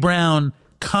 And Ray Brown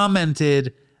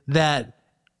commented that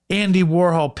Andy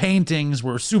Warhol paintings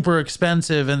were super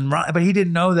expensive, but he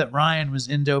didn't know that Ryan was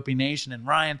in Dopey Nation, and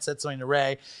Ryan said something to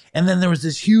Ray, and then there was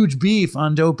this huge beef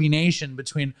on Dopey Nation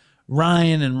between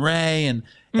Ryan and Ray, and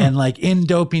in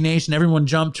Dopey Nation, everyone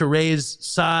jumped to Ray's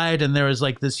side, and there was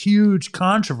this huge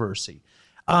controversy.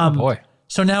 Oh boy!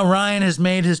 So now Ryan has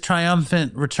made his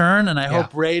triumphant return, and I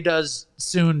hope Ray does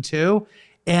soon too.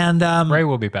 And Ray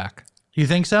will be back. You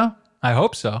think so? I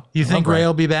hope so. You think Ray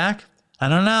will be back? I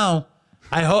don't know.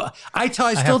 I hope. I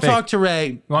still talk to Ray.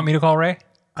 You want me to call Ray?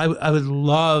 I would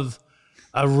love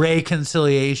a Ray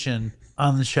conciliation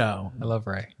on the show. I love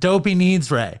Ray. Dopey needs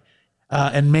Ray,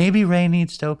 and maybe Ray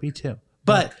needs Dopey too.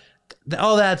 But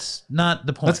that's not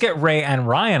the point. Let's get Ray and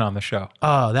Ryan on the show.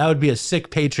 Oh, that would be a sick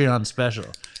Patreon special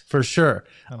for sure.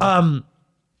 I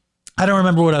don't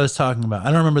remember what I was talking about.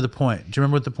 I don't remember the point. Do you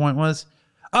remember what the point was?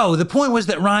 Oh, the point was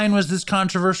that Ryan was this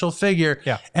controversial figure,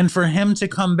 and for him to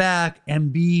come back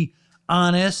and be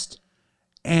honest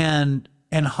and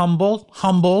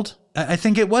humbled, I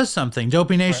think it was something.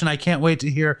 Dopey Nation, I can't wait to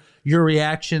hear your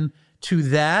reaction to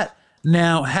that.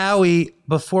 Now, Howie,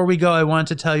 before we go, I want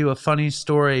to tell you a funny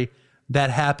story that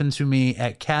happened to me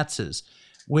at Katz's,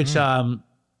 which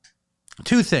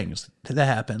two things that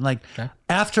happened.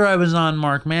 After I was on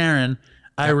Mark Maron,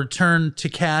 I returned to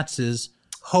Katz's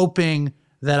hoping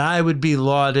that I would be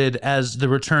lauded as the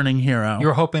returning hero. You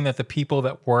were hoping that the people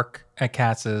that work at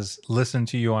Katz's listen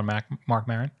to you on Mark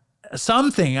Maron?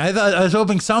 Something. I was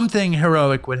hoping something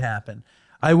heroic would happen.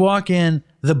 I walk in,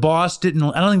 the boss didn't.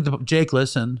 I don't think Jake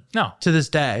listened. No. To this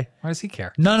day. Why does he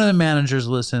care? None of the managers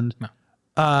listened. No.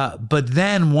 But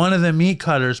then one of the meat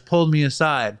cutters pulled me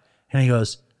aside, and he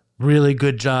goes, "Really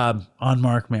good job on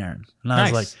Mark Maron." And I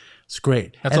was like, it's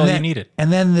great. That's all you needed.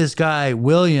 And then this guy,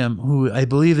 William, who I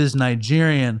believe is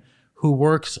Nigerian, who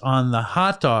works on the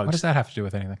hot dogs. What does that have to do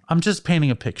with anything? I'm just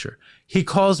painting a picture. He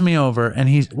calls me over, and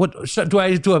do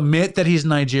I have to admit that he's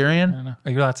Nigerian? I don't know.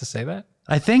 Are you allowed to say that?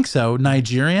 I think so.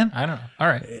 Nigerian? I don't know. All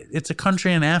right. It's a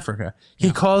country in Africa.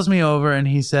 He calls me over, and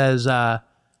he says, I'm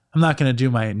not going to do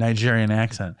my Nigerian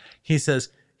accent. He says,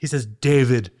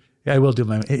 David, I will do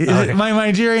my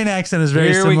Nigerian accent is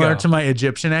very similar to my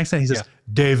Egyptian accent. He says,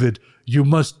 David, you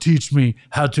must teach me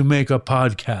how to make a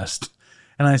podcast.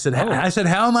 And I said,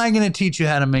 how am I going to teach you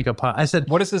how to make a podcast? I said,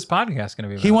 what is this podcast going to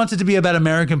be about? He wants it to be about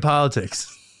American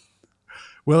politics.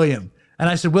 William. And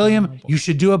I said, William, you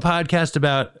should do a podcast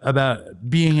about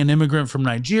being an immigrant from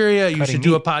Nigeria. You should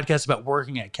do a podcast about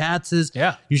working at Katz's.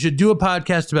 Yeah. You should do a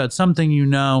podcast about something you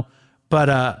know. But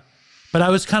I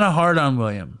was kind of hard on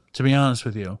William, to be honest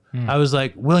with you. I was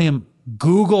like, William,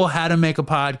 Google how to make a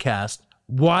podcast,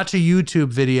 watch a YouTube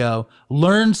video,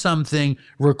 learn something,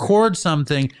 record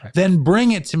something, then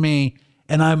bring it to me,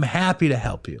 and I'm happy to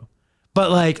help you.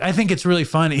 But like, I think it's really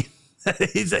funny.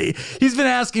 He's been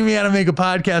asking me how to make a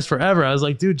podcast forever. I was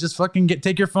like, dude, just fucking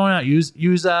take your phone out, use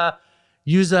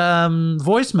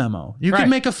voice memo. You can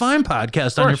make a fine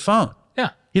podcast on your phone.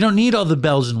 Yeah, you don't need all the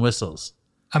bells and whistles.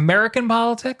 American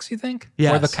politics, you think?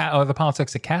 Yes. Or the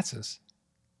politics of Katz's?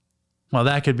 Well,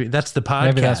 that's the podcast.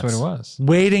 Maybe that's what it was.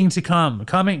 Waiting to come.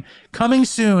 Coming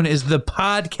soon is the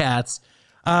podcast.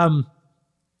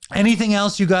 Anything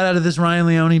else you got out of this Ryan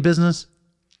Leone business?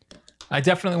 I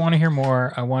definitely want to hear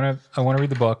more. I want to read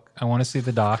the book. I want to see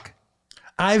the doc.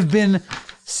 I've been,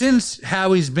 since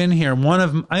Howie's been here,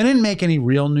 I didn't make any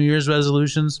real New Year's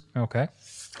resolutions. Okay.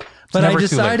 But I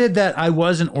decided that I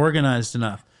wasn't organized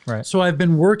enough. Right. So I've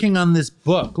been working on this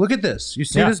book. Look at this. You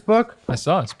see this book? I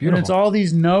saw it. It's beautiful. And it's all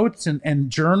these notes and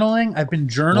journaling. I've been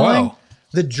journaling. Whoa.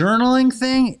 The journaling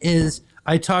thing is,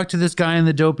 I talked to this guy in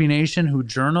the Dopey Nation who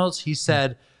journals. He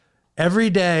said every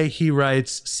day he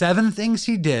writes 7 things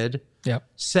he did,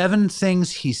 7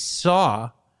 things he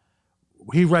saw.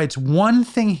 He writes 1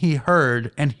 thing he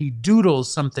heard, and he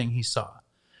doodles something he saw.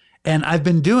 And I've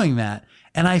been doing that.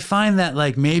 And I find that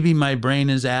like maybe my brain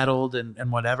is addled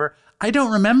and whatever. I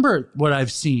don't remember what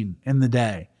I've seen in the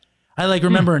day. I like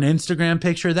remember an Instagram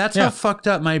picture. That's how fucked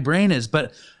up my brain is.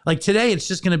 But like today, it's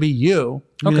just going to be you.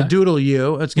 I'm going to doodle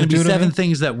you. It's going to be 7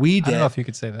 things that we did. I don't know if you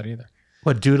could say that either.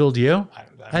 What, doodled you?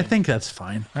 I think that's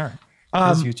fine. All right.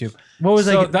 That's YouTube. What was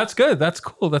that's good. That's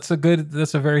cool. That's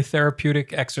a very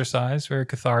therapeutic exercise, very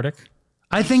cathartic.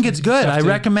 I think it's good. I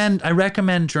recommend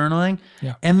journaling.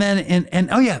 Yeah. And then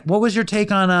oh yeah, what was your take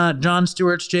on Jon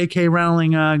Stewart's J.K.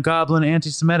 Rowling Goblin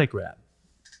anti-Semitic rap?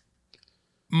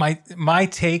 My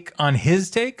take on his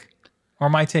take, or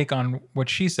my take on what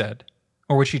she said,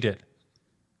 or what she did,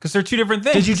 because they're 2 different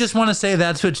things. Did you just want to say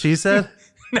that's what she said?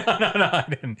 No, I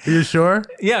didn't. Are you sure?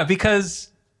 Yeah, because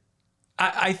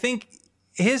I think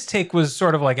his take was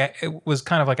sort of like it was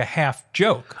kind of like a half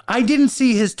joke. I didn't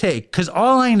see his take because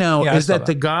all I know is that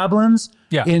the goblins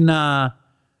in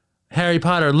Harry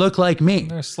Potter look like me.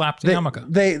 They're slapped yarmulke.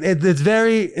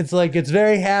 It's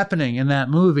very happening in that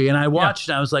movie, and I watched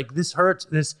it. And I was like, this hurts.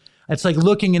 It's like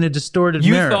looking in a distorted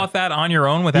mirror. You thought that on your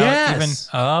own without even.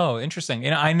 Oh, interesting.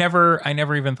 I never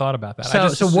even thought about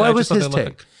that. So what was his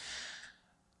take?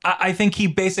 I think he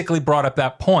basically brought up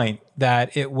that point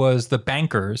that it was the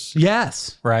bankers.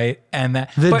 Yes. Right. And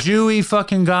that the Jewy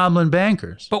fucking goblin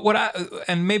bankers. But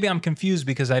and maybe I'm confused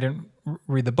because I didn't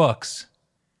read the books.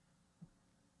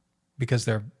 Because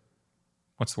they're,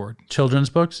 what's the word? Children's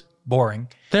books? Boring.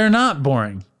 They're not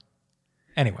boring.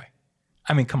 Anyway.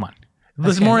 I mean, come on.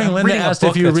 This morning, Linda asked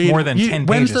if you read more than 10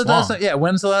 pages long.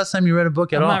 When's the last time you read a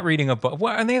book at all? I'm not reading a book.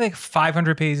 What, are they like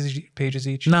 500 pages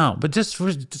each? No, but just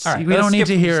right, we don't need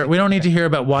to hear. We don't need to hear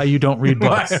about why you don't read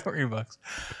books. Why I don't read books.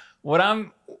 What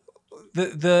I'm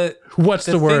what's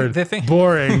the word? The thing,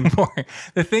 boring. Boring.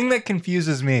 The thing that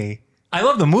confuses me. I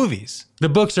love the movies. The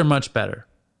books are much better.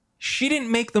 She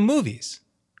didn't make the movies.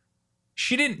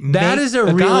 She didn't. That is a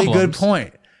really good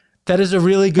point. That is a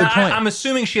really good point. I'm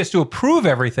assuming she has to approve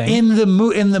everything. In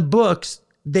the books,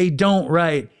 they don't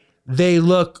write. They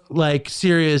look like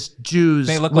serious Jews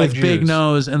with big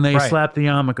nose, and they slap the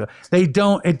yarmulke. They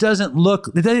don't. It doesn't look.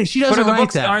 She doesn't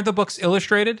write that. Aren't the books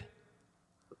illustrated?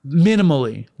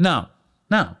 Minimally, no.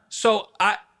 So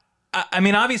I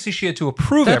mean, obviously she had to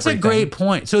approve everything. That's a great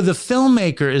point. So the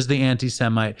filmmaker is the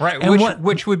anti-Semite. Right, and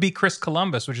which would be Chris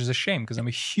Columbus, which is a shame because I'm a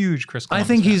huge Chris Columbus I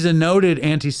think he's a noted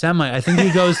anti-Semite. I think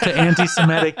he goes to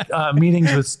anti-Semitic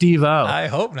meetings with Steve-O. I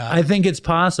hope not. I think it's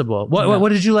possible. What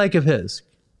did you like of his?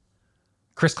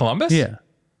 Chris Columbus? Yeah.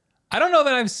 I don't know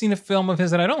that I've seen a film of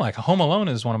his that I don't like. Home Alone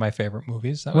is one of my favorite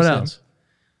movies. What else?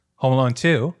 Home Alone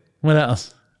 2. What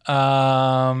else?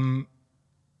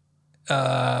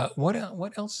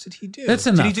 What else did he do? That's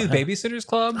enough. Did he do Babysitter's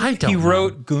Club? I don't know. He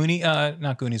wrote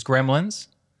Gremlins.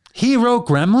 He wrote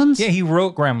Gremlins? Yeah, he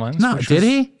wrote Gremlins. No, did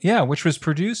he? Yeah, which was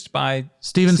produced by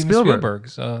Steven Spielberg.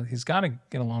 So he's got to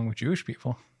get along with Jewish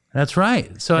people. That's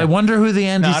right. So I wonder who the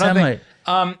anti-Semite.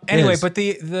 Anyway, is. but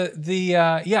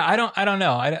I don't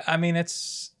know. I mean,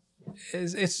 it's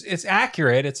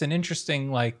accurate. It's an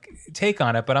interesting like take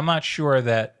on it, but I'm not sure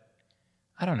that.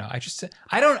 I don't know.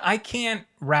 I can't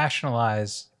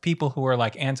rationalize people who are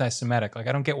like anti-Semitic. Like,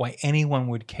 I don't get why anyone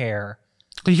would care.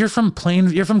 But you're from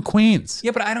Queens.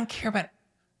 Yeah, but I don't care about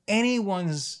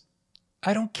anyone's.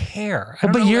 I don't care.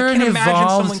 Well, but you're I can't an imagine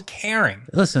evolved. someone caring.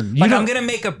 Listen, Like, I'm gonna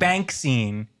make a bank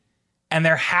scene, and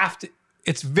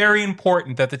it's very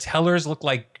important that the tellers look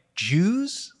like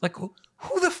Jews. Like, who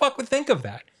the fuck would think of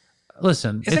that?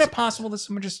 Listen, Isn't it possible that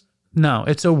someone just? No,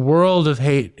 it's a world of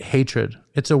hatred.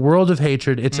 It's a world of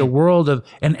hatred. It's a world of,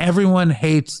 and everyone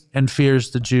hates and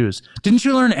fears the Jews. Didn't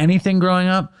you learn anything growing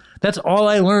up? That's all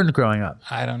I learned growing up.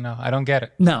 I don't know. I don't get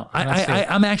it. No,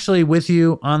 I'm actually with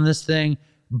you on this thing,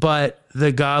 but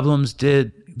the goblins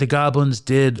did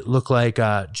look like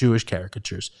Jewish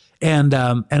caricatures, and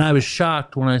I was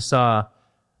shocked when I saw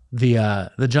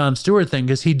the Jon Stewart thing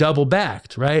because he double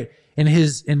backed, right? In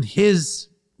his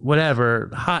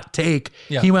whatever hot take,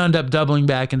 he wound up doubling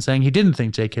back and saying he didn't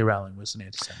think J.K. Rowling was an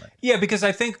anti-Semite. Yeah, because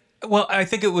I think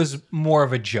it was more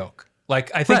of a joke.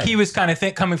 Like, I think he was kind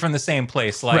of coming from the same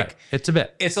place. Like, it's a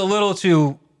bit. It's a little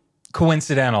too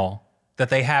coincidental that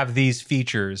they have these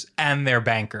features and they're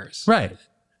bankers. Right.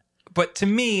 But to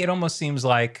me, it almost seems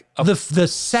like the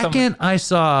second I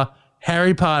saw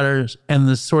Harry Potter and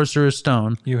the Sorcerer's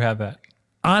Stone, you have that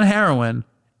on heroin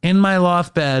in my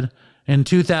loft bed in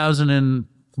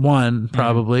 2001,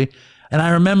 probably, and I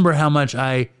remember how much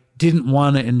I didn't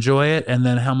want to enjoy it, and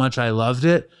then how much I loved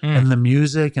it, and the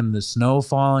music and the snow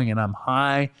falling, and I'm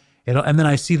high, and then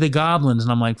I see the goblins,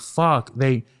 and I'm like, fuck,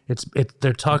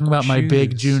 they're talking about my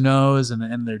big Jew nose,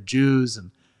 and they're Jews, and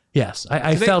yes,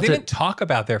 I felt it. They didn't talk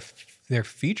about their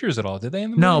features at all, did they?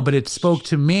 In the movie? No, but it spoke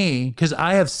to me because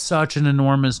I have such an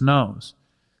enormous nose,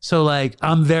 so like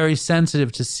I'm very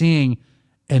sensitive to seeing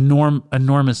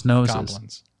enormous noses.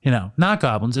 Goblins. Not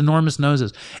goblins, enormous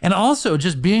noses. And also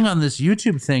just being on this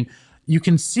YouTube thing, you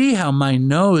can see how my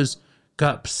nose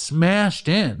got smashed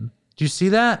in. Do you see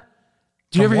that?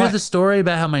 Do you ever hear the story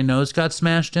about how my nose got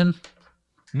smashed in?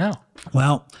 No.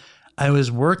 Well, I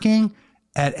was working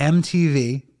at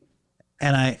MTV,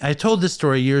 and I told this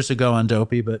story years ago on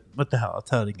Dopey, but what the hell? I'll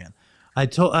tell it again. I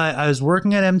was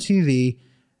working at MTV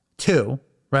too,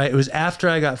 right? It was after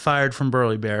I got fired from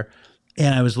Burly Bear,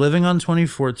 and I was living on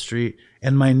 24th Street,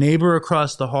 and my neighbor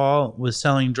across the hall was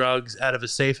selling drugs out of a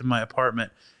safe in my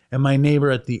apartment. And my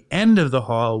neighbor at the end of the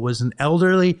hall was an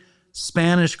elderly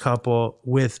Spanish couple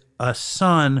with a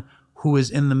son who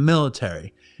was in the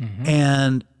military. Mm-hmm.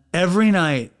 And every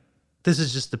night, this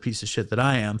is just the piece of shit that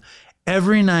I am,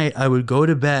 every night I would go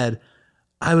to bed,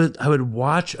 I would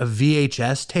watch a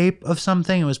VHS tape of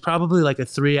something. It was probably like a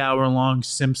 3-hour long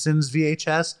Simpsons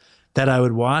VHS that I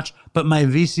would watch, but my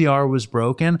VCR was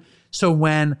broken. So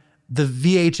when the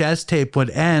VHS tape would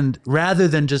end, rather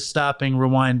than just stopping,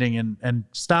 rewinding, and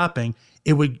stopping,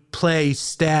 it would play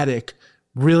static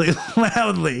really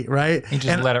loudly, right? You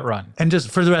just let it run. And just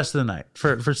for the rest of the night,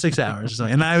 for 6 hours or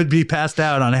something. And I would be passed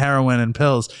out on heroin and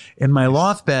pills in my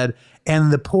loft bed.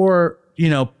 And the poor,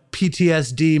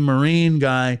 PTSD Marine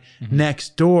guy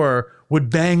next door would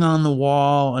bang on the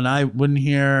wall and I wouldn't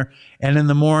hear. And in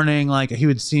the morning, like he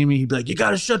would see me, he'd be like, you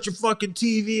got to shut your fucking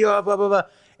TV off, blah, blah, blah.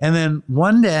 And then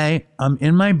one day I'm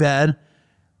in my bed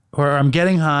or I'm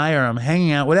getting high or I'm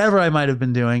hanging out, whatever I might have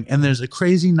been doing. And there's a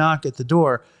crazy knock at the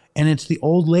door and it's the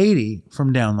old lady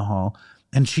from down the hall.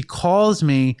 And she calls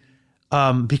me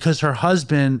because her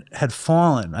husband had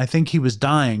fallen. I think he was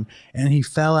dying and he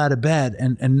fell out of bed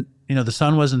and the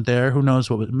son wasn't there. Who knows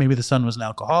maybe the son was an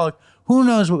alcoholic. Who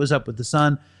knows what was up with the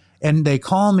son? And they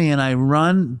call me and I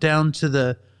run down to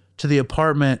the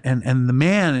apartment and the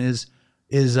man is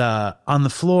on the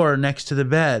floor next to the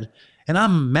bed, and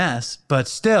I'm a mess, but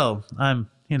still, I'm,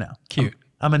 cute.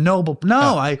 I'm a noble.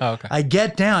 No, okay. I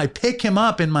get down, I pick him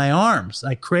up in my arms,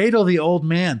 I cradle the old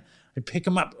man, I pick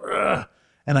him up,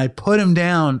 and I put him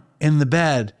down in the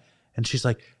bed, and she's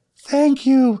like, "Thank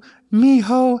you,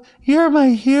 mijo, you're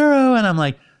my hero," and I'm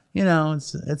like,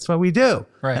 it's what we do,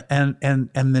 right? And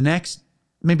the next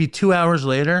maybe 2 hours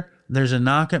later, there's a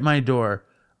knock at my door.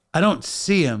 I don't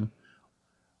see him.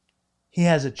 He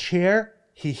has a chair.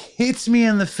 He hits me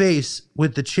in the face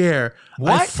with the chair.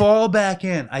 What? I fall back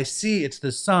in. I see it's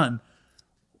the son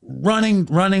running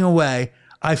away.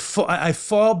 I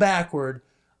fall backward.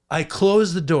 I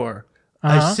close the door.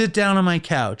 I sit down on my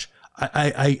couch.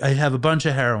 I have a bunch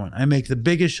of heroin. I make the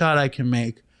biggest shot I can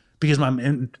make because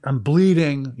I'm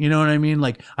bleeding. You know what I mean?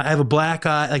 Like I have a black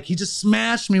eye. Like he just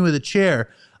smashed me with a chair.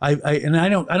 And I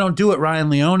don't do what Ryan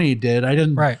Leone did. I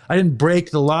didn't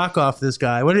break the lock off this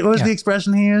guy. What was the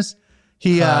expression he used?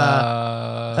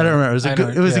 I don't remember.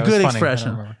 It was a good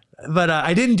expression. But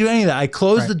I didn't do any of that. I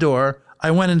closed the door. I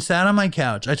went and sat on my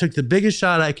couch. I took the biggest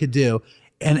shot I could do,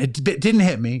 and it didn't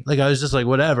hit me. Like I was just like,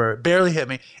 whatever. It barely hit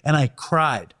me, and I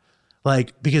cried,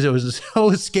 like because it was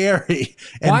so scary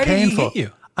and painful. Why did he hit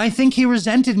you? I think he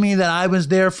resented me that I was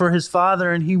there for his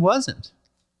father and he wasn't.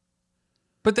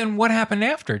 But then what happened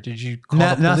after? Did you call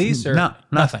the police or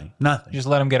nothing? Nothing. Just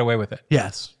let him get away with it.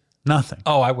 Yes, nothing.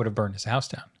 Oh, I would have burned his house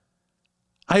down.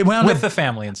 The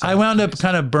family inside. I wound up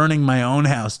kind of burning my own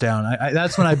house down.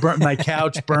 That's when I burnt my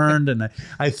couch burned, and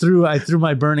I threw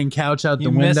my burning couch out the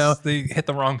window. Hit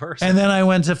the wrong person. And then I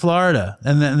went to Florida,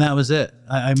 and then that was it.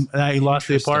 I lost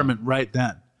the apartment right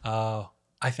then. Oh,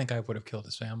 I think I would have killed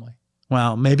his family.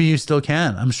 Well, maybe you still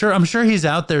can. I'm sure he's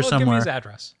out there somewhere. Give me his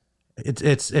address.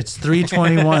 It's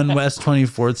 321 West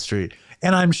 24th Street,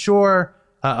 and I'm sure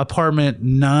apartment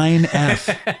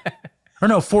 9F or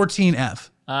no 14F.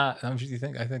 I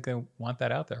think they want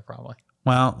that out there probably.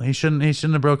 Well, he shouldn't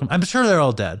have broken. I'm sure they're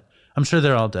all dead.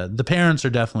 The parents are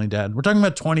definitely dead. We're talking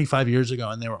about 25 years ago,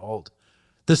 and they were old.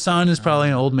 The son is probably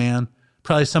an old man.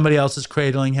 Probably somebody else is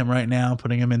cradling him right now,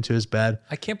 putting him into his bed.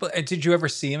 I can't believe. Did you ever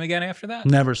see him again after that?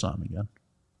 Never saw him again.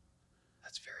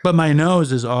 That's very. But my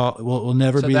nose is all will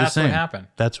never be the same.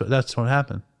 That's what happened. That's what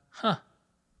happened. Huh.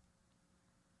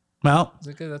 Well,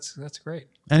 that's great.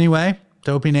 Anyway,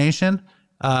 Dopey Nation,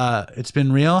 it's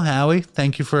been real. Howie,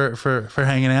 thank you for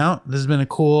hanging out. This has been a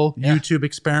cool YouTube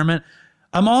experiment.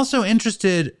 I'm also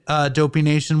interested, Dopey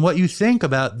Nation, what you think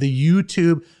about the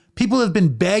YouTube. People have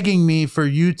been begging me for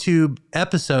YouTube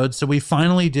episodes, so we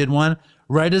finally did one.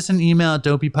 Write us an email at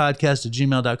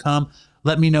dopeypodcast@gmail.com.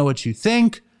 Let me know what you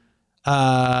think.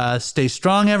 Stay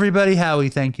strong, everybody. Howie,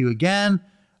 thank you again.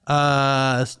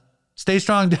 Stay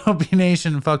strong, Dopey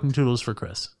Nation, and fucking toodles for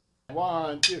Chris.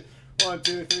 1, 2,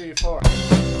 3, 4.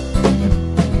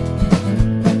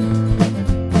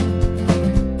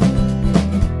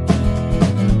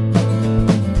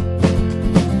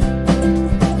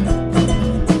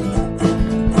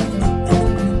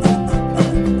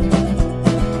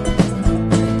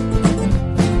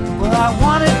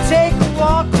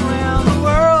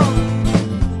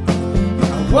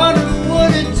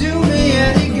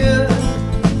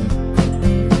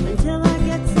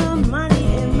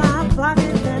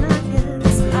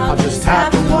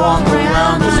 Have to walk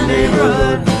around this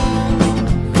neighborhood,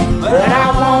 but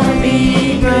I wanna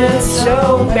be good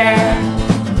so bad.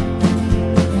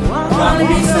 Wanna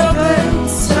be so good,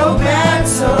 so bad,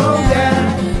 so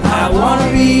bad. I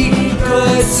wanna be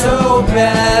good so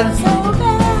bad.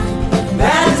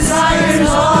 That desire is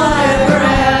all I ever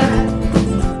had,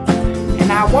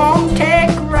 and I won't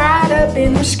take a ride up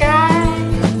in the sky.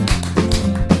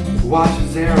 Watch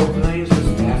as aeroplanes